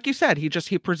because, like you said, he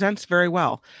presents very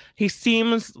well. He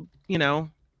seems,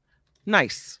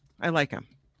 nice. I like him.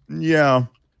 Yeah,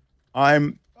 I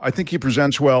think he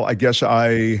presents well. I guess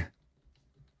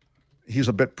he's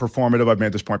a bit performative. I've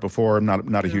made this point before. I'm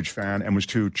not a huge fan and was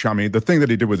too chummy. The thing that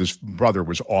he did with his brother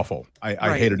was awful.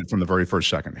 I hated it from the very first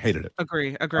second. Hated it.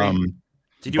 Agree.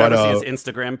 Did you ever see his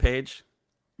Instagram page?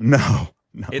 No.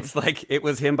 It's like it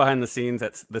was him behind the scenes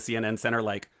at the CNN Center,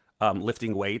 like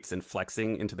lifting weights and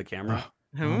flexing into the camera.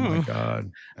 Oh my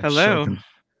God! That's hello.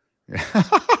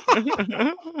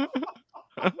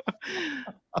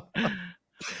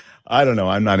 I don't know.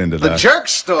 I'm not into that. The jerk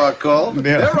store, Cole. Yeah.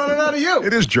 They're running out of you.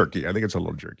 It is jerky. I think it's a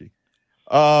little jerky.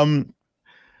 But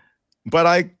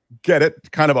I get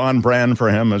it. Kind of on brand for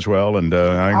him as well. And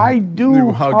I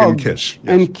do hug and kiss. Yes.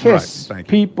 And kiss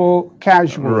people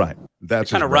casually. Right.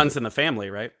 That's kind of runs in the family,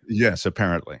 right? Yes,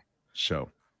 apparently. So,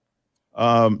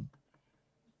 I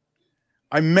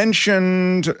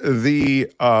mentioned the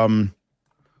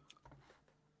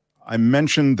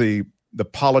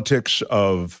politics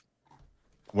of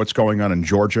what's going on in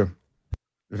Georgia.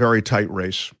 Very tight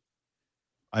race.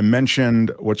 I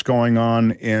mentioned what's going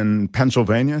on in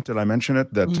Pennsylvania. Did I mention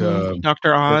it? That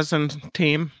Dr. Oz and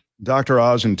team. Dr.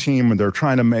 Oz and team, they're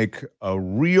trying to make a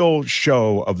real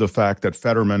show of the fact that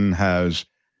Fetterman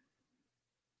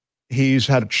he's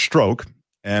had a stroke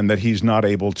and that he's not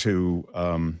able to,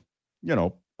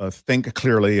 think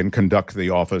clearly and conduct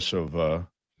the office of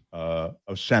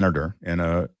senator in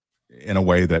a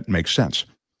way that makes sense.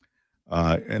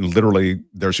 And literally,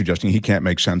 they're suggesting he can't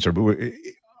make sense of.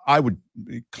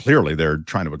 Clearly, they're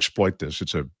trying to exploit this.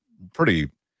 It's a pretty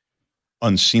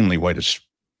unseemly way to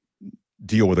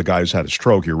deal with a guy who's had a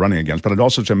stroke you're running against. But it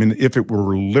also, if it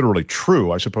were literally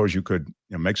true, I suppose you could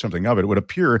make something of it. It would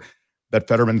appear that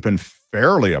Fetterman's been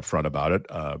fairly upfront about it.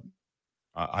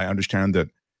 I understand that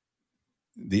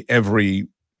every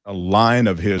line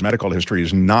of his medical history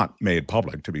is not made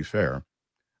public, to be fair.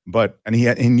 And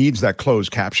he needs that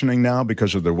closed captioning now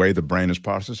because of the way the brain is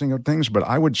processing of things. But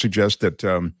I would suggest that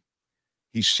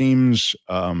he seems,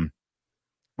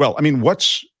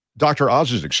 what's Dr.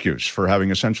 Oz's excuse for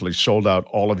having essentially sold out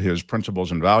all of his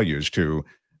principles and values to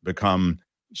become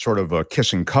sort of a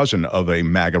kissing cousin of a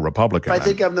MAGA Republican? I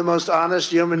think I'm the most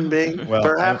honest human being,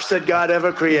 perhaps that God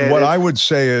ever created. What I would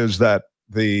say is that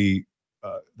the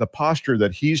posture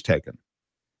that he's taken,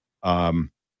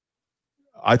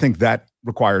 I think that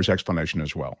requires explanation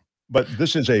as well. But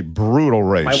this is a brutal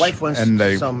race. My wife wants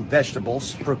some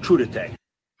vegetables for crudité.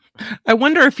 I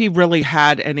wonder if he really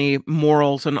had any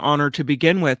morals and honor to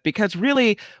begin with, because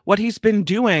really what he's been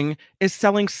doing is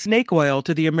selling snake oil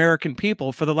to the American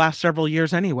people for the last several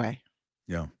years anyway.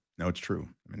 Yeah, no, it's true.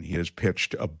 He has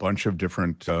pitched a bunch of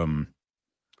different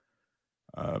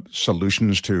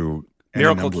solutions to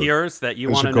miracle cures that you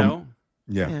want to know.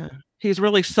 Yeah. He's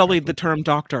really sullied the term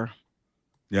doctor.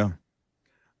 Yeah.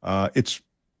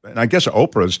 And I guess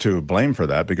Oprah's to blame for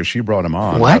that because she brought him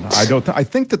on. What? I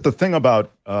think that the thing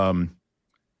about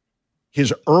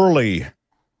his early,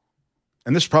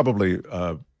 and this probably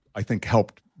I think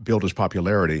helped build his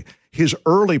popularity. His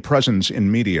early presence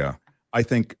in media, I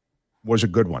think, was a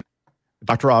good one.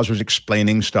 Dr. Oz was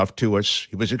explaining stuff to us.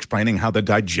 He was explaining how the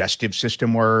digestive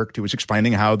system worked. He was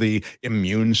explaining how the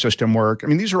immune system worked.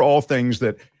 These are all things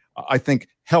that I think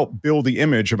help build the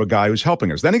image of a guy who's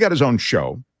helping us. Then he got his own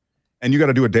show. And you got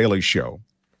to do a daily show.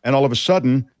 And all of a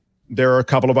sudden, there are a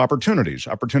couple of opportunities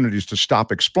to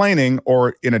stop explaining,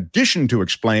 or in addition to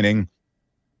explaining,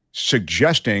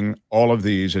 suggesting all of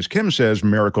these, as Kim says,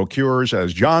 miracle cures,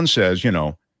 as John says,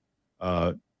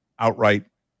 outright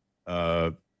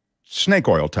snake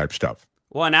oil type stuff.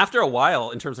 Well, and after a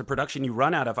while, in terms of production, you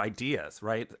run out of ideas,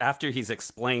 right? After he's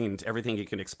explained everything he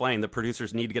can explain, the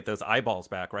producers need to get those eyeballs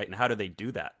back, right? And how do they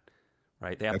do that,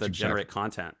 right? They have to generate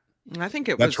content. I think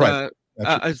it was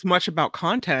as much about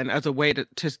content as a way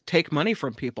to take money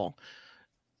from people,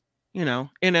 in an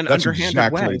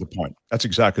underhanded way. That's exactly the point. That's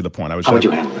exactly the point. How would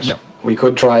you handle this? Yeah. We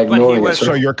could try ignoring it.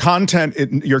 So your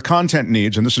content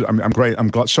needs, and this is, I'm great.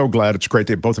 So glad. It's great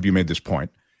that both of you made this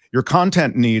point. Your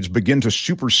content needs begin to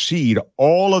supersede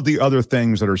all of the other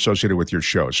things that are associated with your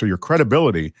show. So your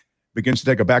credibility begins to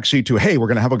take a backseat to, hey, we're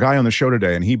going to have a guy on the show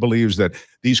today, and he believes that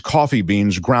these coffee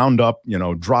beans ground up,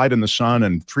 dried in the sun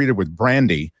and treated with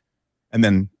brandy and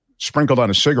then sprinkled on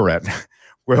a cigarette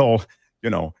will,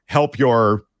 help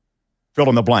your fill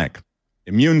in the blank.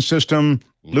 Immune system,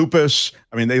 lupus.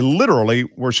 I mean, they literally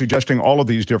were suggesting all of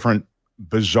these different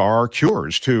bizarre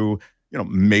cures to,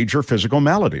 major physical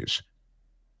maladies.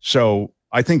 So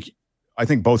I think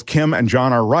both Kim and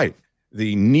John are right.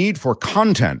 The need for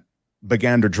content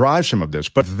began to drive some of this.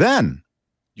 But then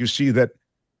you see that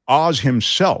Oz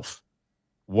himself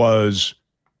was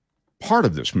part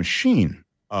of this machine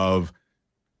of,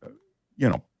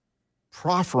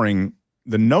 proffering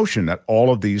the notion that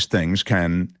all of these things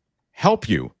can help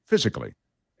you physically.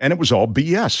 And it was all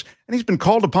BS. And he's been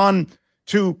called upon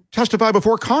to testify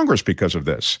before Congress because of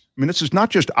this. I mean, this is not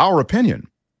just our opinion.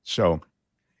 So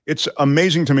it's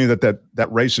amazing to me that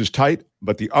race is tight.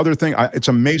 But the other thing, it's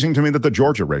amazing to me that the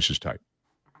Georgia race is tight.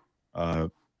 I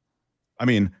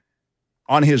mean,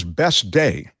 on his best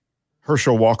day,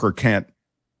 Herschel Walker can't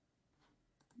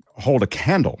hold a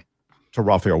candle to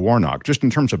Raphael Warnock, just in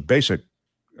terms of basic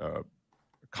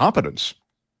competence.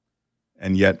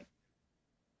 And yet,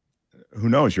 who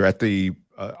knows? You're at the,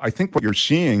 I think what you're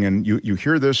seeing, and you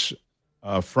hear this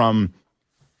from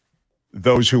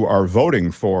those who are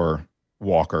voting for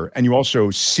Walker, and you also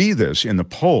see this in the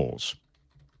polls.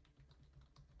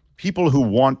 People who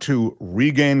want to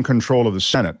regain control of the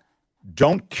Senate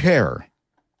don't care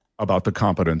about the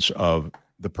competence of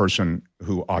the person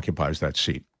who occupies that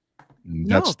seat.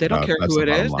 No, they don't care who it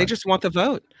is. They just want the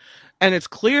vote. And it's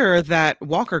clear that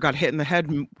Walker got hit in the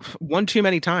head one too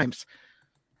many times.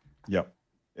 Yep.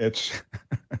 It's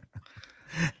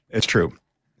true.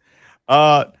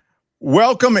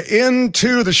 Welcome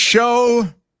into the show,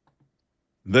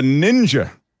 the ninja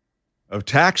of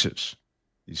taxes.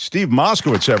 Steve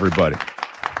Moskowitz, everybody.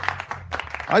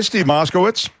 Hi, Steve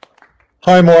Moskowitz.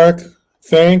 Hi, Mark.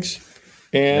 Thanks.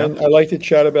 And I'd like to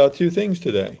chat about two things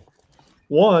today.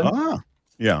 One,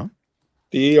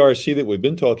 the ERC that we've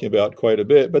been talking about quite a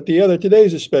bit, but the other, today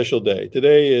is a special day.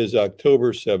 Today is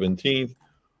October 17th,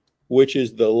 which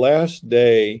is the last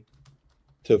day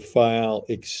to file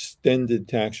extended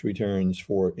tax returns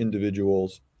for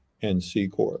individuals and C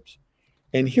Corps.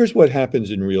 And here's what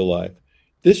happens in real life.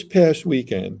 This past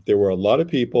weekend, there were a lot of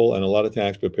people and a lot of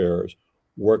tax preparers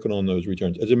working on those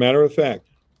returns. As a matter of fact,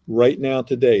 right now,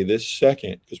 today, this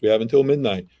second, because we have until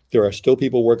midnight, there are still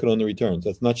people working on the returns.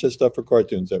 That's not just stuff for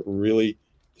cartoons. That really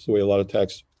is the way a lot of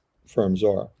tax firms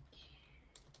are.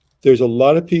 There's a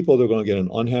lot of people that are going to get an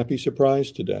unhappy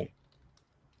surprise today.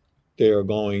 They are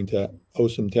going to owe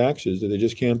some taxes that they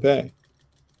just can't pay.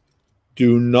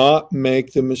 Do not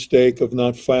make the mistake of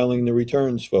not filing the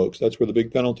returns, folks. That's where the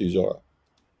big penalties are.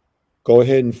 Go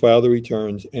ahead and file the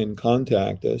returns and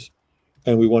contact us,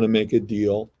 and we want to make a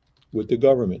deal with the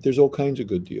government. There's all kinds of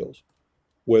good deals,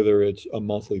 whether it's a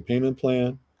monthly payment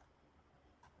plan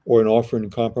or an offer in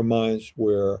compromise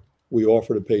where we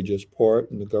offer to pay just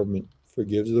part and the government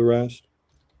forgives the rest,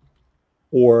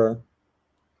 or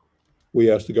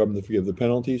we ask the government to forgive the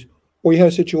penalties, or you have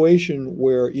a situation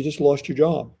where you just lost your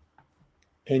job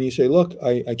and you say, look,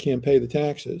 I can't pay the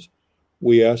taxes.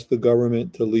 We ask the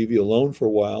government to leave you alone for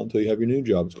a while until you have your new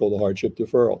job. It's called a hardship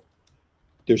deferral.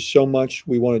 There's so much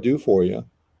we want to do for you,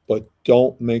 but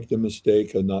don't make the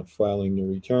mistake of not filing the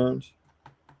returns,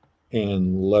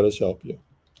 and let us help you.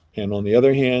 And on the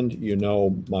other hand, you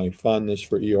know my fondness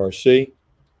for ERC,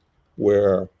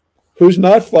 where who's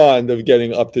not fond of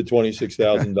getting up to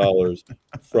 $26,000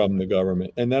 from the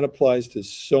government? And that applies to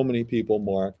so many people,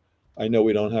 Mark. I know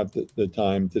we don't have the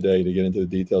time today to get into the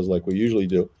details like we usually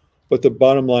do, but the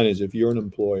bottom line is if you're an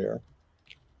employer,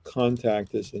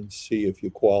 contact us and see if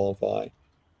you qualify.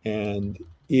 And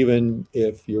even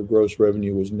if your gross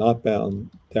revenue was not bound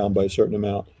down by a certain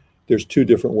amount, there's two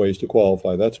different ways to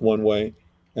qualify. That's one way.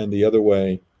 And the other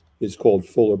way is called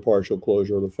full or partial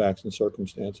closure of the facts and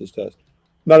circumstances test.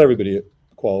 Not everybody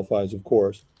qualifies, of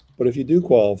course, but if you do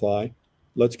qualify,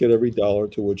 let's get every dollar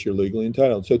to which you're legally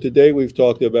entitled. So today we've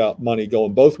talked about money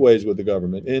going both ways with the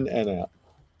government, in and out.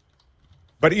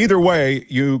 But either way,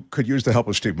 you could use the help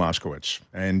of Steve Moskowitz.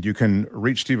 And you can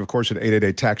reach Steve, of course, at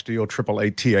 888-TAX-DEAL,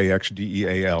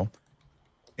 888-TAX-DEAL,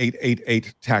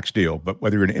 888-TAX-DEAL. But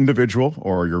whether you're an individual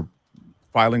or you're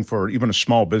filing for even a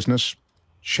small business,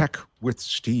 check with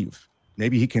Steve.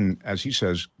 Maybe he can, as he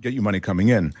says, get you money coming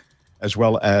in, as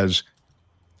well as,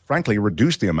 frankly,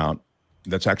 reduce the amount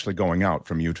that's actually going out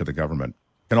from you to the government.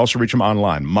 You can also reach him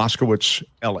online,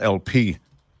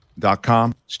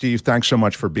 MoskowitzLLP.com. Steve, thanks so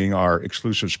much for being our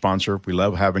exclusive sponsor. We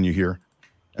love having you here.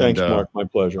 Thanks, Mark. My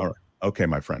pleasure. All right. Okay,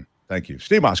 my friend. Thank you.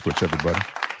 Steve Moskowitz, everybody.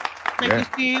 Thank you,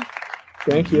 Steve.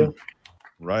 Thank you.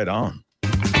 Right on.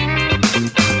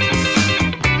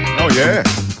 Oh, yeah.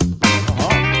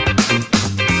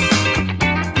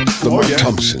 The Mark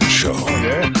Thompson Show. Oh,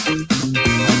 yeah.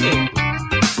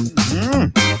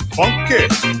 Funky.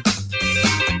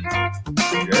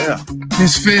 Yeah.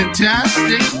 It's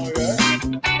fantastic. Oh, yeah.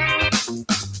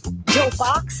 Joe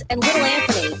Box and Little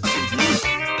Anthony.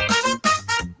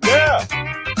 Yeah.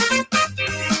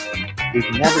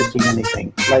 We've never seen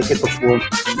anything like it before.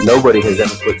 Nobody has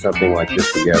ever put something like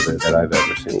this together that I've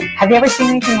ever seen. Have you ever seen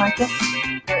anything like this?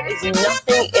 There is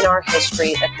nothing in our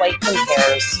history that quite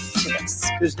compares to this.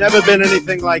 There's never been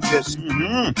anything like this.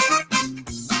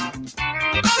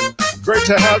 Great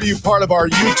to have you part of our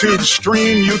YouTube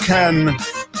stream. You can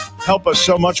help us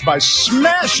so much by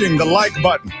smashing the like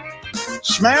button.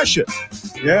 Smash it.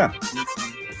 Yeah.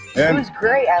 And, It was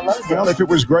great. I loved it. well, if it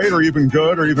was great or even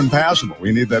good or even passable,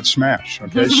 we need that smash.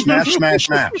 Okay, smash, smash,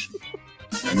 smash.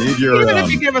 I need your. Even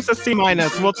if you give us a C-,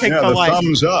 we'll take the like.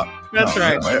 Thumbs up. That's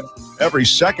right. Every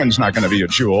second's not going to be a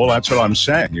jewel. That's what I'm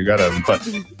saying. You got to. But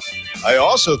I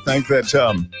also think that.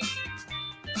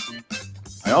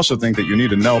 You need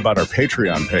to know about our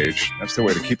Patreon page. That's the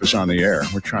way to keep us on the air.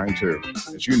 We're trying to,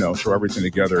 as you know, throw everything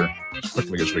together as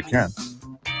quickly as we can.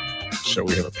 So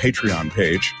we have a Patreon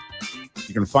page.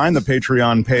 You can find the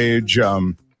Patreon page.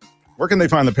 Where can they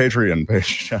find the Patreon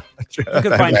page? You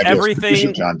can find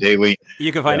everything. John Daly.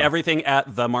 You can find everything at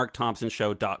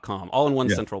themarkthompsonshow.com, all in one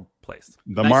central place.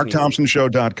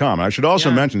 Themarkthompsonshow.com. I should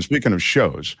also mention, speaking of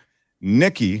shows,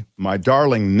 Nikki, my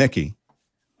darling Nikki,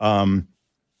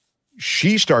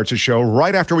 she starts a show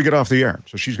right after we get off the air.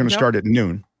 So she's going to start at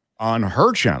noon on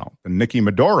her channel, the Nikki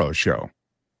Maduro Show.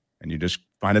 And you just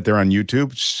find it there on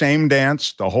YouTube. Same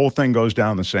dance. The whole thing goes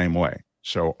down the same way.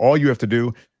 So all you have to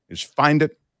do is find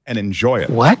it and enjoy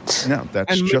it. What? No,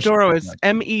 that's and just Maduro is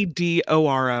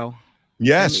Medoro.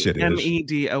 Yes, it is.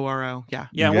 Medoro. Yeah.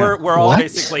 Yeah, we're all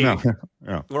basically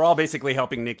we're all basically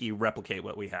helping Nikki replicate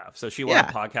what we have. So she will have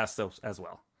podcasts as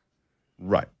well.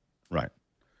 Right.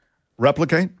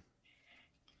 Replicate?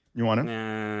 You want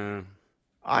it?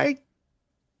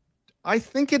 I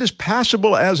think it is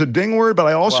passable as a ding word, but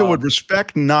I also would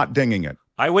respect not dinging it.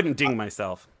 I wouldn't ding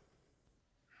myself.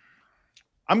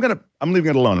 I'm leaving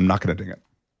it alone. I'm not gonna ding it.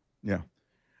 Yeah.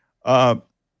 I'm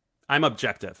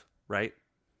objective, right?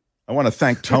 I want to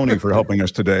thank Tony for helping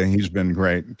us today. He's been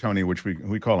great. Tony, which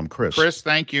we call him Chris. Chris,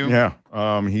 thank you. Yeah.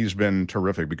 He's been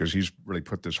terrific because he's really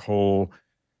put this whole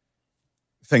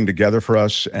thing together for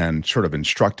us and sort of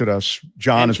instructed us.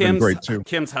 John has been great too.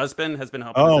 Kim's husband has been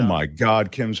helping us out. My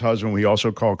God, Kim's husband, we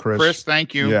also call Chris. Chris,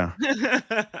 thank you. Yeah.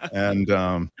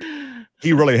 And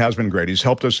he really has been great. He's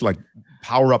helped us like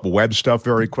power up web stuff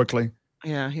very quickly.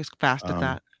 Yeah, he's fast at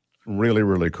that. Really,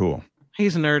 really cool.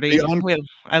 He's nerdy.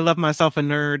 I love myself a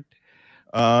nerd.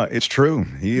 It's true.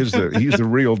 He's the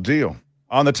real deal.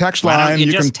 On the text line,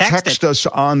 you can text us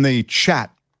on the chat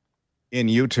in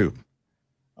YouTube.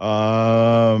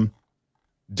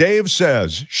 Dave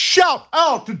says, shout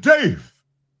out to Dave.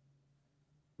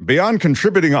 Beyond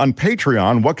contributing on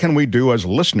Patreon, what can we do as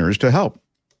listeners to help?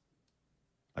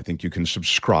 I think you can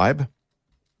subscribe.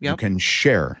 You can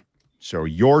share. So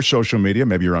your social media,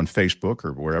 maybe you're on Facebook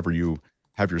or wherever you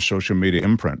have your social media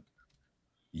imprint,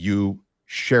 you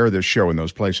share this show in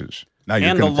those places. Now,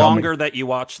 and the longer that you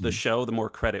watch the show, the more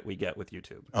credit we get with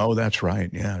YouTube. Oh, that's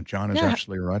right. Yeah, John is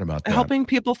absolutely right about that. Helping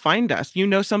people find us. You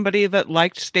know somebody that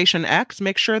liked Station X,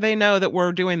 make sure they know that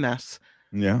we're doing this.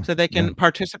 Yeah. So they can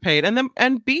participate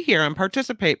and be here and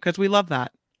participate because we love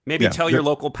that. Maybe tell your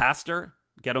local pastor,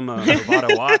 get him a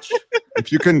Movado watch.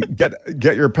 If you can get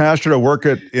your pastor to work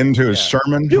it into his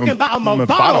sermon. You can buy a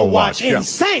Movado watch in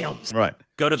Sam's. Right.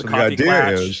 Go to the The coffee idea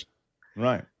is,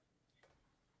 right.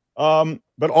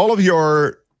 But all of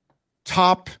your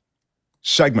top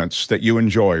segments that you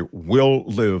enjoy will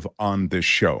live on this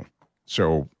show.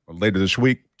 So later this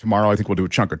week, tomorrow, I think we'll do a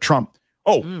chunk of Trump.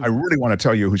 Oh, I really want to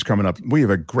tell you who's coming up. We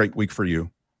have a great week for you.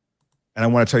 And I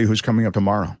want to tell you who's coming up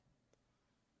tomorrow.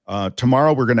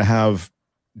 Tomorrow we're going to have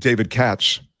David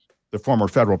Katz, the former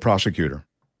federal prosecutor.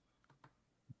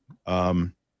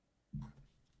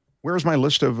 Where's my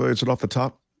list of? Is it off the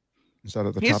top? Is that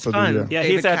at the top of the? Yeah,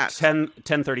 he's at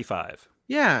 10:35.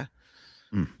 Yeah.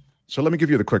 So let me give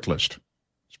you the quick list.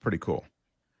 It's pretty cool.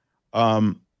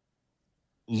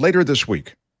 Later this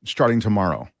week, starting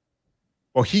tomorrow.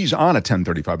 Well, he's on at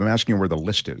 10:35. I'm asking where the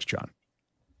list is, John.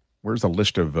 Where's the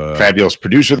list of fabulous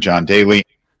producer John Daly?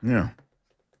 Yeah.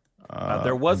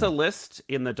 There was a list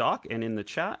in the doc and in the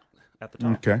chat at the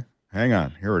top. Okay, hang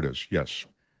on. Here it is. Yes.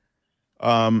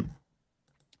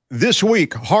 This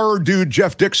week, horror dude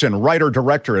Jeff Dixon,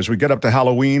 writer-director. As we get up to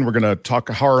Halloween, we're going to talk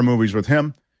horror movies with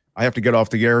him. I have to get off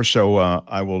the air, so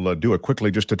I will do it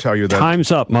quickly just to tell you that...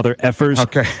 Time's up, mother effers.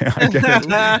 Okay, I get it.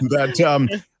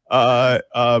 That,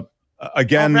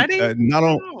 again, not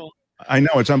only... I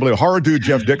know, it's unbelievable. Horror dude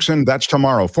Jeff Dixon, that's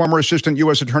tomorrow. Former Assistant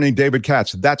U.S. Attorney David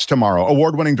Katz, that's tomorrow.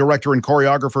 Award-winning director and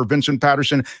choreographer Vincent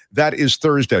Patterson, that is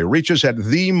Thursday. Reach us at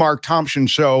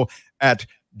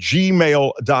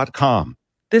themarkthompsonshow@gmail.com.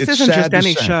 This isn't just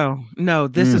any show. No,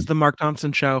 this is the Mark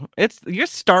Thompson Show. You're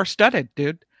star-studded,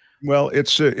 dude. Well,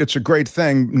 it's a great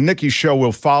thing. Nikki's show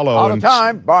will follow. All the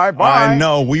time. Bye-bye. I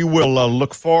know. We will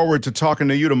look forward to talking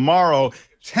to you tomorrow,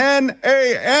 10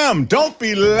 a.m. Don't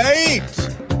be late.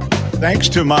 Thanks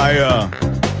to my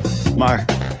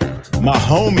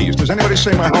homies. Does anybody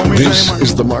say my homies This anymore?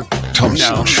 is the Mark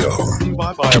Thompson Show.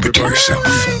 Bye-bye, Keep it to everybody.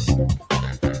 yourself.